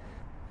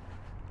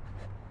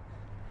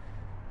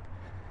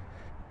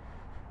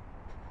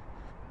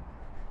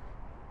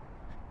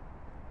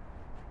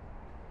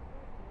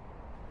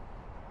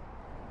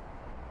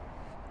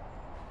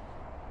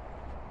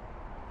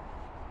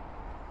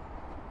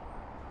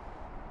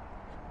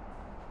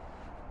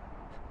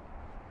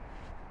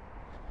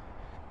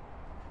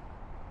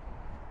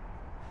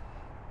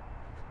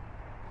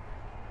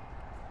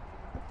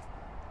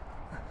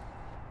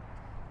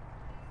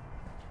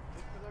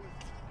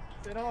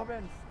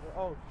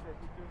 Oh shit,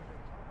 he's doing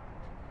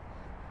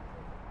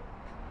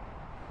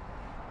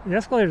it. The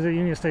escalators at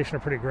Union Station are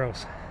pretty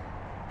gross.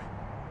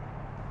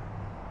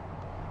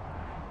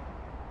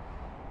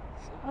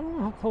 So I don't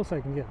know how close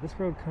I can get. This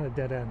road kind of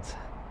dead ends.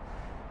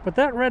 But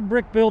that red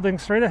brick building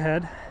straight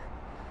ahead,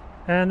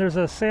 and there's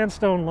a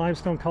sandstone,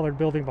 limestone colored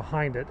building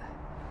behind it.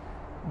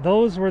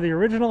 Those were the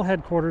original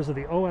headquarters of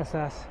the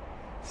OSS,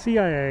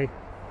 CIA,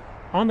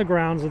 on the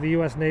grounds of the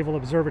U.S. Naval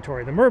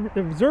Observatory. The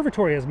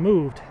observatory has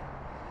moved.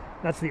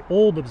 That's the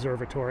old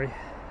observatory.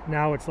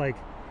 Now it's like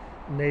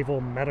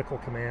Naval Medical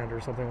Command or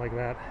something like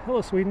that.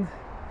 Hello, Sweden.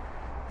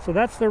 So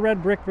that's the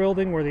red brick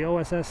building where the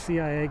OSS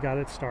CIA got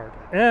its start.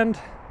 And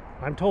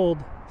I'm told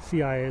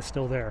CIA is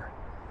still there.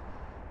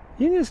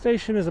 Union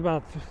Station is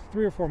about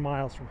 3 or 4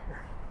 miles from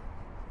here.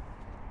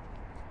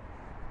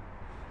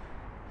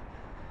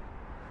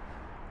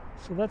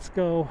 So let's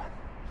go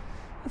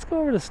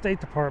over to the State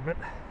Department,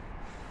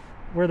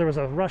 where there was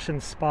a Russian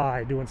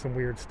spy doing some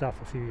weird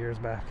stuff a few years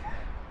back.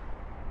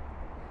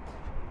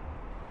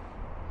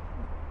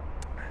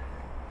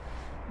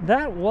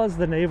 That was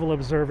the Naval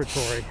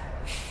Observatory,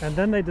 and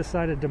then they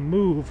decided to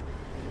move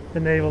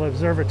the Naval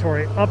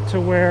Observatory up to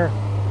where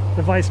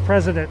the Vice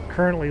President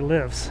currently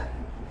lives.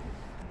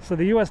 So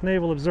the U.S.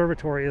 Naval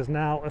Observatory is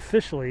now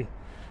officially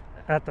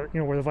at the,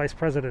 where the Vice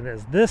President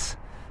is. This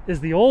is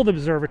the old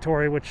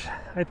observatory, which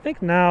I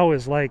think now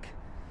is like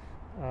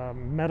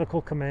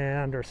Medical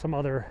Command or some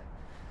other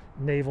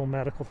naval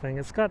medical thing.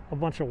 It's got a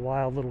bunch of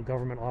wild little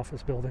government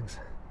office buildings.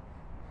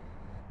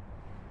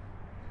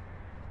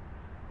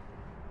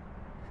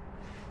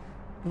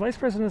 The Vice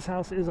President's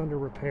house is under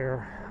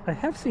repair. I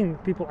have seen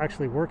people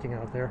actually working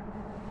out there.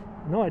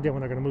 No idea when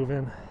they're going to move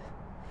in.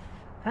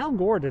 Al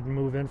Gore didn't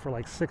move in for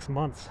like 6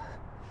 months.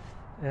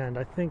 And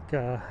I think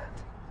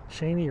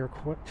Cheney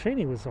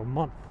was a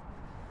month.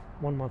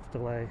 1 month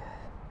delay.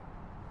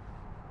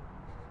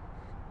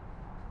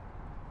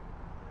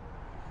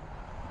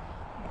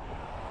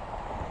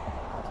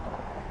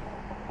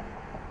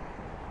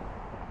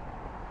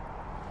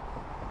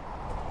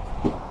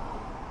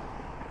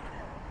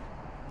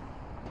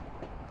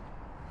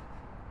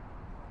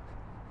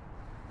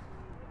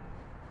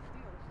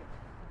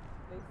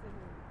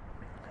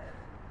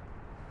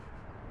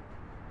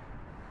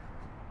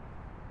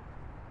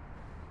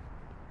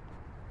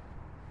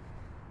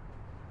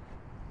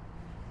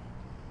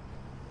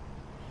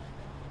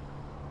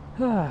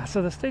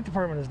 So the State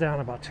Department is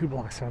down about 2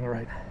 blocks on the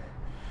right.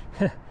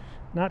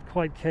 Not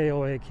quite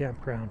KOA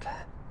campground.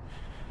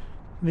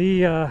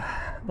 The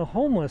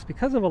homeless,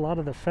 because of a lot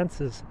of the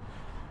fences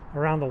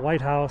around the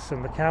White House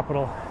and the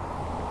Capitol,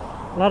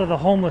 a lot of the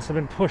homeless have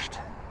been pushed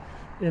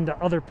into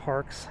other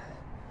parks.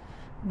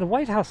 The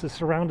White House is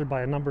surrounded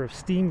by a number of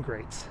steam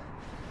grates,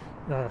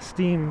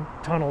 steam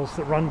tunnels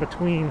that run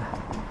between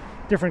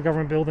different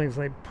government buildings,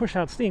 and they push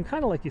out steam,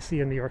 kind of like you see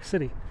in New York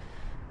City.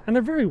 And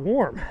they're very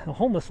warm. The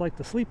homeless like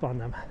to sleep on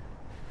them.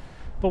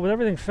 But with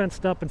everything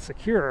fenced up and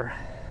secure,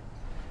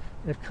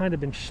 they've kind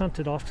of been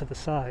shunted off to the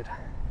side.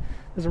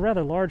 There's a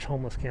rather large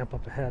homeless camp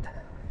up ahead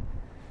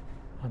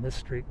on this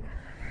street.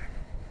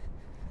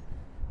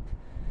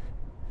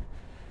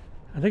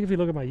 I think if you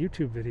look at my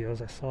YouTube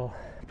videos, I saw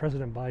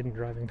President Biden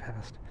driving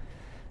past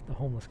the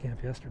homeless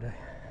camp yesterday.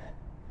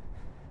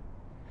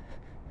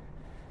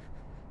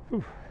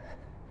 Whew.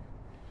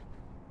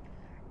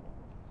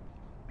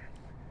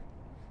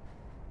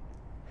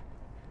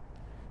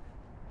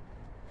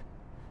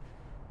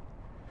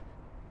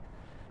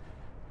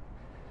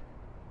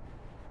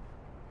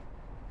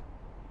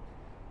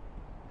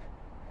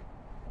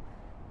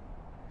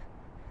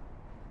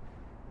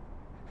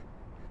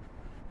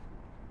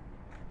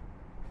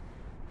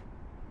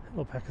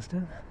 Hello,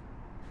 Pakistan.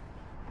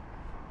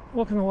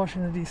 Welcome to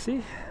Washington,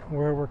 D.C.,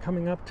 where we're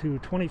coming up to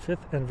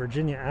 25th and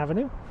Virginia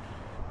Avenue,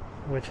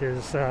 which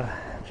is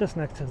just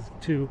next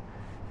to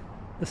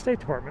the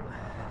State Department.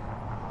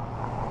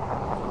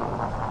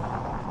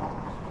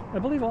 I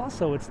believe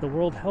also it's the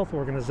World Health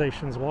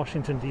Organization's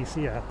Washington,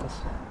 D.C. office.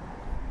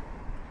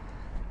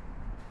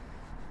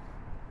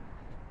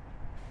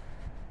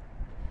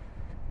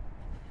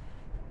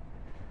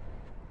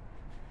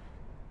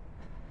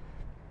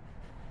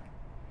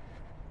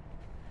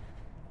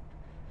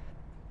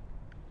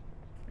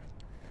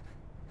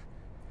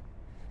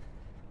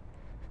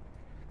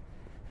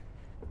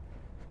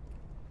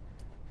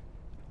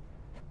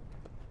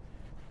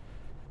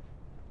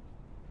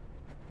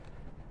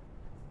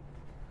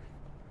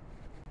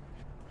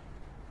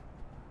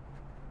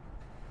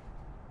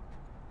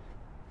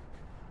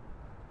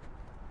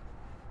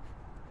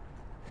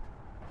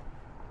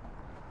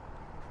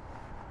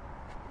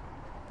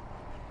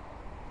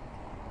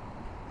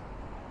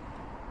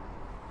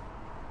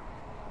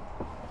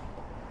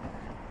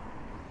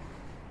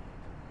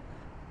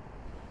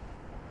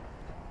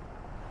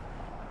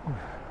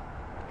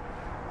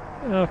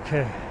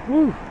 Okay.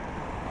 Woo.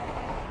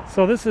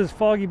 So this is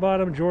Foggy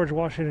Bottom, George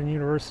Washington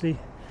University.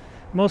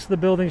 Most of the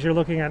buildings you're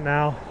looking at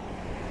now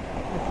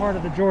are part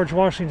of the George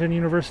Washington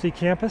University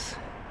campus.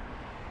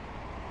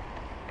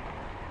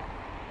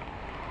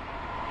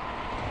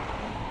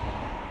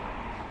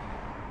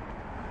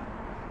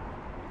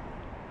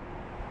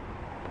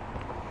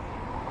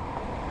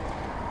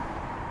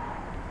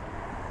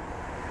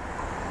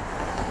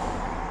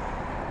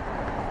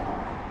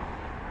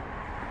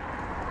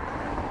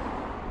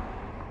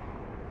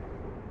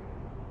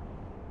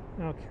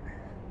 Okay.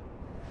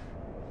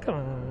 Come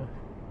on.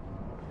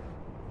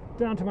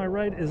 Down to my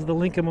right is the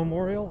Lincoln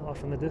Memorial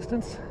off in the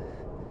distance.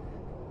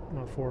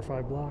 About 4 or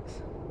 5 blocks.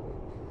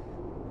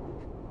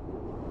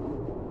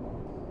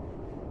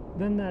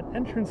 Then that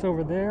entrance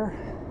over there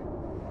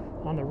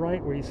on the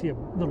right where you see a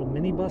little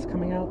minibus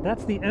coming out,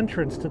 that's the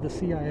entrance to the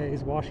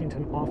CIA's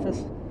Washington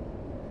office.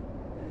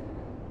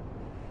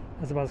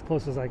 That's about as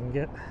close as I can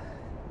get.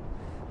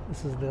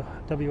 This is the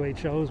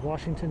WHO's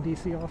Washington,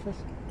 D.C. office.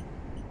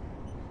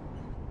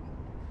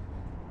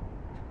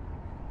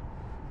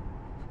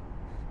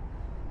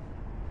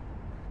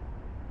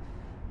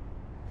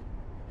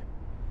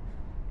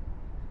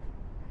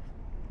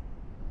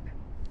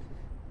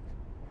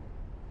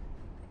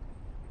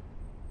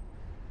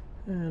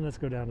 And let's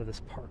go down to this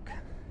park.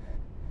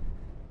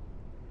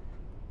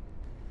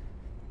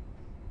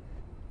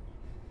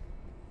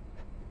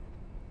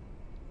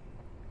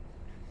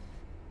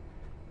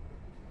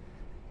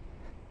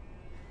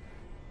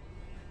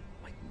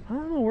 I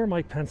don't know where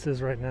Mike Pence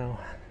is right now.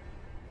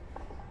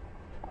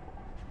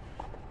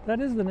 That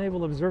is the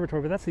Naval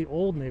Observatory, but that's the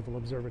old Naval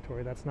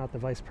Observatory. That's not the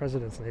Vice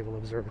President's Naval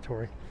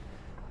Observatory.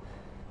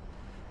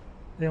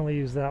 They only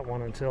used that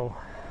one until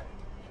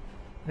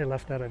they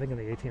left that, I think, in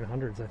the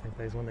 1800s. I think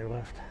that's when they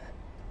left.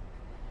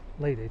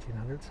 Late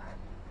 1800s.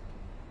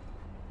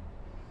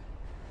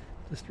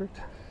 District.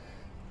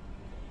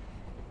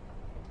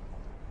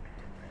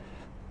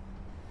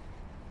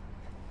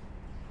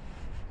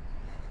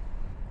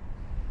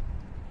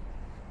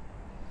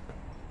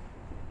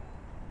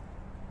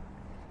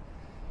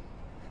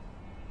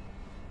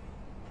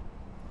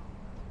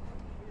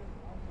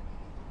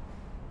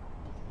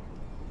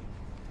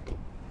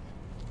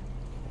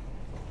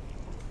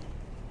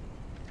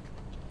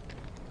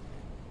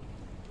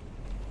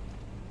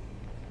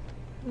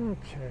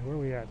 Okay, where are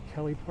we at?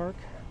 Kelly Park?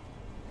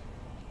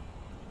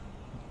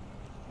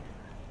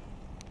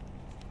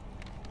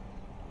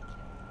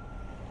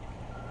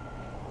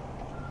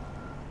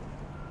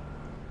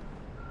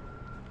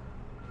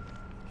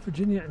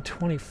 Virginia and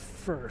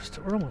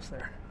 21st. We're almost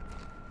there.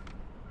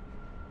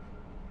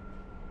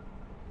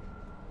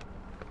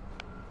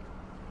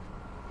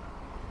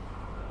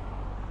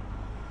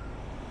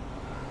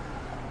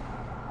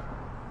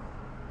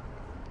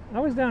 I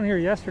was down here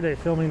yesterday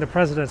filming the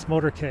President's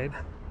motorcade.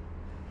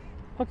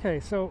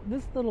 Okay, so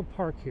this little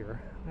park here,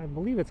 I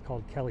believe it's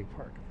called Kelly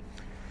Park.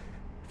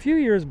 A few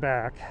years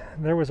back,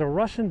 there was a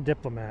Russian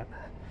diplomat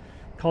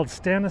called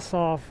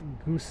Stanislav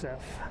Gusev,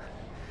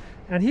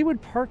 and he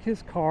would park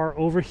his car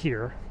over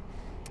here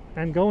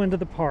and go into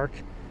the park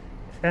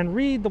and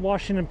read the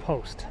Washington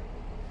Post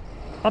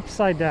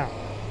upside down.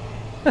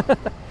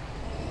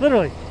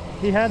 Literally,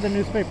 he had the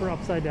newspaper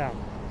upside down.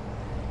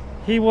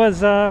 He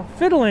was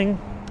fiddling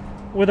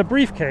with a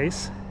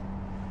briefcase,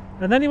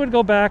 and then he would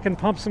go back and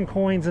pump some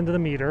coins into the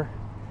meter,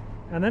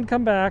 and then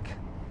come back,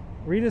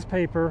 read his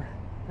paper,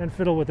 and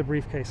fiddle with the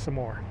briefcase some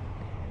more.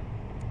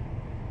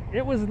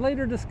 It was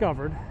later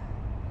discovered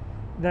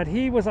that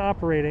he was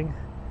operating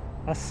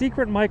a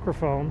secret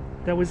microphone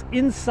that was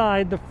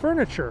inside the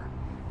furniture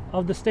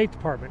of the State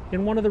Department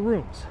in one of the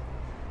rooms.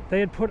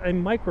 They had put a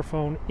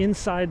microphone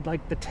inside,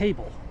 like, the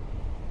table,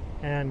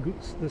 and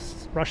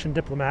this Russian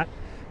diplomat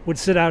would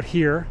sit out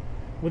here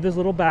with his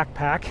little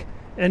backpack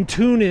and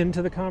tune in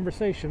to the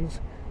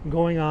conversations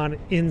going on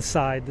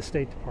inside the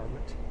State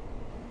Department.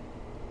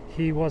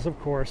 He was, of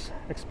course,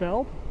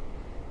 expelled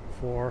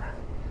for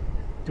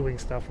doing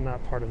stuff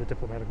not part of the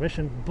diplomatic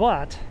mission,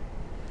 but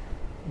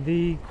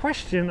the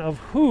question of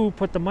who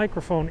put the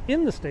microphone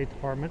in the State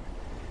Department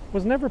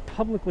was never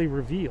publicly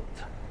revealed.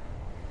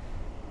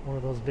 One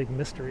of those big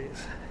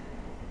mysteries.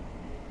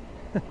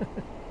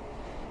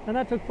 And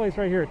that took place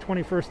right here at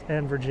 21st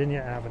and Virginia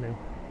Avenue.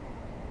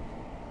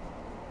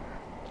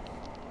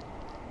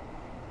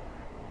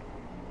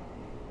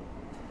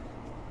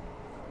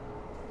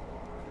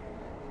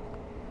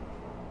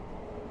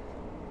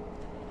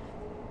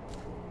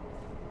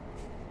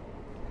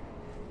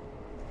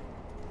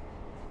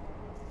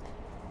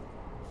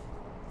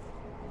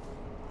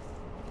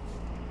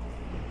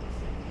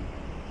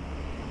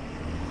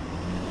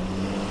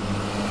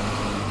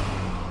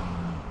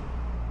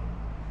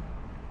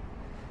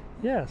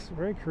 Yes,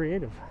 very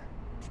creative.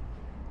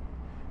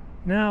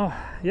 Now,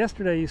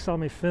 yesterday you saw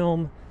me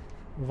film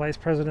the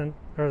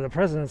the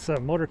president's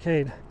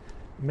motorcade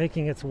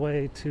making its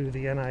way to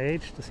the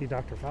NIH to see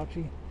Dr.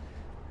 Fauci.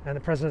 And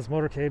the president's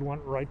motorcade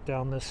went right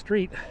down this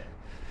street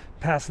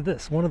past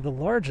this, one of the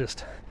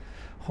largest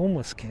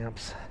homeless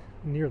camps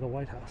near the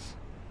White House.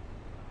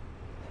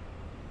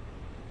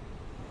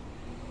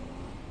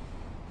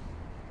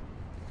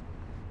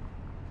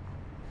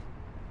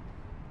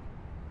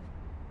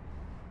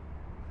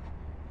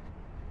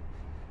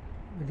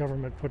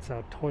 government puts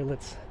out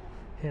toilets,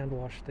 hand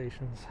wash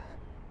stations.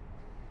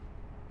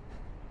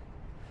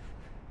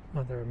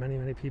 Well, there are many,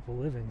 many people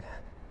living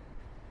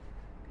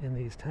in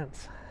these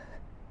tents.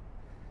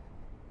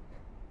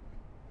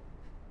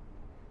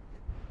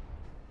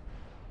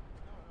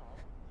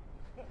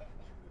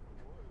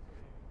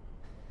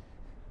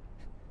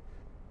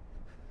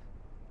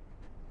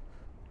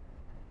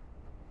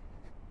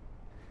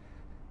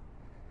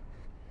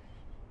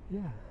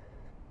 Yeah.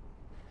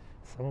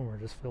 Some of them are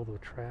just filled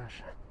with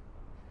trash.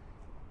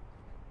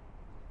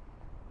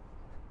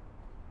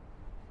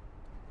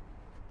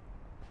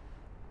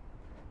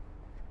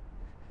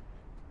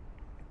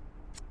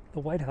 The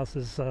White House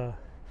is,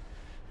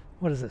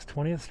 what is this,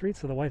 20th Street?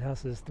 So the White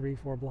House is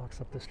 3-4 blocks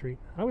up the street.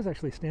 I was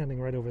actually standing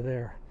right over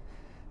there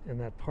in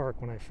that park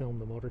when I filmed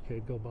the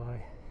motorcade go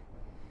by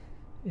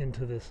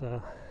into this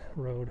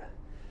road.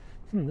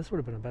 This would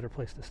have been a better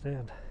place to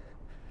stand.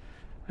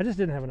 I just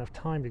didn't have enough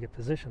time to get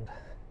positioned.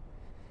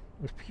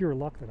 It was pure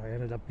luck that I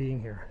ended up being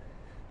here.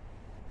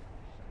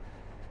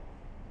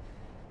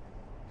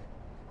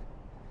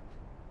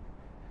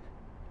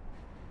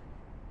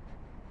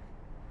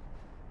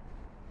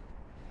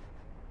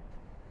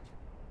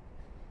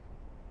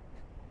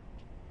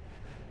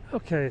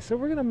 Okay, so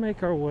we're going to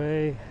make our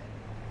way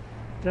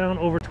down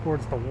over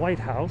towards the White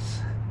House,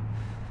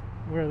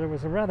 where there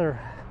was a rather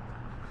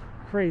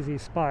crazy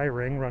spy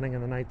ring running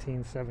in the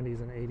 1970s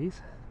and 80s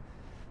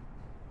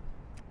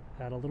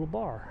at a little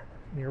bar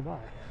nearby.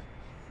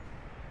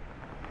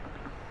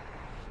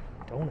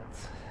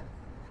 Donuts.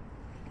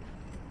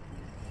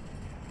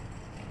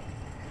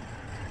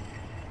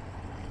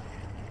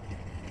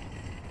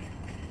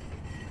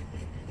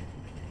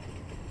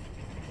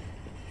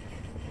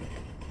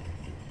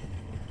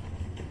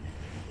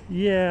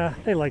 Yeah,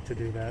 they like to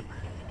do that,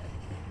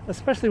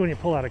 especially when you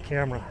pull out a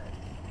camera.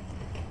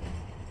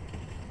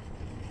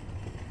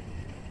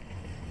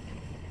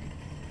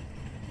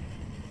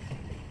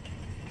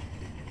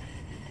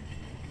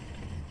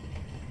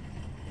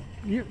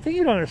 The thing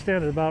you don't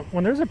understand is about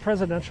when there's a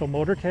presidential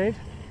motorcade,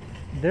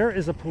 there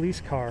is a police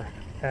car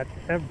at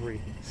every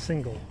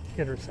single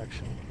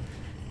intersection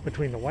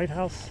between the White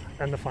House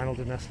and the final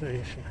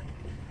destination.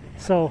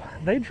 So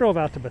they drove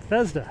out to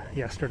Bethesda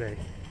yesterday,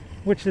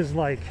 which is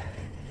like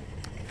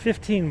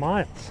 15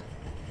 miles,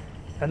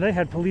 and they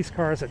had police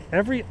cars at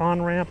every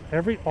on-ramp,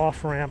 every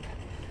off-ramp,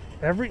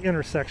 every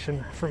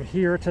intersection from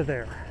here to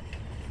there.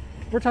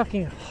 We're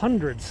talking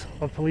hundreds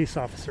of police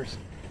officers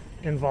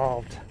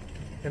involved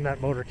in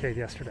that motorcade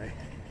yesterday,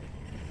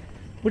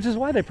 which is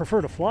why they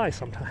prefer to fly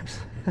sometimes.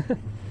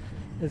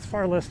 It's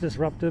far less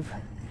disruptive,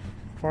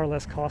 far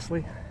less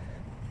costly.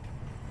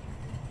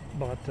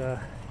 But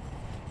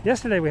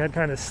yesterday we had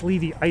kind of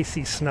sleety,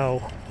 icy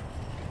snow.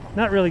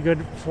 Not really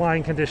good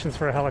flying conditions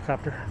for a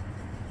helicopter.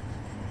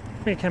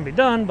 I mean, it can be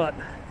done, but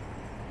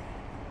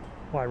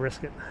why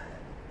risk it?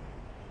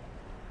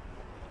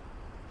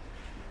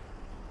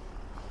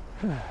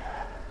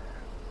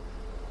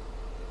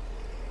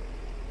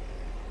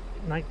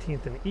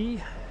 19th and E.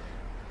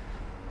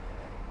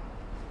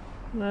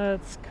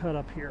 Let's cut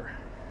up here,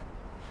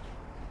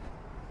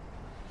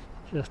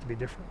 just to be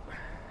different.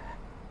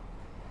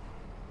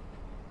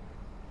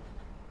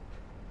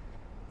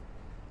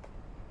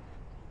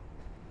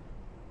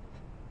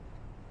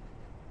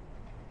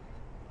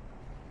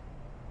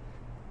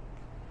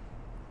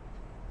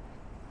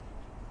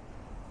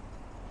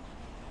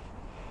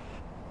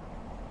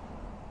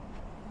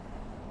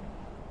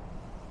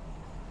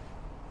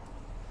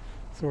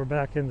 So we're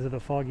back into the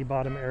Foggy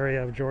Bottom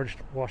area of George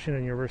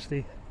Washington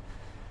University.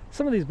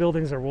 Some of these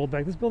buildings are rolled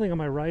back. This building on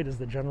my right is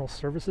the General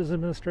Services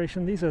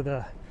Administration. These are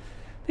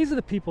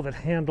the people that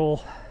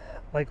handle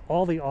like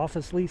all the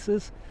office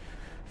leases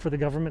for the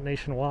government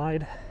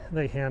nationwide.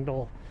 They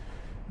handle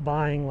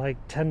buying like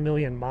 10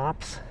 million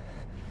mops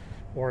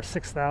or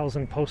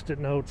 6,000 post-it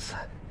notes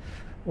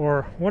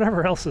or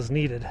whatever else is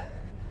needed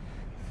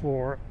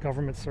for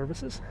government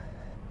services.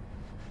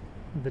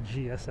 The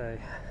GSA.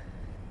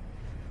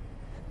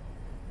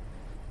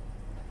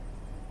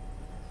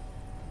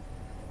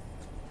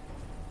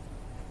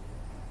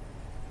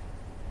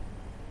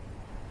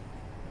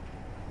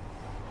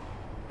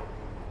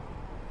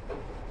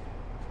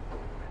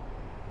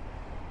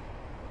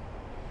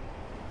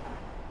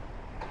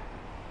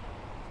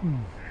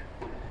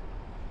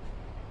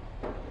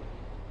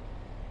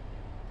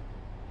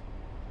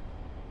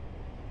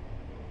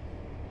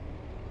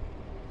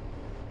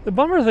 The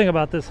bummer thing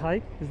about this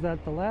hike is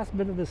that the last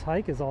bit of this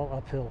hike is all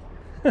uphill.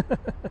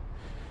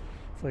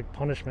 It's like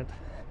punishment.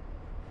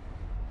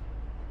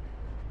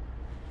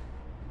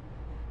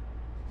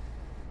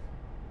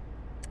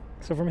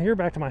 So from here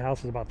back to my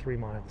house is about 3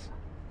 miles.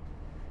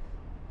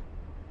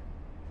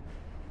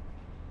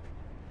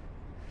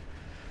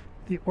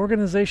 The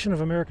Organization of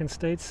American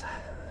States,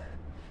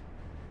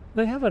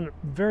 they have a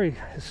very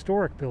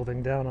historic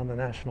building down on the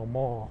National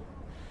Mall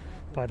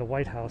by the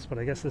White House, but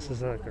I guess this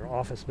is like their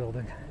office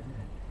building.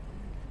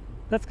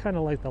 That's kind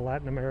of like the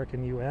Latin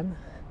American UN.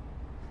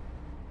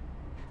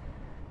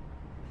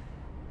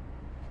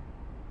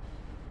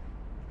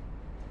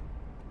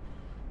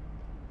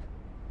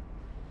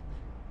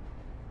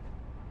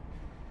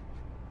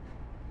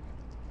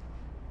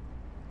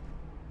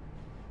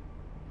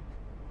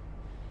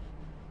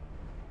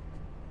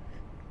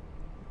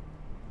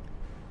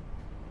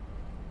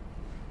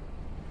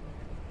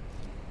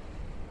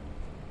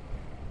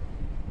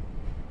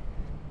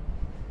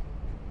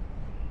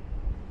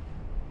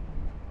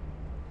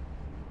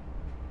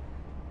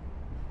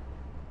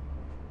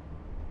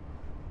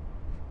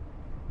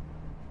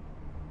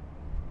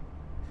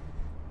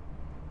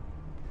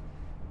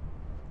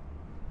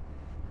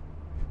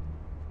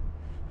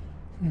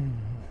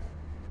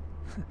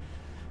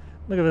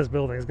 Look at this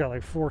building. It's got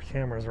like 4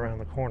 cameras around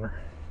the corner.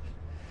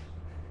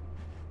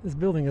 This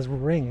building is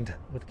ringed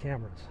with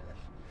cameras.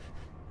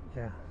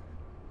 Yeah.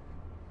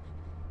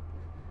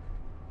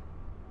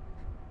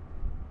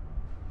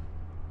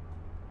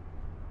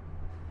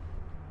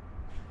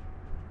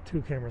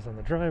 Two cameras on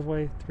the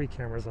driveway, 3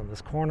 cameras on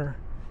this corner.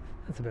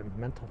 That's a bit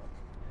mental.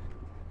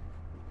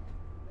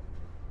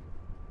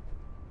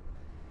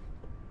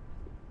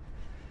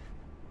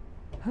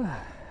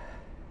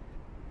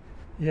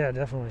 Yeah,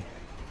 definitely.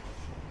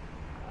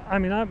 I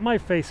mean, my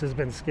face has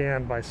been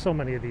scanned by so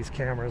many of these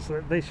cameras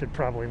that they should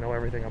probably know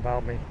everything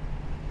about me.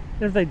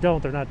 If they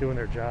don't, they're not doing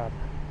their job.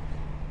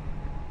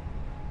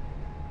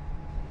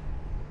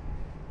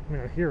 I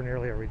mean, I'm here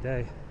nearly every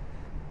day.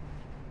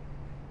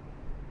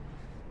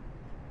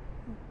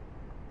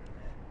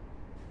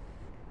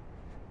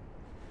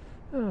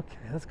 Okay,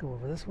 let's go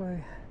over this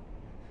way,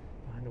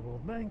 behind the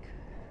World Bank.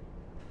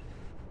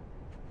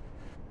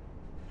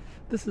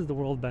 This is the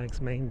World Bank's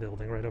main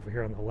building right over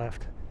here on the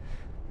left.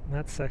 And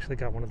that's actually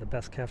got one of the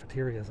best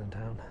cafeterias in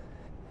town.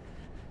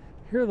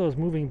 Here are those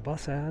moving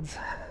bus ads.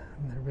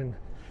 And they've been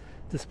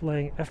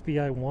displaying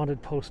FBI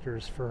wanted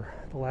posters for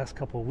the last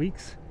couple of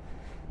weeks.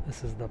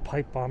 This is the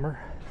pipe bomber.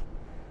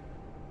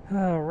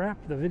 Wrap,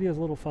 the video's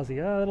a little fuzzy.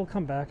 It'll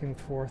come back and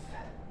forth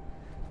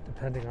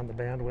depending on the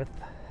bandwidth.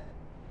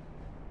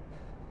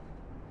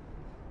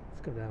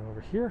 Let's go down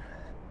over here.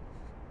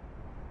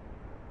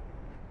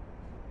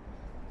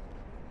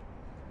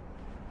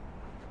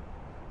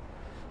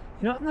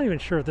 You know, I'm not even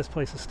sure if this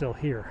place is still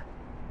here.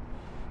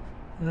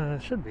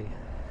 It should be.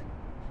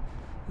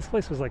 This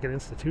place was like an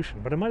institution,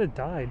 but it might have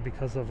died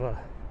because of all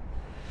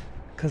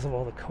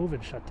the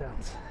COVID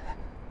shutdowns.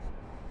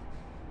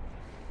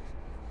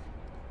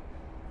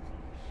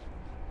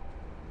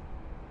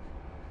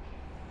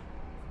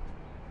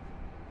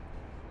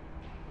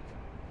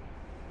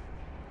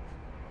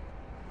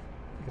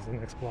 I think it's the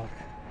next block.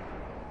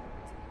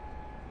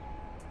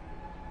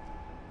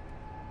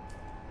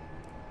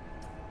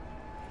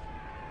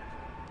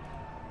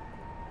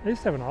 I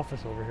used to have an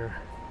office over here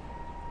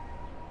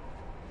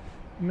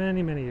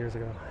many, many years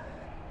ago.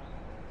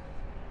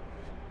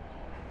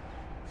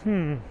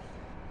 It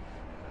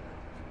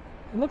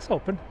looks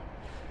open.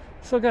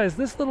 So guys,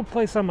 this little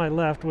place on my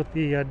left with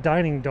the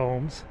dining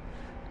domes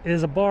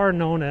is a bar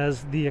known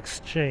as The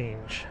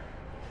Exchange.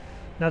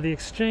 Now the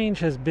Exchange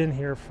has been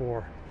here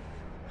for,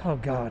 oh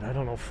God, I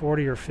don't know,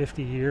 40 or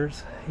 50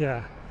 years.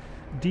 Yeah,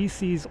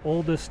 DC's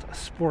oldest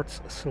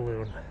sports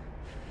saloon.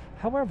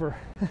 However,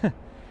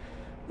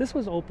 this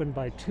was opened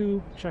by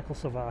 2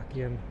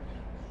 Czechoslovakian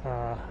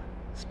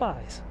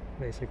spies,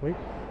 basically.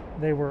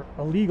 They were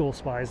illegal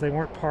spies. They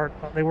weren't part.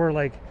 They were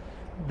like,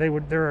 they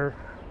would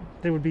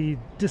be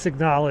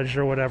disacknowledged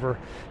or whatever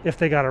if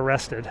they got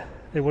arrested.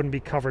 They wouldn't be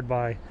covered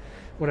by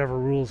whatever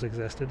rules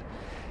existed.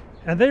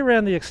 And they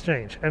ran the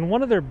Exchange. And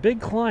one of their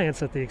big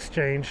clients at the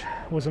Exchange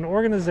was an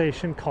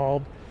organization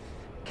called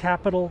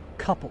Capital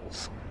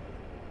Couples.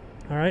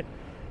 All right,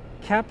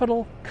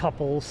 Capital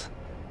Couples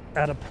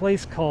at a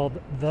place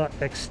called The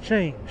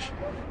Exchange.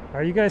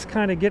 Are you guys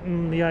kind of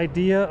getting the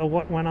idea of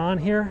what went on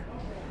here?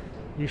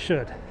 You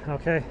should,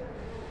 okay?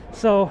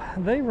 So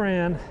they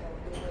ran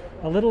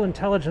a little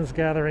intelligence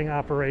gathering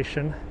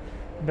operation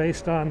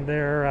based on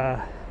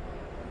their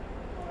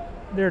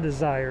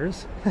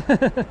desires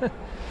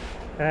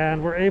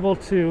and were able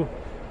to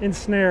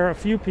ensnare a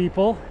few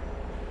people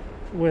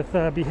with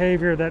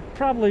behavior that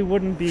probably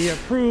wouldn't be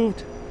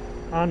approved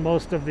on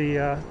most of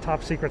the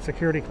top secret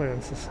security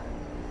clearances.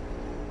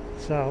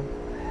 So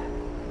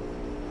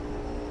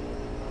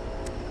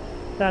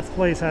that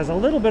place has a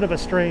little bit of a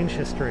strange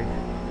history.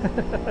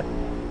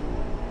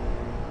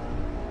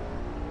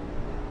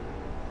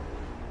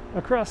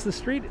 Across the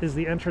street is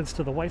the entrance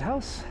to the White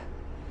House.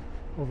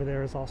 Over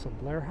there is also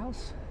Blair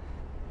House,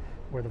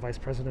 where the Vice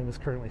President is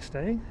currently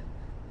staying.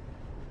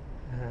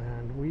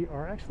 And we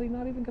are actually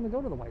not even going to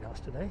go to the White House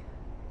today.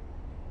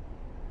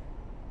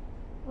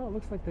 Well, it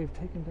looks like they've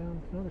taken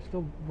down, no, they're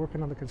still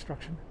working on the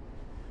construction.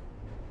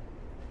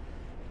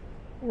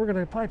 We're going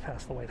to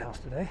bypass the White House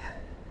today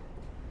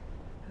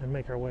and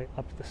make our way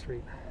up the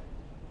street.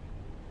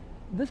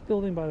 This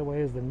building, by the way,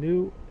 is the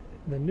new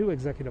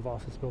executive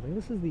office building.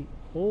 This is the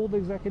old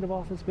executive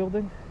office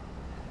building,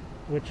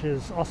 which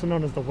is also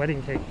known as the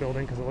wedding cake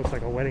building because it looks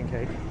like a wedding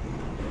cake.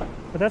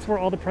 But that's where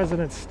all the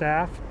president's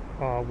staff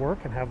work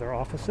and have their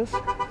offices.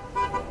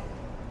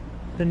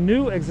 The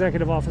new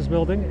executive office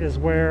building is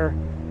where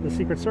the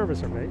Secret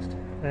Service are based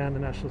and the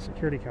National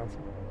Security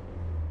Council.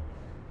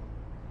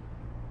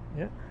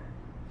 Yeah.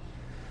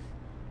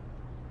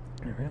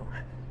 There we go.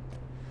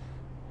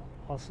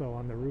 Also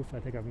on the roof, I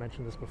think I've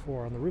mentioned this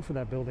before, on the roof of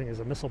that building is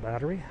a missile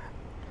battery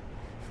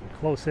for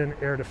close-in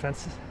air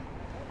defense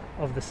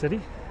of the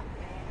city.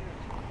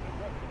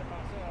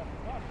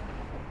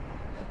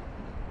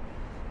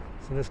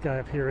 So this guy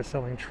up here is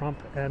selling Trump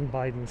and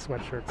Biden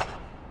sweatshirts.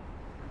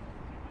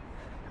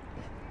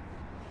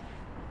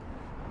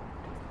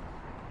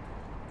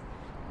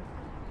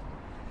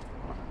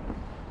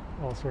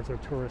 All sorts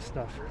of tourist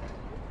stuff.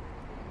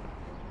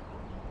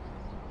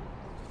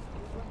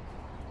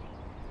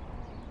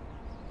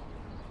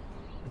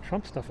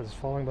 Trump stuff is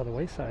falling by the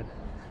wayside.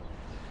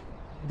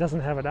 He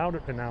doesn't have it out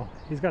right now.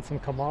 He's got some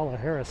Kamala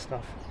Harris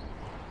stuff.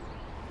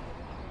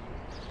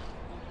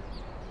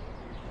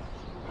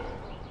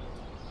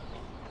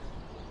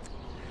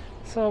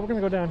 So we're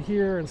going to go down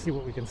here and see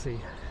what we can see.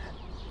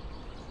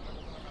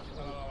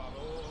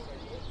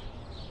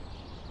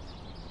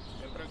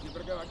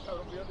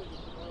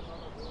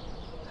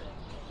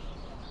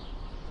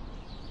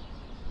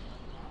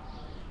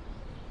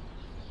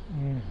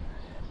 Mm.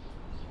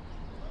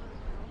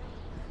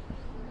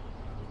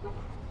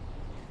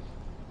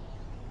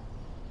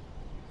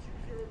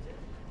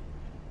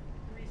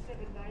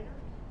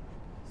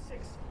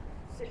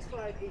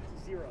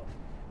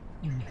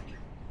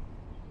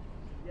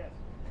 Yes.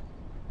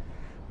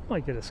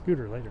 Might get a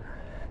scooter later.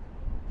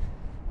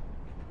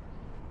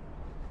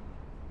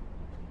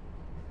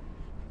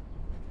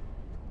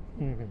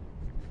 Mm-hmm.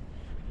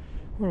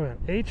 What are we on?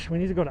 H? We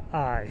need to go to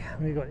I.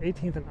 We need to go to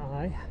 18th and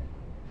I.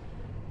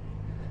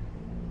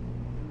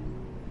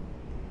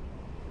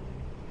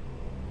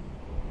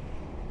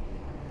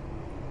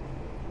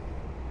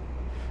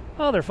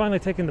 Oh, they're finally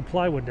taking the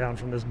plywood down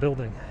from this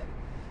building.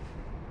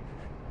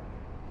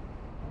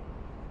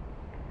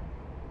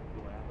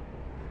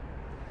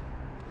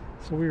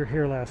 So we were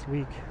here last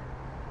week,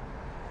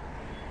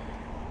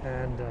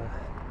 and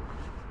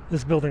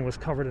this building was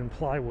covered in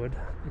plywood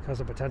because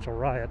of potential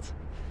riots,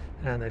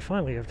 and they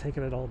finally have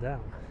taken it all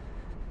down,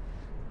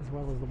 as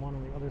well as the one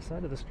on the other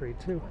side of the street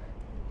too.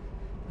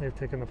 They've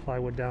taken the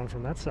plywood down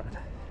from that side.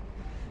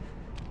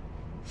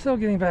 So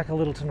getting back a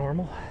little to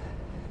normal.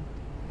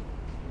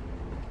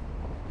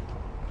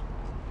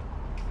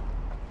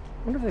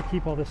 I wonder if they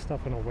keep all this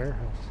stuff in a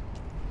warehouse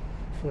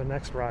for the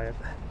next riot.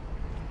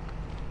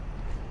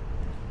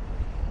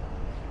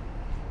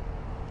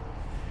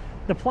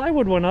 The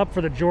plywood went up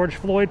for the George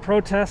Floyd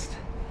protest,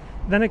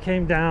 then it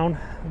came down,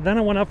 then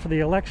it went up for the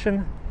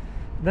election,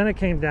 then it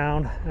came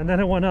down, and then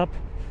it went up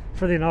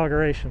for the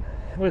inauguration.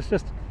 It was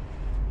just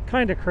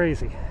kind of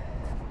crazy.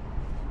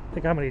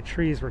 Think how many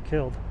trees were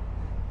killed.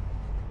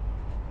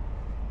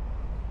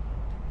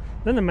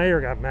 Then the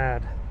mayor got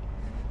mad.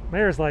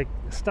 Mayor's like,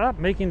 stop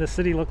making the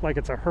city look like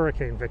it's a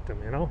hurricane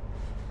victim, you know?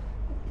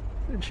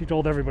 And she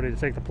told everybody to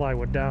take the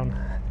plywood down.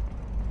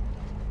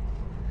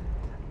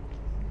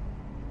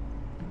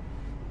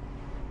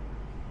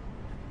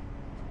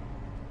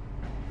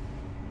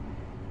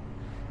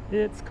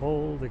 It's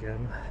cold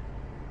again.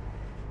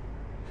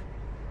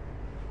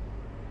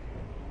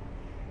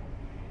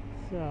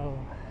 So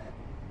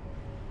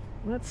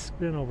let's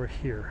spin over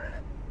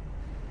here.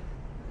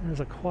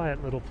 There's a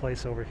quiet little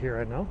place over here,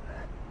 I know.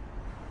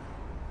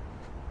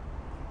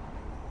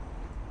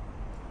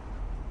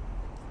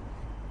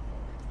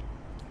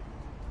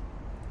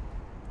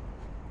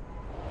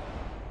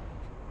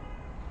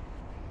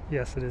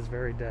 Yes, it is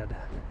very dead.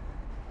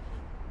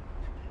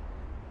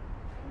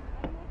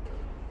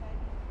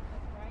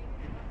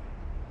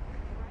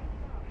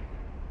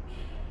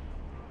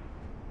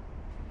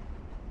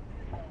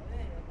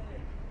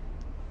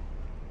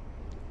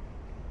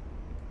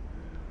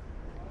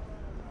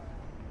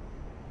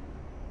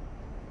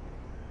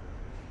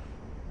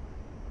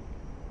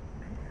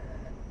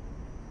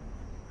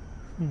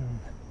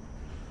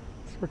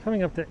 So we're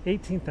coming up to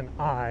 18th and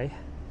I.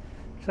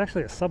 It's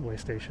actually a subway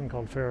station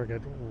called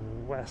Farragut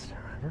West.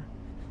 Remember?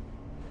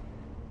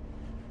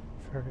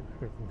 Farragut.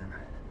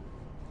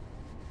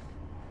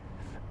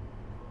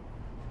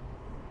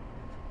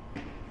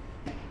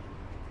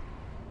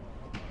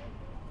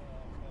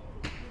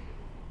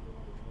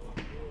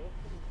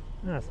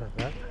 No, that's not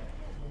bad.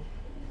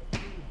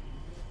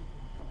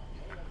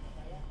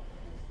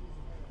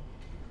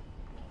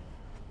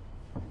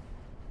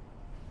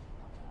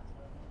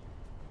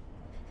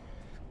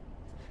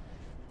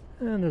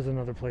 And there's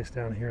another place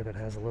down here that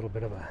has a little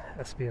bit of a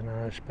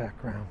espionage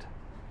background.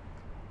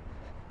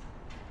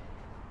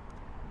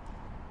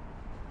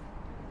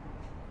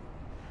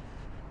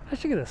 I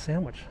should get a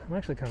sandwich. I'm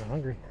actually kind of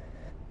hungry.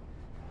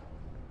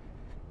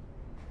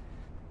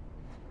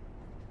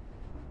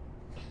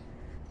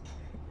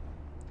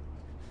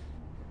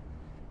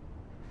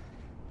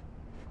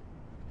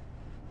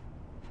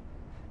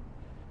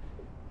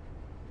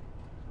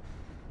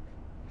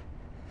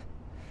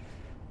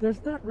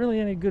 There's not really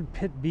any good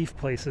pit beef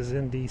places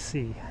in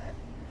DC.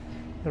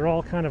 They're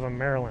all kind of a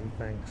Maryland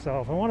thing. So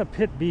if I want a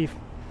pit beef,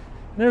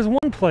 there's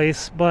one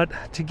place, but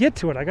to get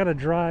to it, I got to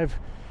drive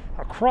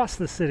across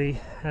the city,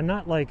 and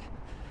not like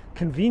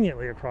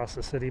conveniently across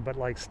the city, but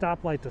like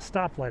stoplight to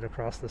stoplight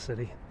across the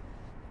city.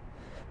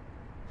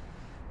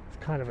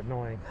 It's kind of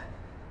annoying.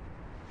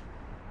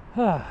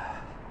 Now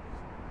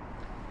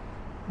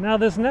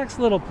this next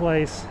little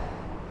place,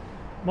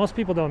 most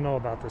people don't know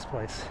about this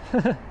place.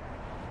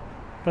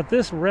 But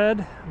this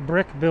red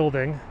brick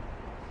building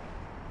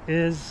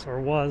is, or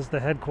was,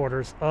 the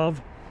headquarters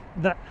of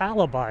the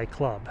Alibi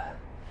Club.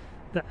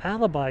 The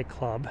Alibi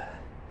Club,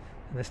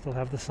 and they still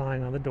have the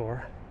sign on the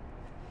door,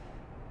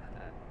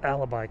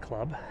 Alibi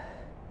Club.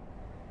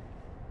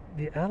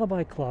 The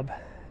Alibi Club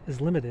is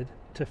limited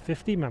to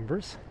 50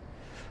 members.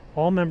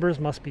 All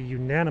members must be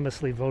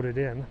unanimously voted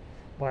in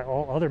by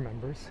all other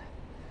members,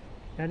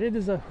 and it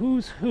is a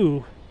who's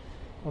who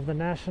of the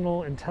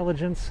national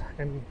intelligence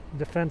and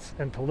defense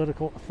and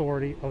political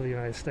authority of the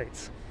United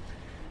States.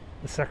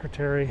 The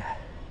Secretary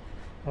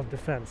of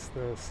Defense,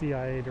 the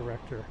CIA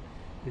Director,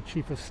 the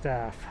Chief of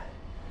Staff,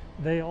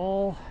 they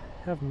all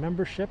have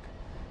membership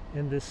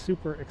in this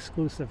super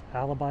exclusive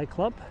alibi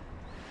club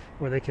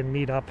where they can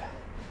meet up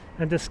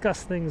and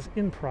discuss things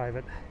in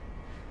private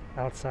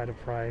outside of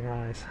prying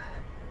eyes.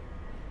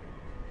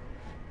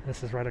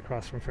 This is right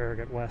across from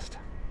Farragut West.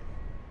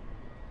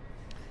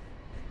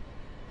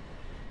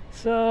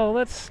 So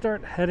let's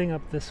start heading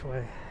up this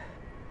way.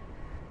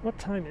 What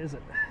time is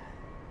it?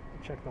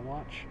 Check the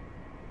watch.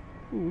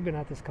 Ooh, we've been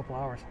at this a couple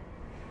hours.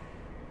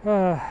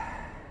 Oh,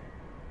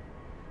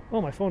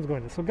 my phone's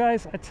going to. So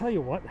guys, I tell you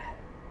what,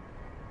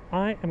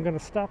 I am going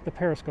to stop the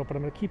Periscope, but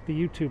I'm going to keep the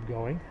YouTube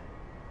going.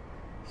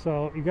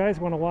 So if you guys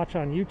want to watch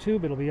on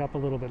YouTube, it'll be up a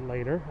little bit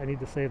later. I need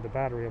to save the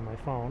battery on my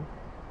phone.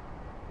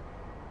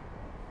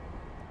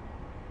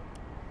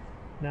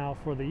 Now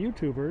for the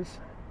YouTubers,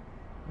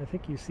 I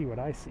think you see what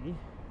I see.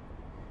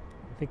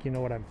 I think you know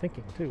what I'm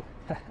thinking too.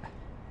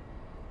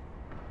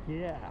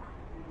 Yeah.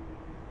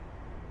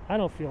 I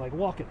don't feel like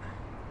walking.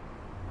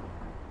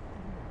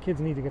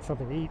 Kids need to get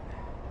something to eat.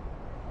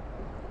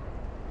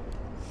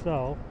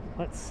 So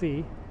let's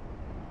see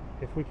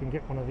if we can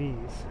get one of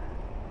these.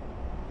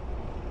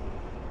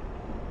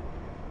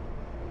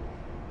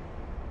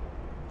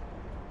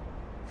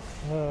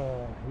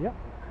 Yep.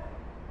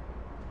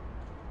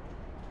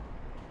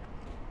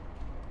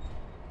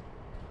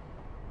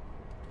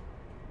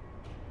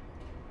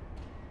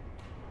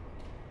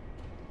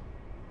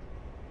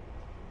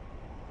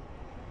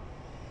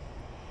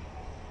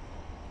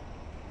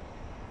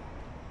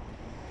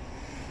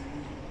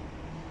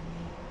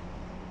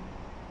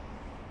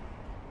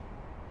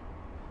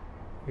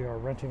 We are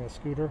renting a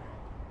scooter.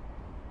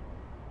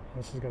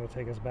 This is going to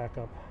take us back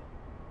up.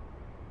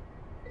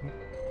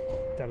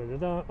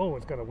 Da-da-da-da. Oh,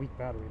 it's got a weak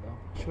battery though.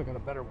 Should have got a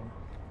better one.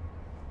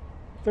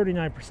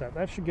 39%.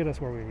 That should get us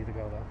where we need to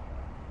go though.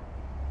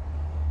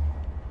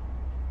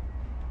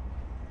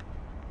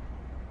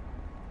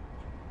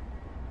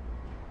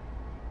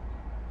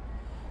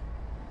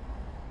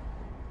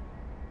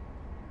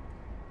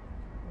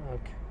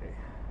 Okay.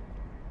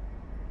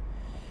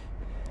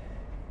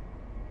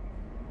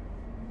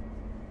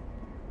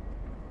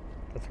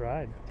 Let's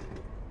ride.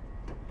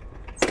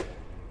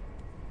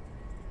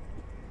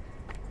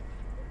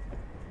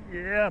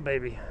 Yeah,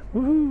 baby.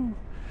 Woohoo!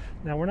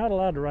 Now we're not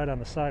allowed to ride on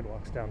the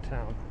sidewalks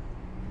downtown,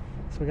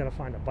 so we got to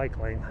find a bike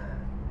lane.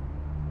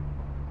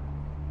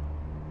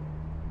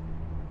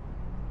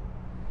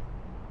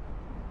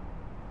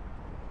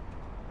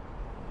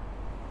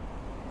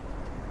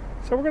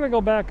 So we're going to go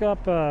back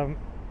up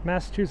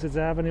Massachusetts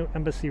Avenue,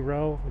 Embassy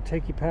Row. We'll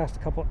take you past a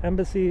couple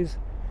embassies,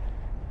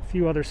 a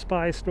few other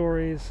spy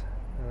stories,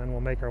 and then we'll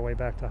make our way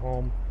back to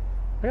home.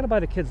 I got to buy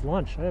the kids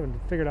lunch. I haven't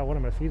figured out what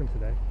I'm going to feed them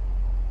today.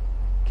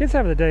 Kids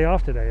have the day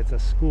off today. It's a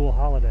school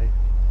holiday.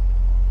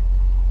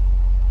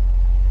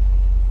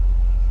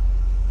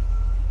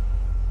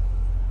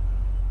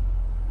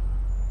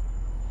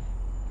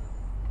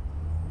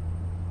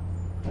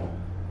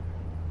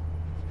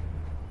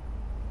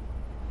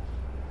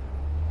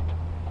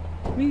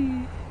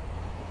 Whee!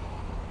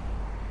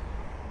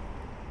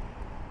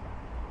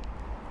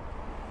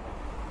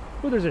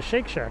 Oh, there's a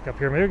Shake Shack up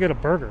here. Maybe I'll get a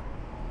burger.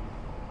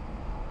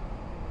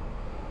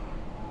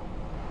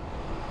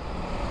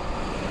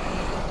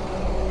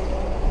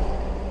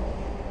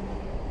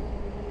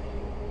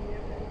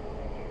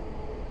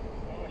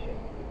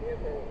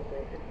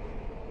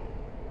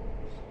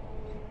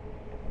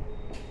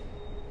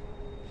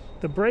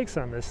 The brakes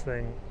on this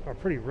thing are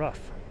pretty rough.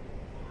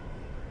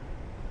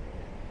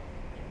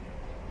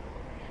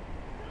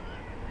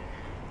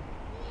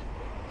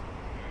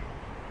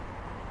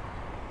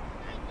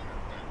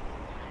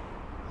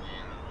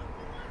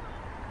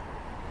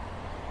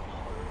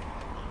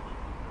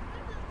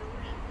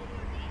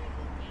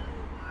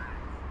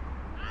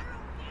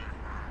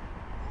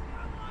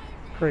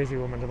 Crazy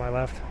woman to my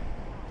left.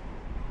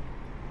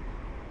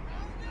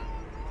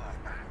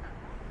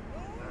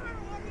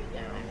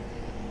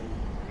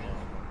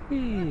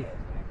 Whee.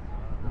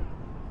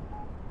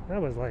 That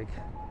was like,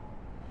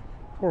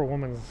 poor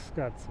woman's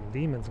got some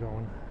demons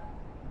going.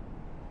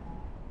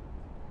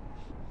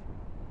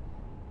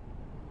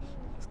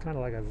 It's kind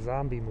of like a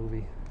zombie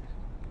movie,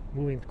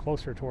 moving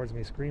closer towards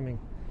me, screaming.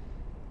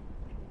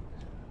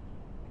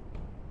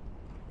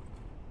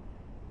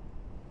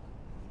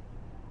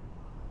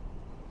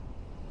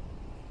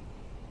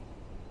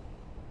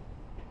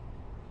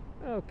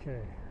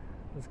 Okay,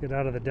 let's get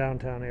out of the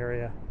downtown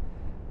area,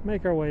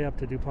 make our way up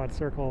to DuPont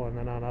Circle, and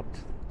then on up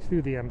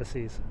to the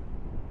embassies.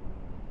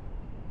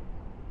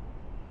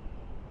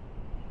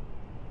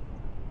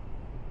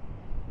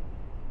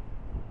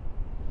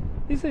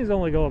 These things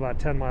only go about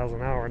 10 miles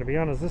an hour, and to be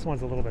honest, this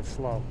one's a little bit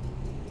slow.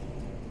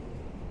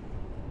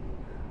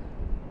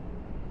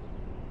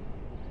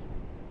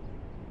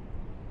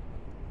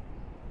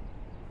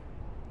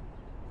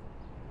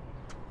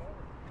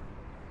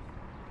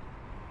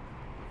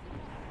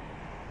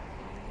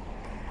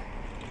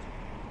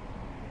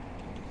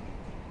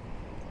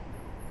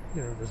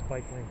 You know, this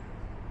bike lane.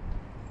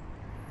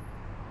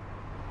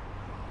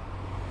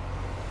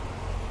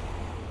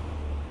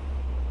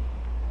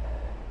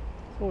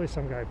 There's always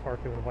some guy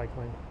parking in the bike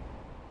lane.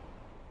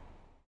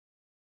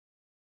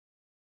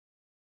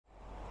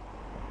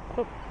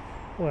 Oh,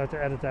 we'll have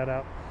to edit that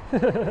out.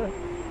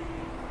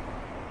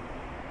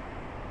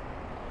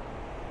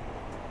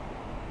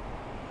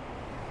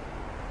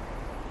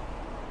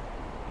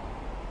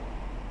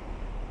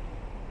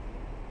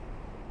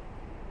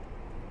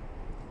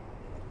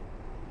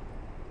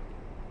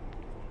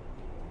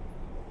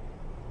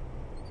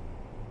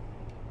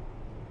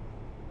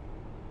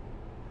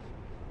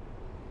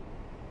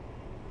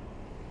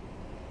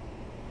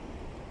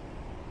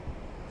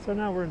 So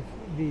now we're in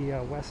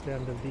the west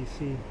end of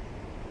DC.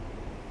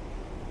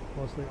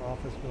 Mostly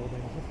office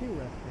buildings, a few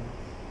restaurants.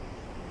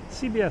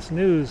 CBS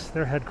News,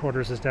 their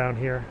headquarters is down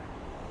here.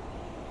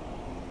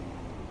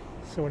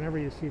 So whenever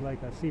you see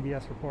like a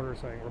CBS reporter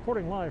saying,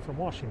 reporting live from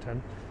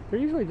Washington, they're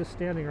usually just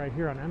standing right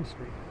here on M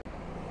Street.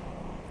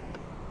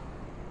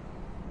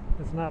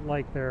 It's not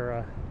like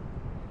they're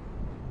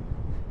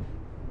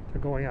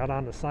going out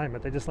on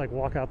assignment. They just like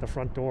walk out the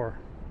front door.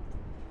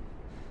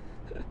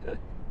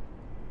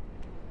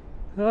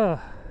 The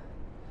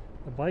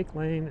bike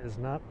lane is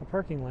not a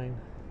parking lane.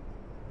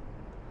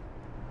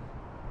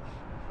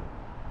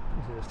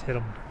 You just hit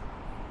them.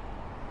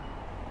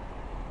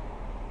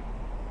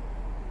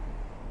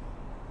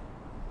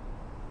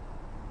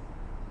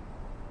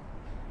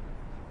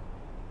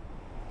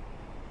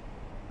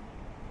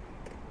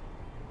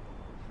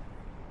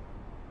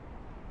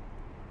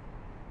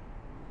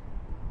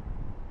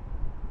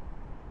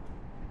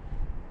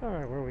 All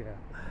right, where are we at?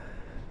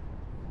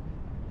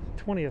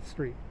 20th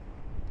Street.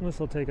 This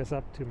will take us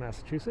up to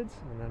Massachusetts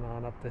and then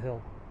on up the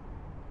hill.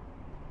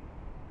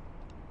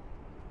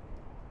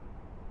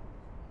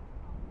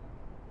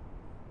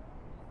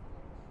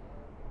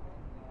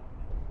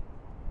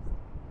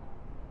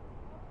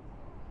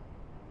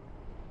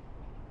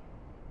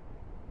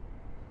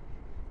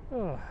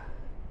 Oh.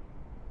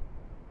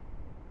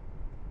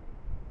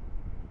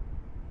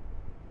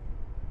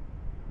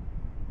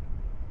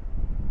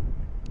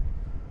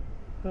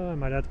 I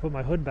might have to put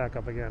my hood back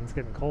up again. It's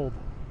getting cold.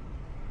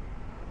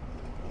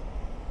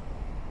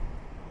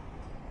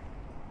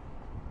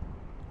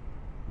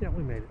 Yeah,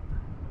 we made it.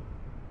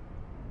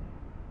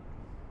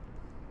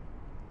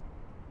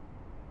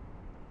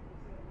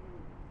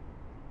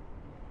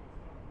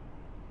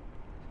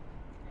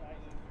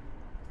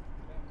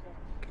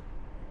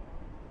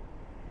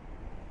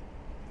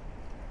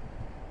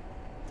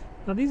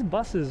 Now these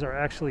buses are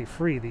actually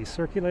free, these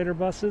circulator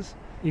buses.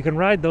 You can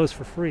ride those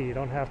for free. You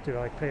don't have to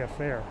like pay a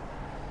fare,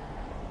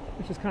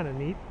 which is kind of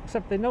neat,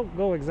 except they don't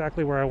go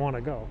exactly where I want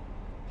to go.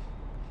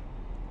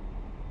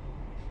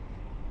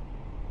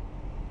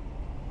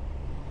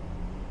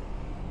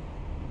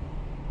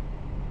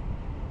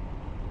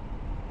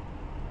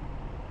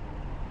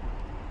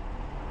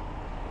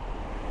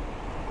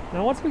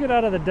 Now once we get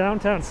out of the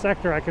downtown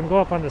sector, I can go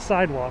up on the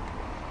sidewalk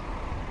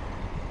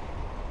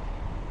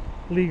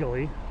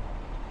legally.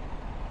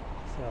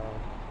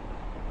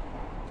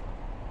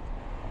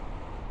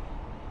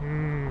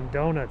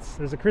 Donuts.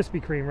 There's a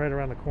Krispy Kreme right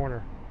around the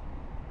corner.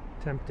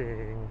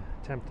 Tempting,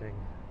 tempting.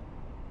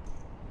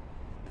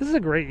 This is a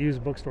great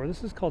used bookstore.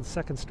 This is called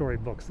Second Story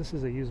Books. This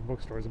is a used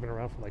bookstore. It's been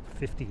around for like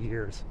 50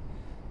 years.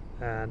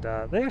 And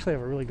they actually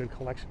have a really good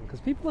collection because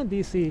people in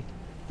DC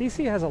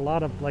has a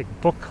lot of like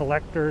book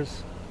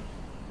collectors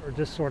or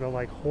just sort of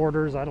like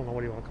hoarders. I don't know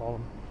what you want to call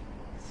them.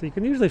 So you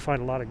can usually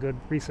find a lot of good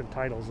recent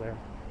titles there.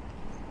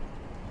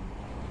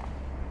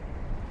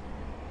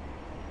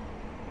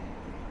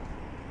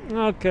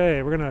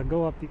 Okay, we're going to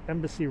go up the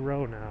Embassy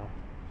Row now.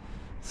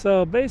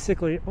 So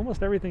basically,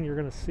 almost everything you're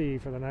going to see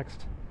for the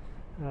next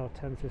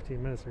 10-15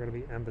 minutes are going to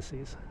be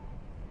embassies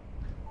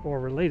or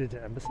related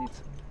to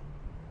embassies.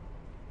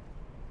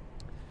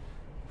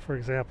 For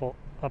example,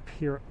 up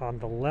here on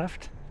the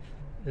left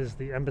is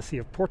the Embassy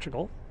of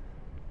Portugal.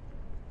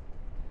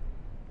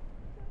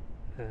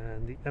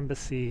 And the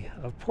Embassy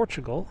of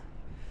Portugal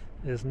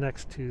is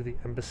next to the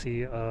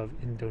Embassy of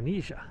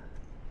Indonesia,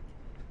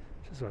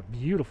 which is a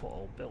beautiful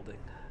old building.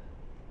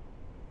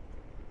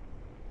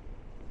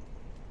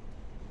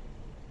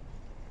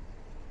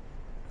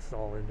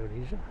 All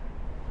Indonesia.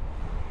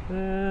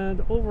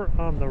 And over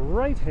on the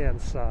right hand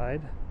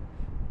side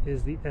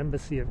is the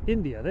Embassy of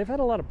India. They've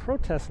had a lot of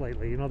protests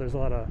lately. You know, there's a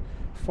lot of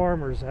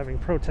farmers having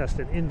protests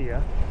in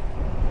India,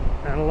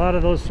 and a lot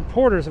of those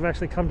supporters have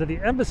actually come to the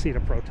embassy to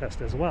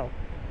protest as well.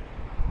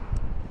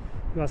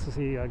 You also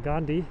see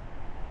Gandhi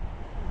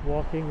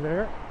walking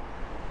there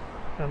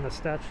on the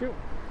statue.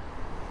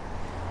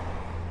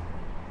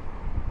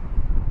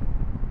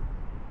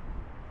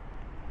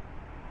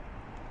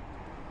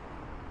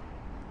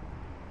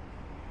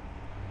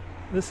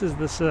 This is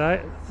the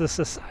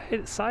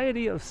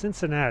Society of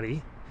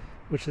Cincinnati,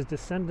 which is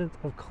descendant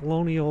of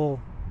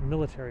colonial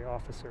military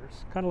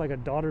officers, kind of like a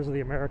Daughters of the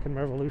American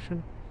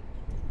Revolution.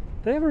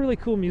 They have a really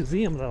cool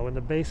museum, though, in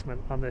the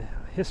basement on the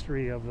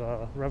history of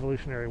the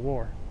Revolutionary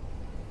War.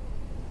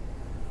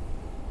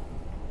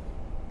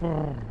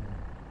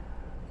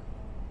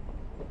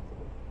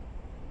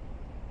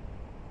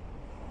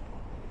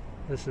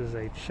 This is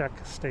a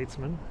Czech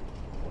statesman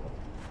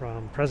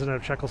from President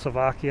of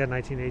Czechoslovakia,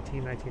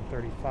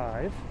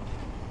 1918-1935.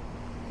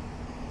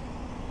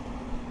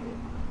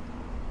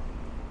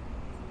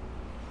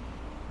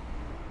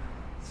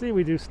 See,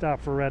 we do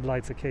stop for red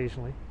lights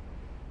occasionally.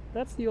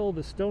 That's the old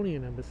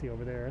Estonian embassy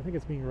over there. I think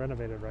it's being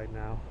renovated right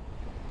now.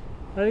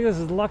 I think this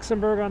is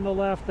Luxembourg on the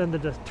left, and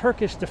the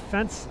Turkish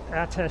Defense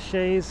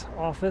Attaché's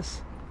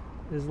office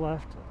is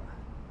left.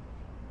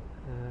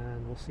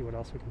 And we'll see what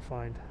else we can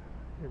find.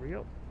 Here we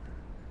go.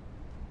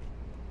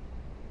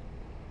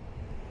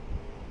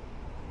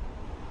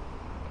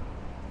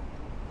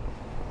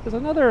 There's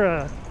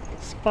another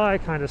spy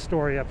kind of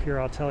story up here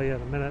I'll tell you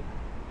in a minute.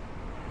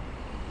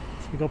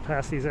 As we go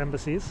past these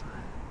embassies.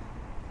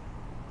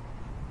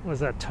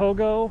 Was that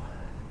Togo?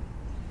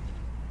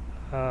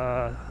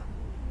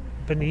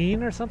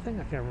 Benin or something?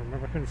 I can't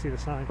remember. I couldn't see the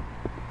sign.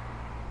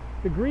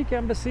 The Greek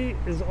embassy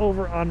is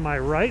over on my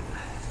right.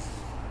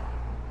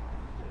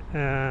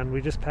 And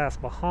we just passed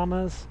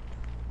Bahamas.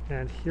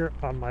 And here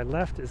on my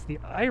left is the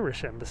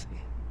Irish embassy.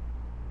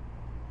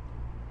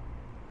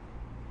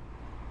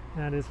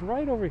 And it's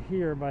right over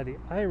here by the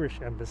Irish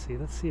embassy.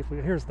 Let's see if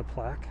we... Here's the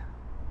plaque.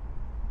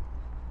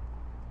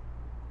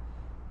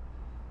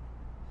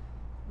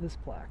 This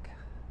plaque.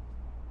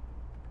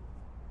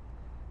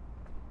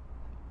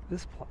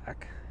 This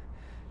plaque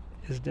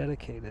is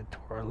dedicated to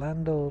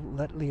Orlando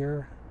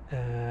Letelier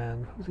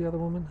and who's the other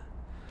woman?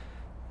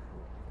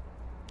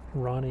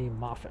 Ronnie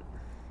Moffat.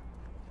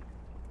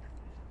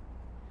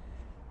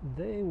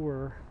 They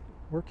were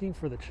working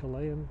for the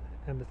Chilean,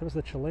 and there was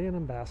the Chilean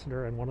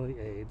ambassador and one of the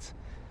aides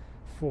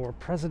for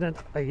President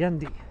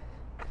Allende,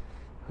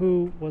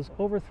 who was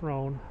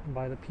overthrown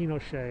by the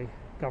Pinochet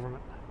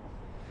government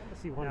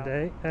one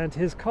day, and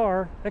his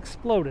car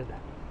exploded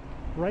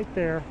right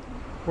there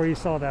where you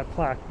saw that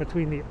plaque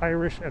between the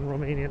Irish and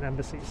Romanian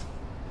embassies.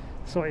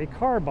 So a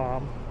car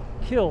bomb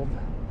killed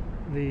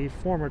the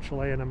former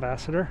Chilean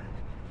ambassador,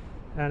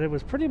 and it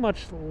was pretty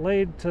much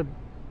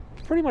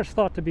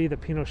thought to be the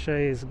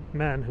Pinochet's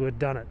men who had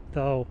done it,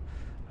 though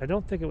I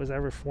don't think it was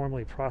ever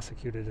formally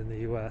prosecuted in the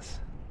US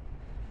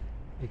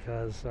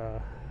because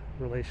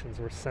relations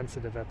were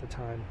sensitive at the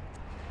time.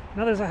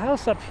 Now there's a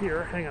house up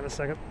here. Hang on a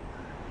second.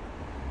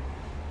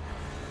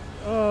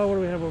 Oh, what do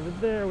we have over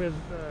there? We have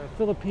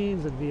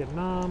Philippines and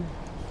Vietnam.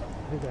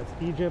 I think that's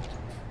Egypt.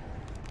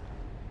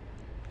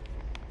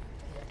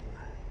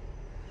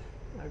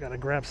 I've got to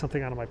grab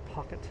something out of my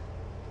pocket.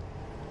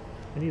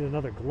 I need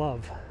another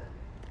glove.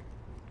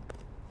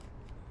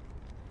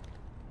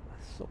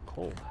 It's so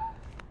cold.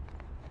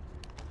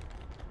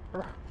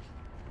 Okay.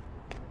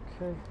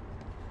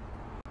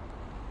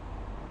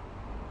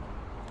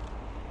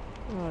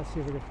 Oh, let's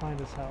see if we can find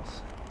this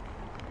house.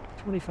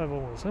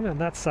 2501. So I'm on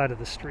that side of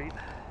the street.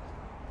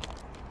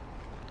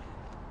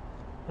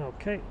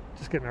 Okay,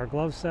 just getting our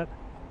gloves set.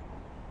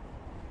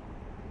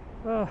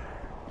 Oh,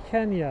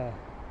 Kenya,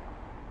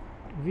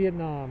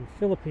 Vietnam,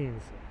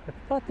 Philippines. I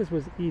thought this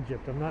was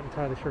Egypt. I'm not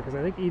entirely sure because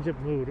I think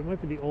Egypt moved. It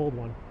might be the old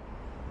one.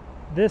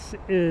 This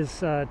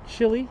is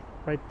Chile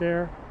right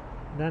there,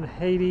 then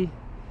Haiti,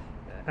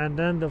 and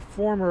then the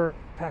former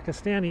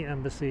Pakistani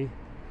embassy,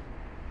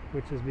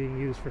 which is being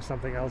used for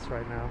something else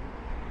right now.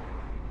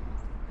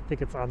 I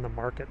think it's on the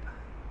market.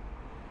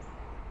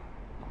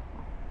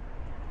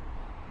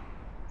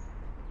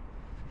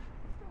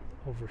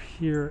 Over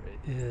here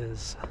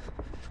is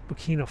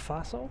Burkina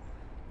Faso.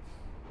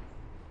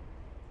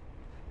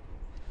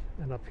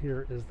 And up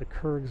here is the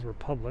Kyrgyz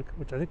Republic,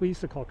 which I think we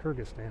used to call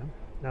Kyrgyzstan.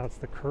 Now it's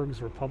the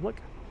Kyrgyz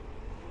Republic.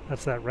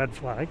 That's that red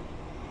flag.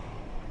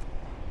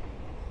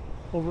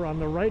 Over on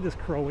the right is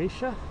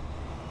Croatia.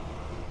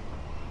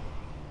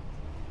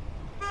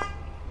 And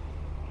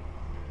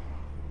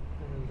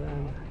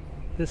then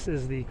this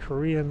is the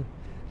Korean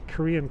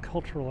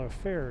Cultural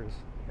Affairs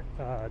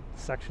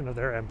section of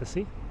their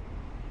embassy.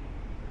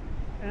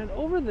 And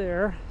over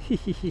there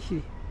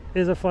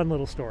is a fun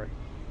little story.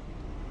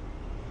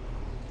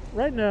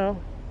 Right now,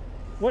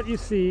 what you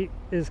see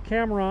is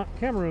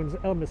Cameroon's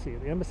embassy,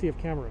 the Embassy of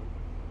Cameroon.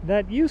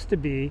 That used to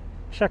be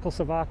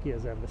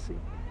Czechoslovakia's embassy.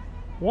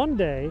 One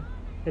day,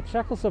 a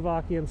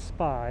Czechoslovakian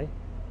spy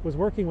was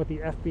working with the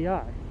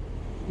FBI.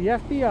 The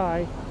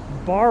FBI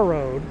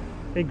borrowed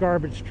a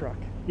garbage truck.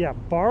 Yeah,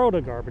 borrowed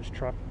a garbage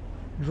truck,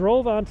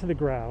 drove onto the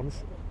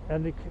grounds,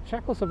 and the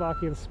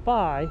Czechoslovakian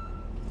spy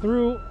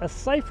threw a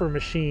cipher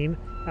machine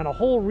and a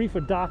whole reef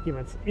of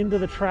documents into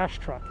the trash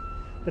truck.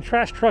 The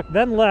trash truck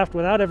then left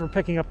without ever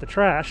picking up the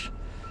trash,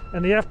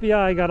 and the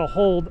FBI got a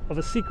hold of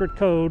a secret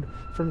code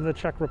from the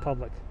Czech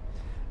Republic.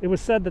 It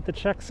was said that the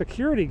Czech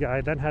security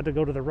guy then had to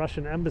go to the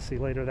Russian embassy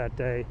later that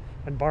day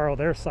and borrow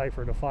their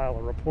cipher to file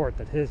a report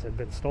that his had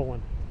been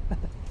stolen.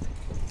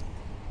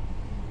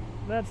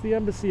 That's the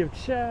Embassy of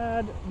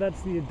Chad.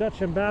 That's the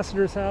Dutch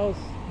ambassador's house.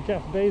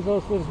 Jeff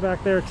Bezos lives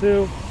back there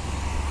too.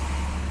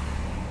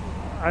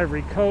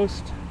 Ivory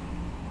Coast.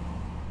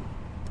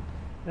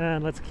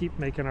 And let's keep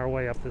making our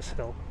way up this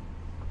hill.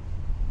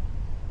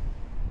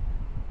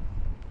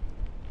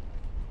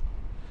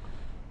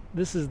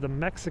 This is the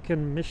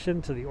Mexican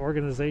mission to the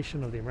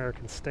Organization of the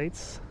American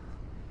States.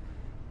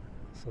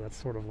 So that's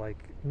sort of like,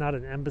 not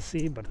an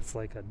embassy, but it's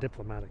like a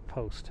diplomatic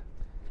post.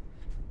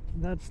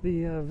 That's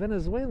the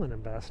Venezuelan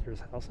ambassador's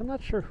house. I'm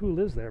not sure who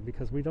lives there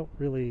because we don't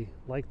really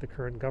like the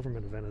current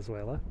government of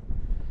Venezuela.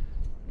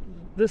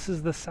 This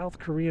is the South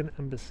Korean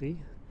embassy.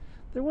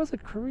 There was a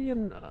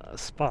Korean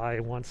spy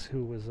once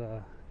who was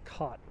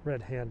caught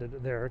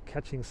red-handed there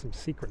catching some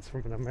secrets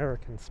from an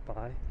American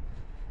spy.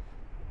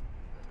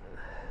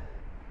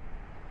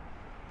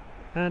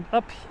 And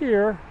up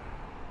here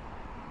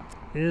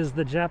is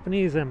the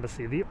Japanese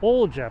embassy, the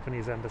old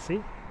Japanese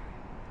embassy,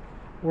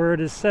 where it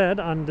is said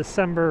on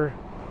December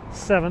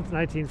 7th,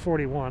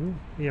 1941,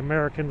 the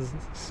American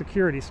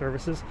security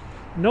services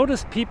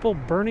noticed people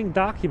burning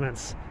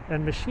documents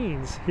and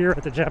machines here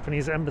at the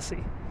Japanese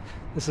embassy.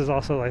 This is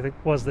also, I think,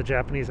 was the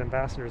Japanese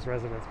ambassador's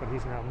residence, but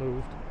he's now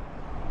moved.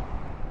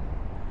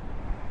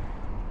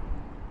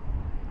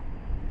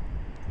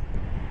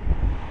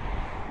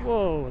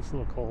 Whoa, it's a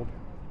little cold.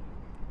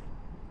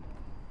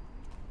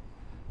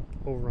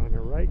 Over on the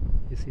right,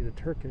 you see the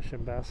Turkish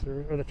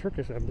ambassador, or the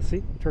Turkish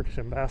embassy. The Turkish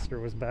ambassador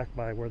was back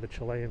by where the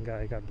Chilean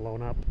guy got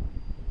blown up.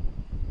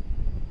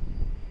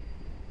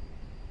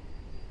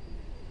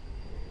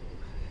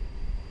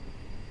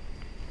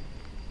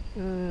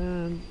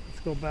 And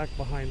let's go back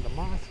behind the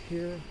mosque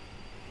here.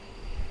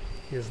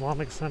 The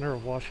Islamic Center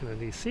of Washington,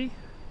 D.C.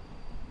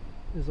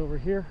 is over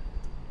here.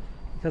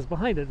 Because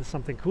behind it is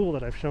something cool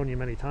that I've shown you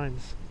many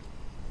times.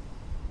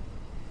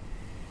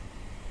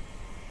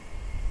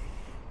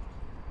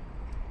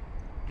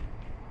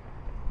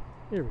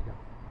 Here we go.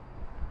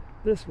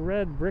 This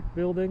red brick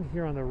building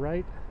here on the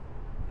right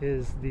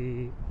is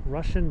the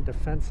Russian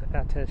Defense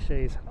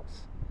Attaché's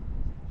house.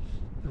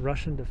 The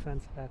Russian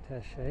Defense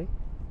Attaché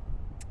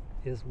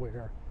is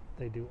where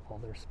they do all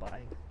their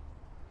spying.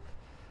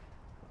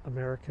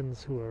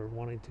 Americans who are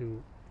wanting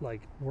to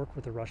work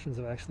with the Russians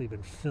have actually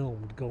been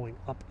filmed going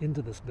up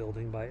into this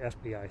building by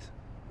FBI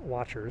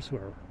watchers who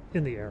are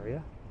in the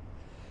area.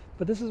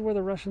 But this is where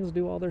the Russians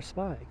do all their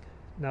spying.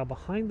 Now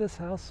behind this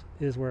house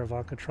is where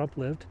Ivanka Trump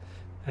lived,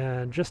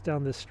 and just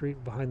down this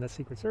street behind that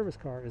Secret Service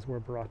car is where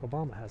Barack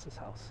Obama has his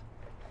house.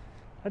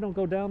 I don't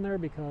go down there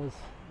because,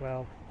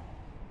 well,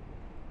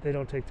 they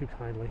don't take too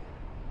kindly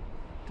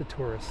to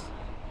tourists.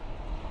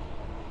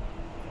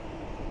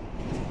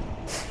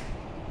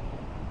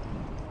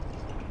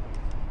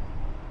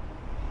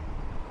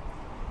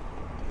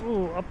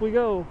 Ooh, up we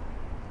go.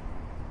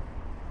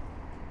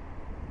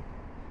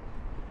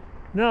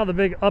 Now the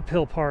big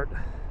uphill part.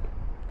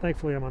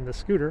 Thankfully I'm on this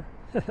scooter.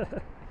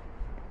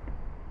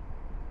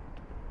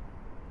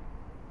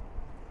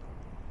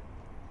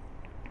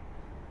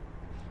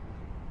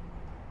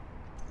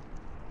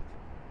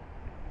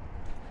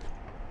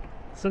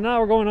 So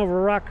now we're going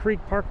over Rock Creek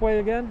Parkway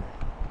again.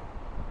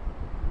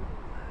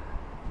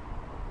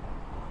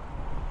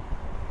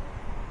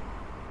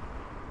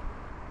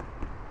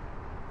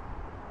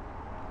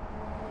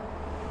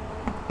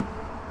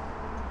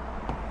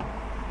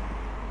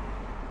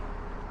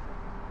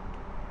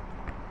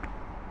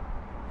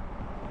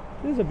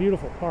 This is a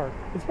beautiful park.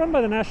 It's run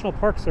by the National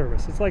Park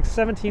Service. It's like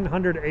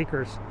 1,700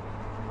 acres.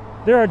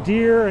 There are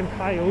deer and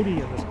coyote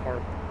in this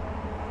park.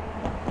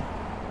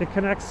 It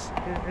connects,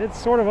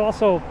 it's sort of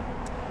also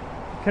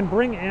can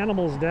bring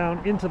animals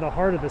down into the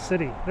heart of the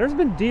city. There's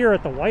been deer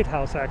at the White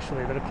House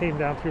actually that have came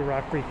down through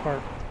Rock Creek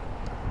Park.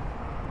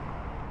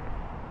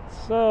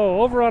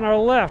 So over on our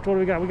left, what do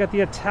we got? We got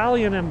the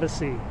Italian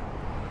embassy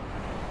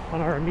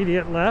on our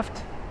immediate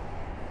left.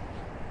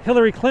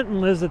 Hillary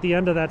Clinton lives at the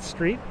end of that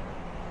street.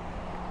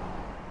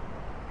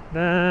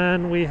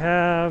 Then we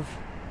have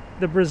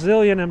the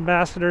Brazilian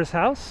ambassador's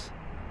house.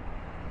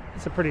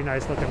 It's a pretty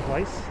nice looking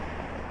place.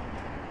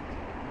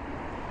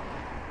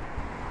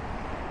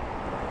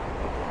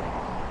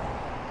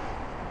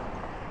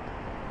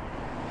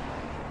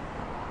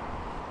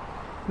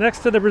 Next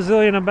to the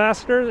Brazilian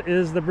ambassador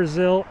is the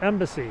Brazil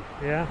embassy.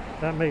 Yeah,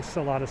 that makes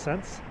a lot of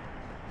sense.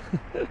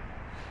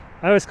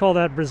 I always call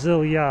that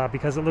Brasilia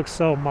because it looks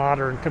so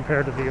modern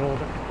compared to the old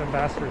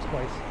ambassador's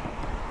place.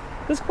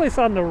 This place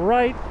on the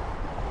right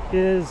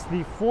is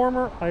the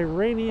former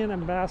Iranian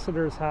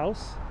ambassador's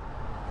house,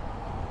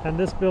 and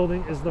this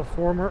building is the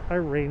former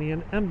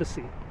Iranian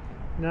embassy.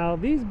 Now,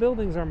 these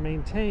buildings are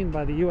maintained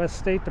by the U.S.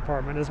 State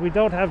Department, as we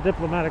don't have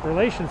diplomatic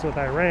relations with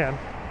Iran,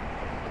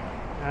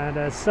 and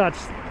as such,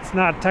 it's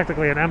not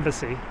technically an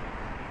embassy.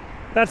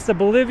 That's the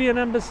Bolivian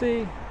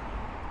embassy.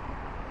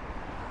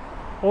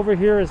 Over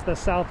here is the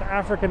South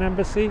African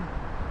embassy,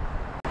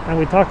 and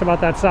we talked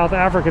about that South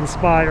African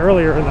spy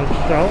earlier in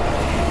the show.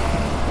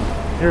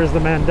 Here's the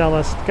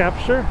Mandela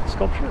sculpture.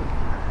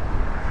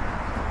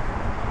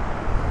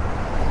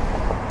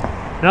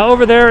 Now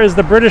over there is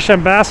the British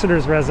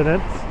ambassador's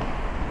residence.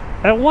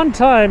 At one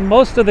time,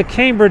 most of the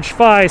Cambridge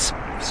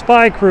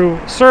spy crew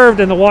served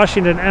in the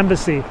Washington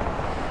embassy,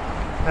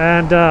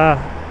 and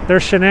their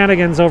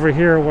shenanigans over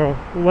here were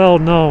well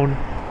known.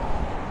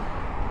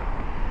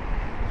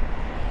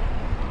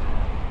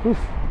 Oof.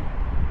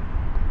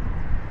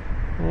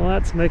 Well,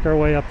 let's make our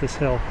way up this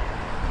hill.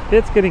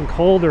 It's getting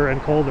colder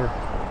and colder.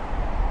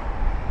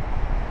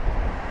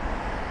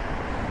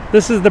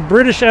 This is the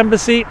British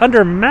Embassy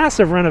under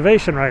massive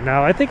renovation right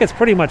now. I think it's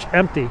pretty much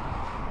empty.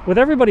 With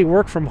everybody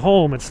work from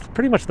home, it's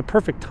pretty much the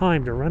perfect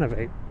time to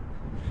renovate.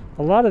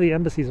 A lot of the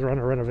embassies are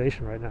under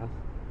renovation right now.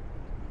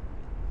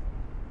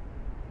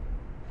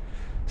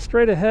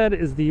 Straight ahead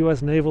is the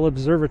U.S. Naval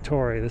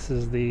Observatory. This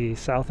is the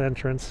south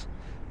entrance.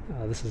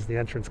 This is the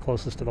entrance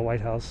closest to the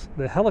White House.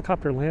 The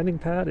helicopter landing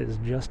pad is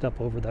just up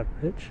over that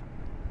ridge.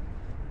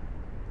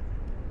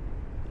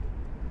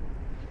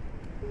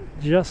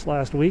 Just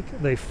last week,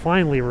 they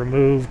finally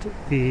removed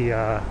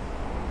the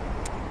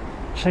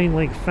chain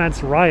link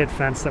fence, riot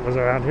fence that was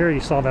around here. You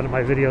saw that in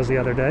my videos the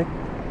other day.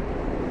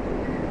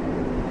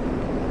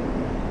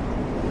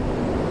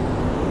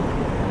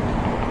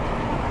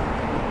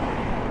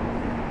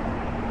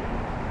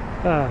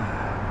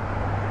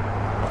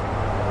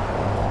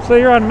 So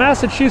you're on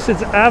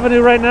Massachusetts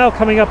Avenue right now,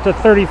 coming up to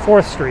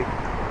 34th Street.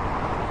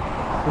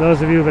 For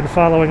those of you who've been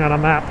following on a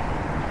map.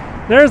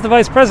 There's the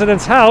Vice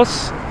President's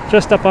house,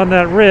 just up on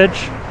that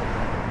ridge.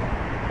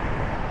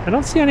 I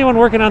don't see anyone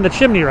working on the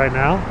chimney right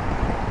now.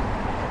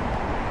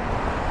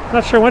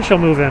 Not sure when she'll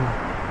move in.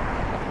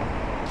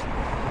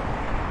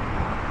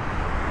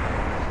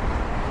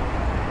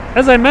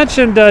 As I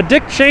mentioned,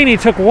 Dick Cheney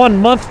took 1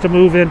 month to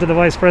move into the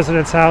Vice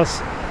President's house.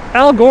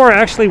 Al Gore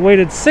actually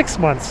waited 6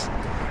 months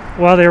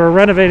while they were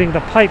renovating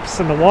the pipes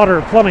and the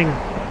water plumbing.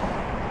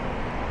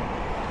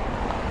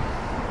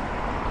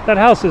 That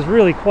house is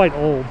really quite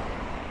old.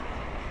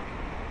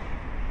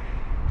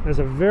 There's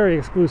a very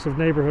exclusive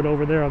neighborhood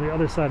over there on the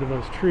other side of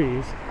those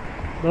trees.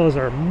 Those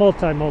are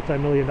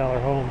multi-million dollar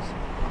homes.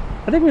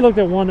 I think we looked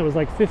at one that was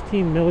like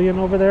 15 million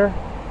over there.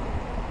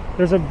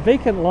 There's a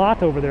vacant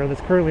lot over there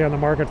that's currently on the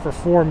market for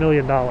 $4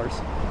 million.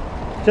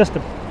 Just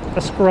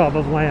a scrub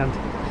of land.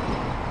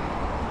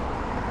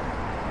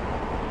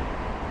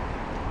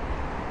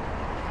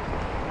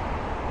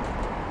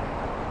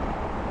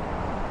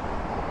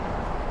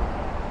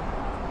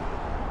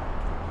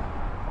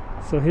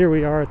 So here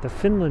we are at the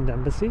Finland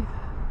Embassy.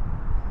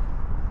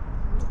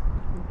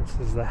 This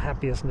is the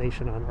happiest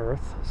nation on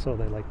earth, so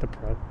they like to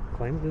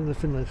proclaim. The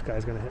Finland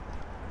guy's going to hit.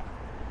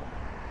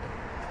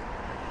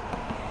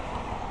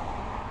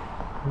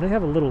 And they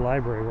have a little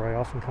library where I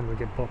often come to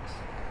get books.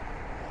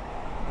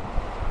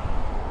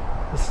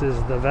 This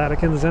is the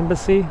Vatican's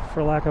embassy,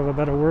 for lack of a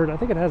better word. I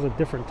think it has a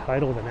different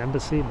title than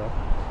embassy, but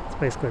it's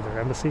basically their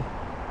embassy.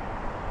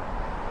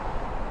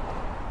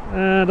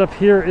 And up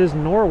here is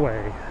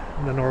Norway,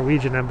 the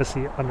Norwegian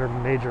embassy under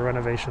major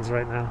renovations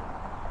right now.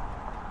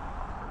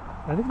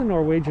 I think the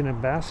Norwegian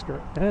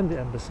ambassador and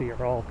embassy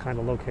are all kind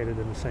of located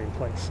in the same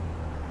place.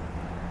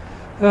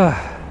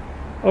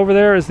 Over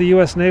there is the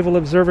U.S. Naval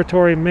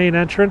Observatory main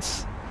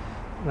entrance.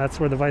 That's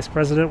where the Vice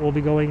President will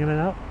be going in and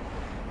out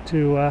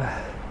to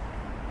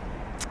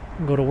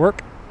go to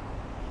work.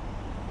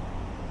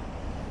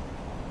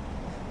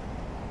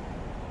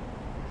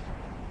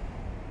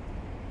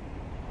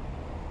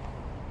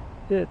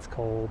 It's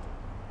cold.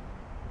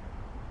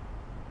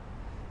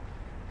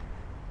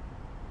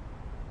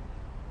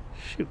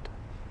 Shoot.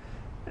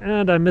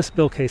 And I missed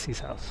Bill Casey's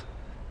house.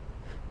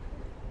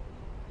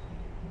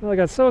 Well, I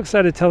got so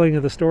excited telling you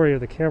the story of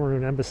the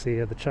Cameroon embassy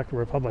of the Czech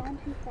Republic. Gone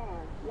too far.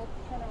 Let's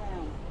turn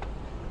around.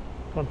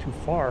 Gone too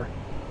far.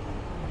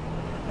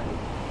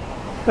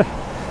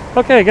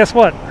 Okay, guess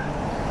what?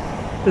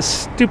 This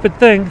stupid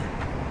thing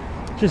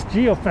just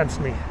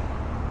geofenced me.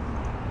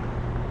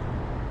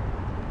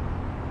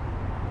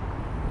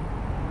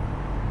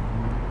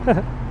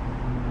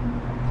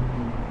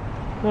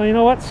 Well, you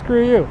know what?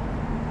 Screw you.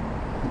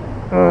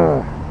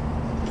 Ugh.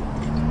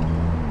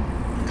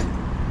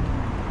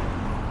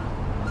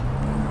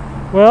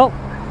 Well,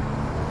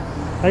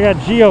 I got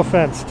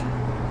geofenced,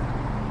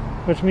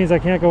 which means I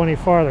can't go any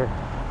farther.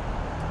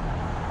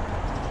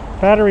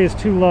 Battery is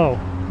too low.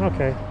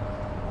 Okay.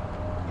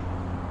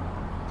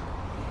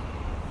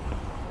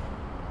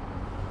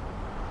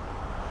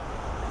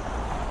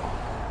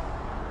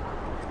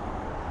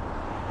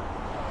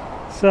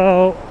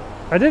 So,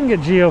 I didn't get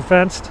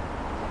geofenced.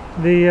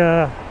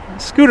 The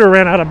scooter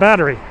ran out of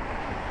battery.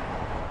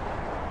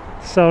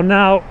 So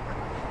now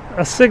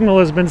a signal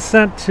has been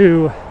sent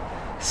to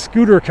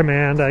Scooter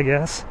Command, I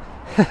guess,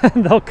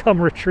 and they'll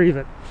come retrieve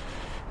it.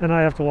 And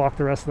I have to walk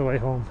the rest of the way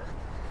home.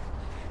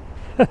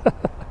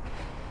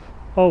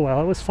 Oh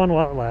well, it was fun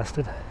while it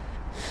lasted.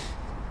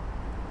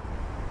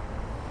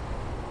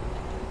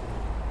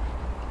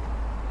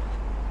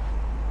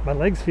 My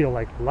legs feel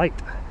like light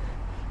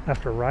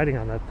after riding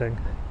on that thing.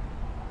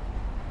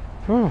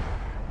 Whew.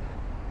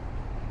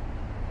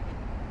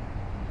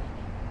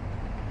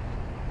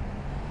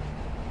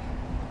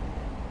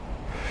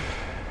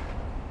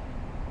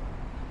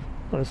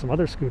 Well, there's some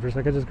other scooters.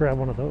 I could just grab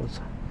one of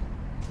those.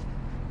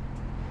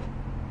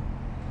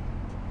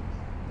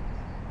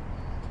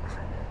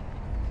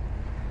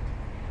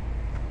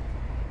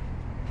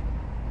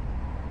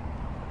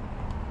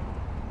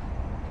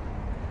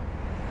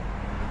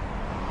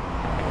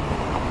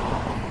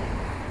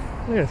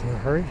 I guess in a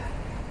hurry.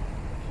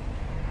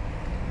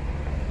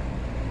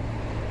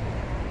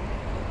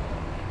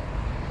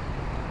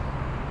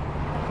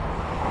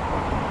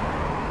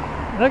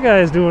 That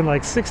guy is doing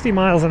like 60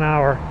 miles an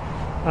hour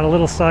on a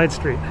little side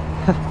street.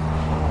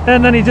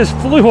 And then he just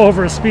flew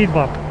over a speed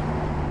bump.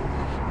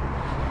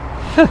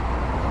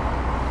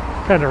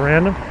 Kind of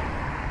random.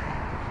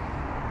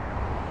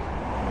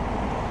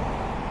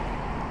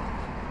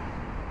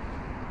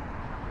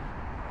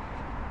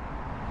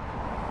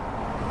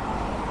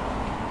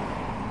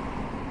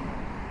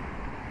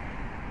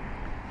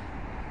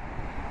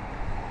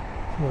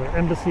 Another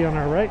embassy on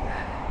our right.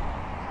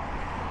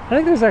 I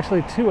think there's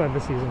actually two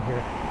embassies in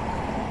here.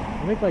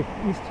 I think like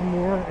East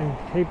Timor and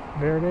Cape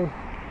Verde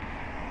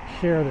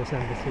share this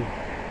embassy.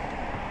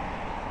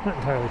 Not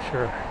entirely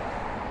sure.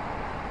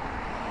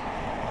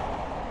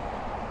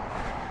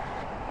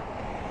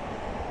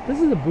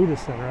 This is a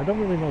Buddhist center. I don't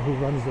really know who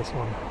runs this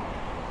one.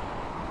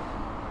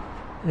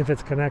 If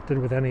it's connected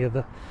with any of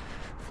the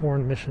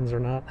foreign missions or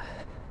not.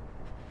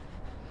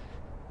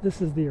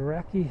 This is the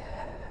Iraqi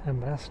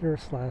ambassador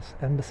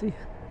 / embassy.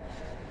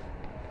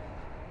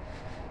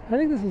 I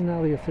think this is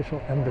now the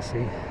official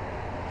embassy.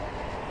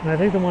 And I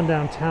think the one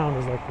downtown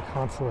is like the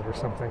consulate or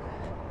something.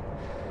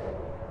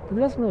 But it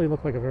doesn't really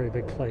look like a very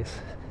big place.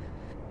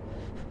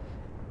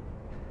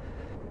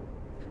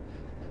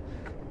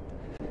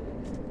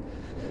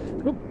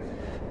 Oop.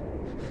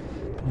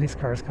 Police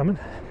car's coming.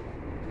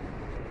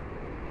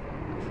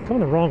 It's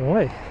coming the wrong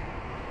way.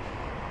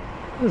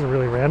 This is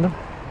really random.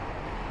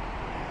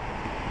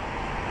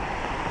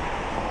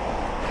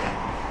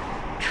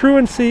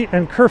 Truancy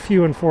and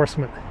curfew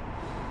enforcement.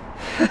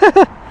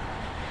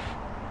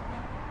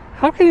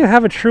 How can you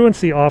have a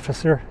truancy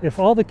officer if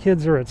all the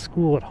kids are at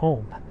school at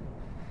home?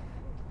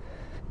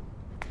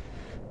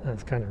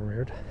 That's kind of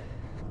weird.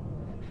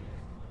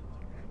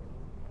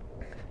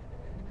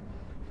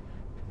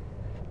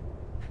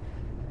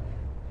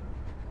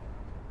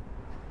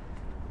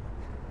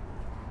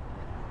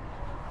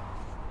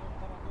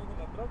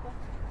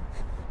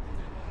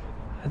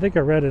 I think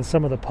I read in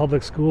some of the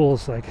public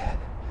schools like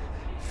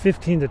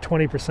 15 to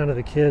 20% of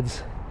the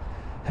kids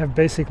have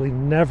basically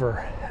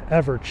never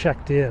ever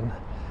checked in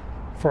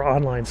for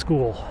online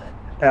school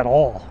at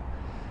all,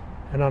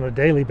 and on a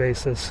daily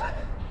basis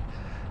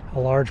a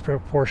large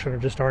proportion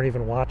just aren't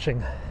even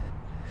watching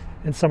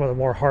in some of the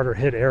more harder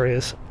hit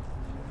areas.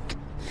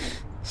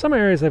 Some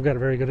areas they've got a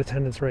very good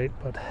attendance rate,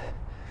 but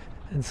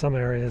in some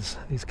areas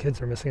these kids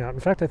are missing out.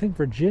 In fact, I think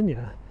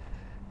Virginia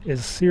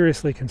is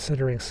seriously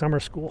considering summer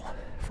school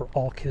for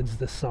all kids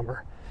this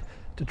summer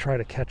to try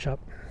to catch up,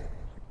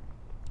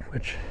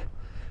 which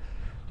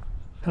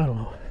I don't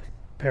know.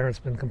 Parents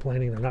have been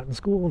complaining they're not in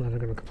school, and then they're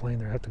going to complain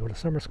they have to go to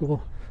summer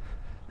school.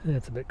 And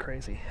it's a bit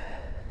crazy.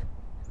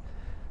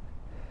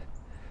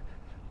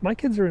 My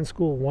kids are in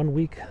school 1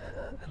 week,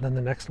 and then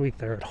the next week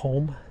they're at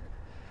home.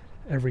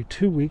 Every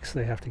 2 weeks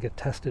they have to get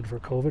tested for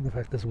COVID. In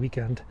fact, this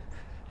weekend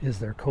is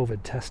their COVID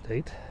test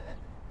date.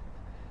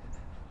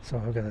 So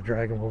I've got to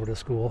drag them over to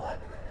school.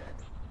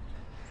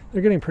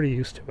 They're getting pretty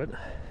used to it.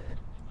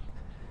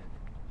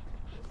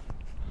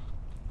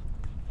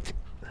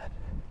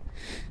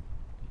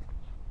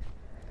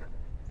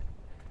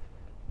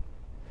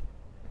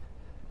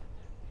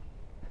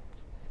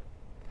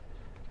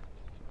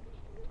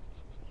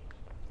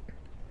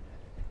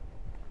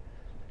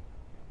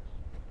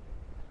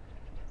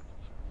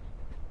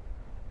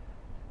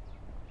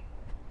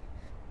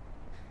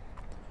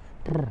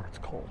 It's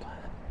cold.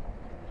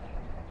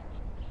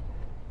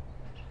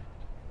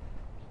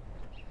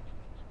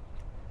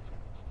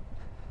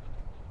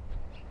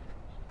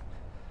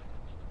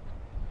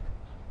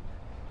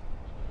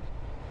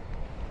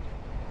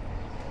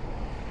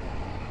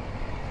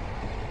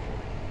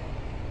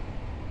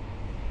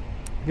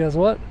 Guess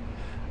what?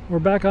 We're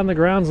back on the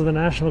grounds of the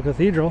National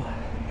Cathedral,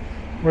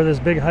 where this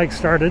big hike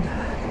started.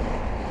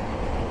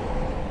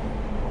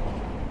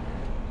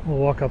 We'll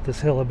walk up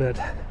this hill a bit,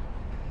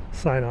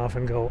 sign off,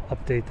 and go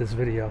update this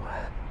video.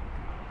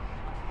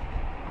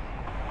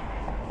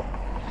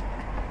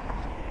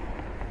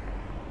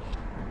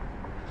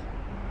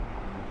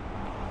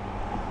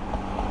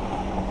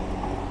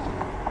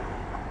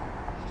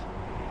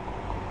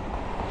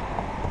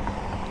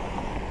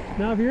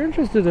 Now, if you're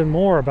interested in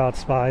more about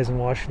spies in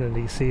Washington,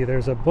 D.C.,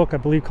 there's a book, I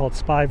believe, called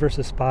Spy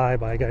vs. Spy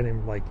by a guy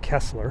named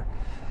Kessler,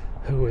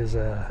 who is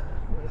a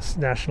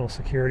national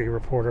security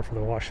reporter for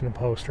the Washington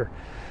Post or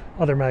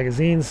other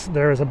magazines.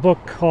 There is a book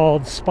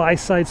called Spy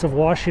Sites of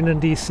Washington,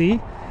 D.C.,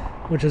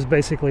 which is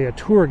basically a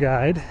tour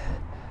guide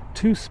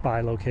to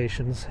spy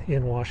locations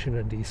in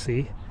Washington,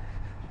 D.C.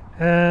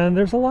 And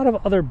there's a lot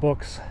of other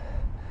books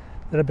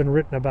that have been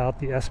written about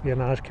the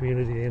espionage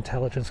community, the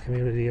intelligence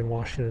community in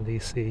Washington,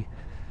 D.C.,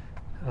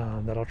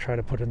 that I'll try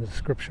to put in the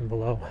description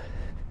below.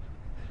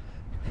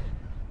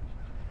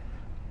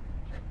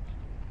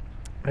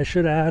 I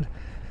should add,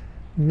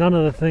 none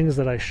of the things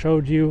that I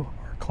showed you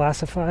are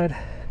classified.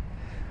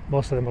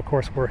 Most of them, of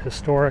course, were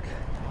historic.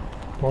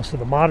 Most of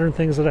the modern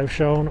things that I've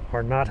shown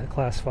are not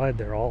classified.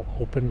 They're all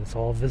open. It's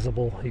all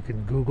visible. You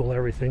can Google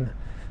everything.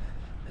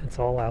 It's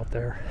all out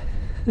there.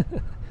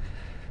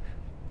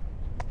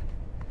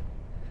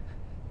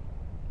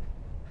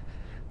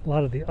 A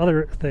lot of the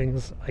other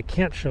things I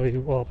can't show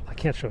you, well, I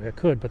can't show you, I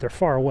could, but they're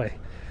far away.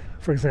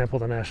 For example,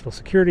 the National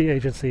Security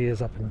Agency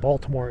is up in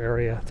Baltimore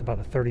area. It's about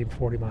a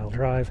 30-40 mile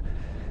drive.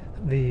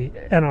 The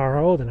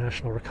NRO, the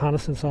National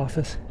Reconnaissance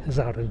Office, is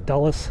out in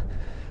Dulles.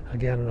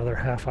 Again, another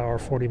half-hour,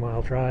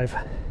 40-mile drive.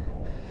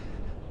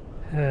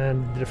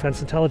 And the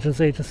Defense Intelligence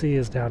Agency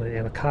is down in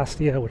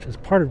Anacostia, which is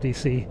part of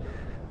D.C.,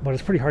 but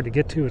it's pretty hard to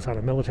get to. It's on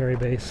a military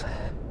base.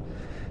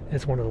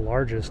 It's one of the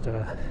largest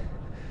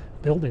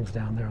buildings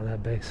down there on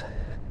that base.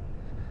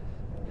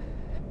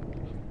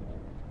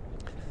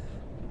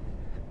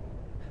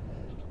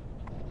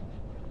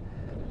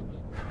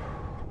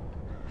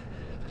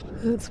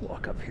 Let's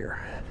walk up here.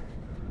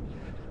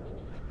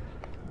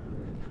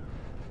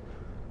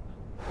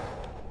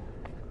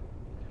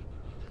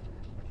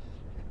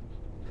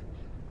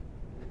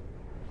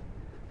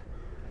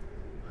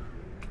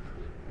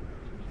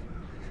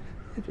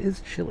 It is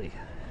chilly.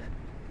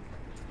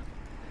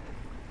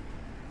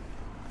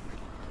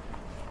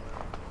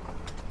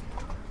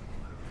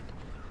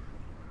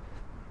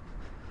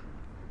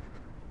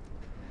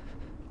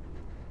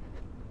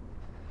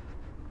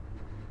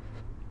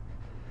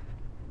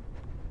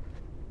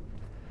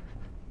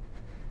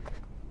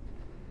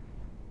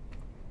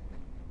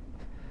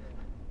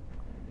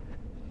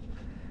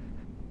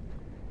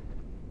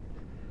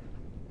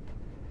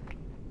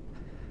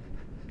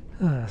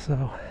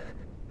 So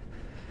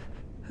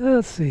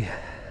let's see,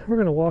 we're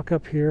going to walk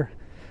up here,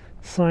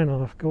 sign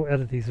off, go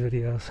edit these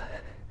videos.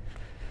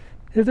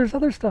 If there's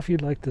other stuff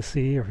you'd like to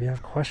see, or if you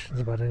have questions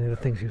about any of the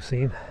things you've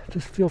seen,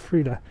 just feel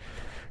free to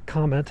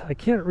comment. I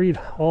can't read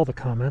all the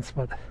comments,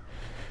 but I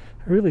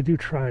really do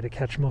try to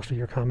catch most of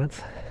your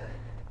comments.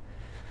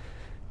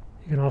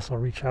 You can also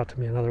reach out to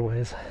me in other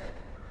ways.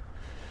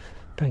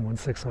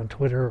 Penguin6 on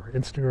Twitter or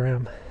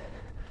Instagram,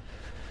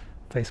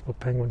 Facebook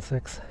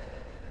Penguin6.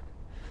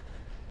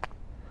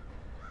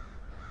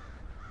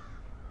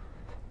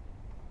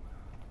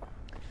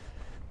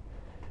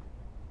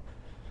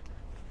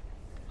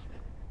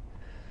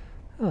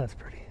 Oh, that's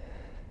pretty.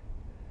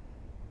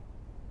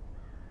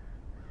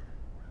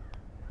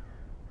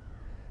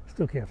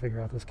 Still can't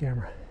figure out this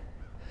camera.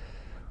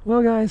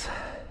 Well, guys,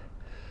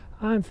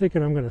 I'm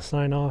thinking I'm going to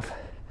sign off,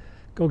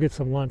 go get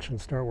some lunch,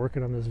 and start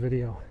working on this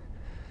video.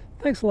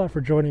 Thanks a lot for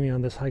joining me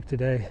on this hike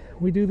today.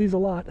 We do these a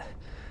lot.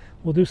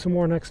 We'll do some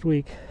more next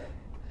week.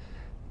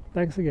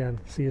 Thanks again.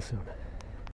 See you soon.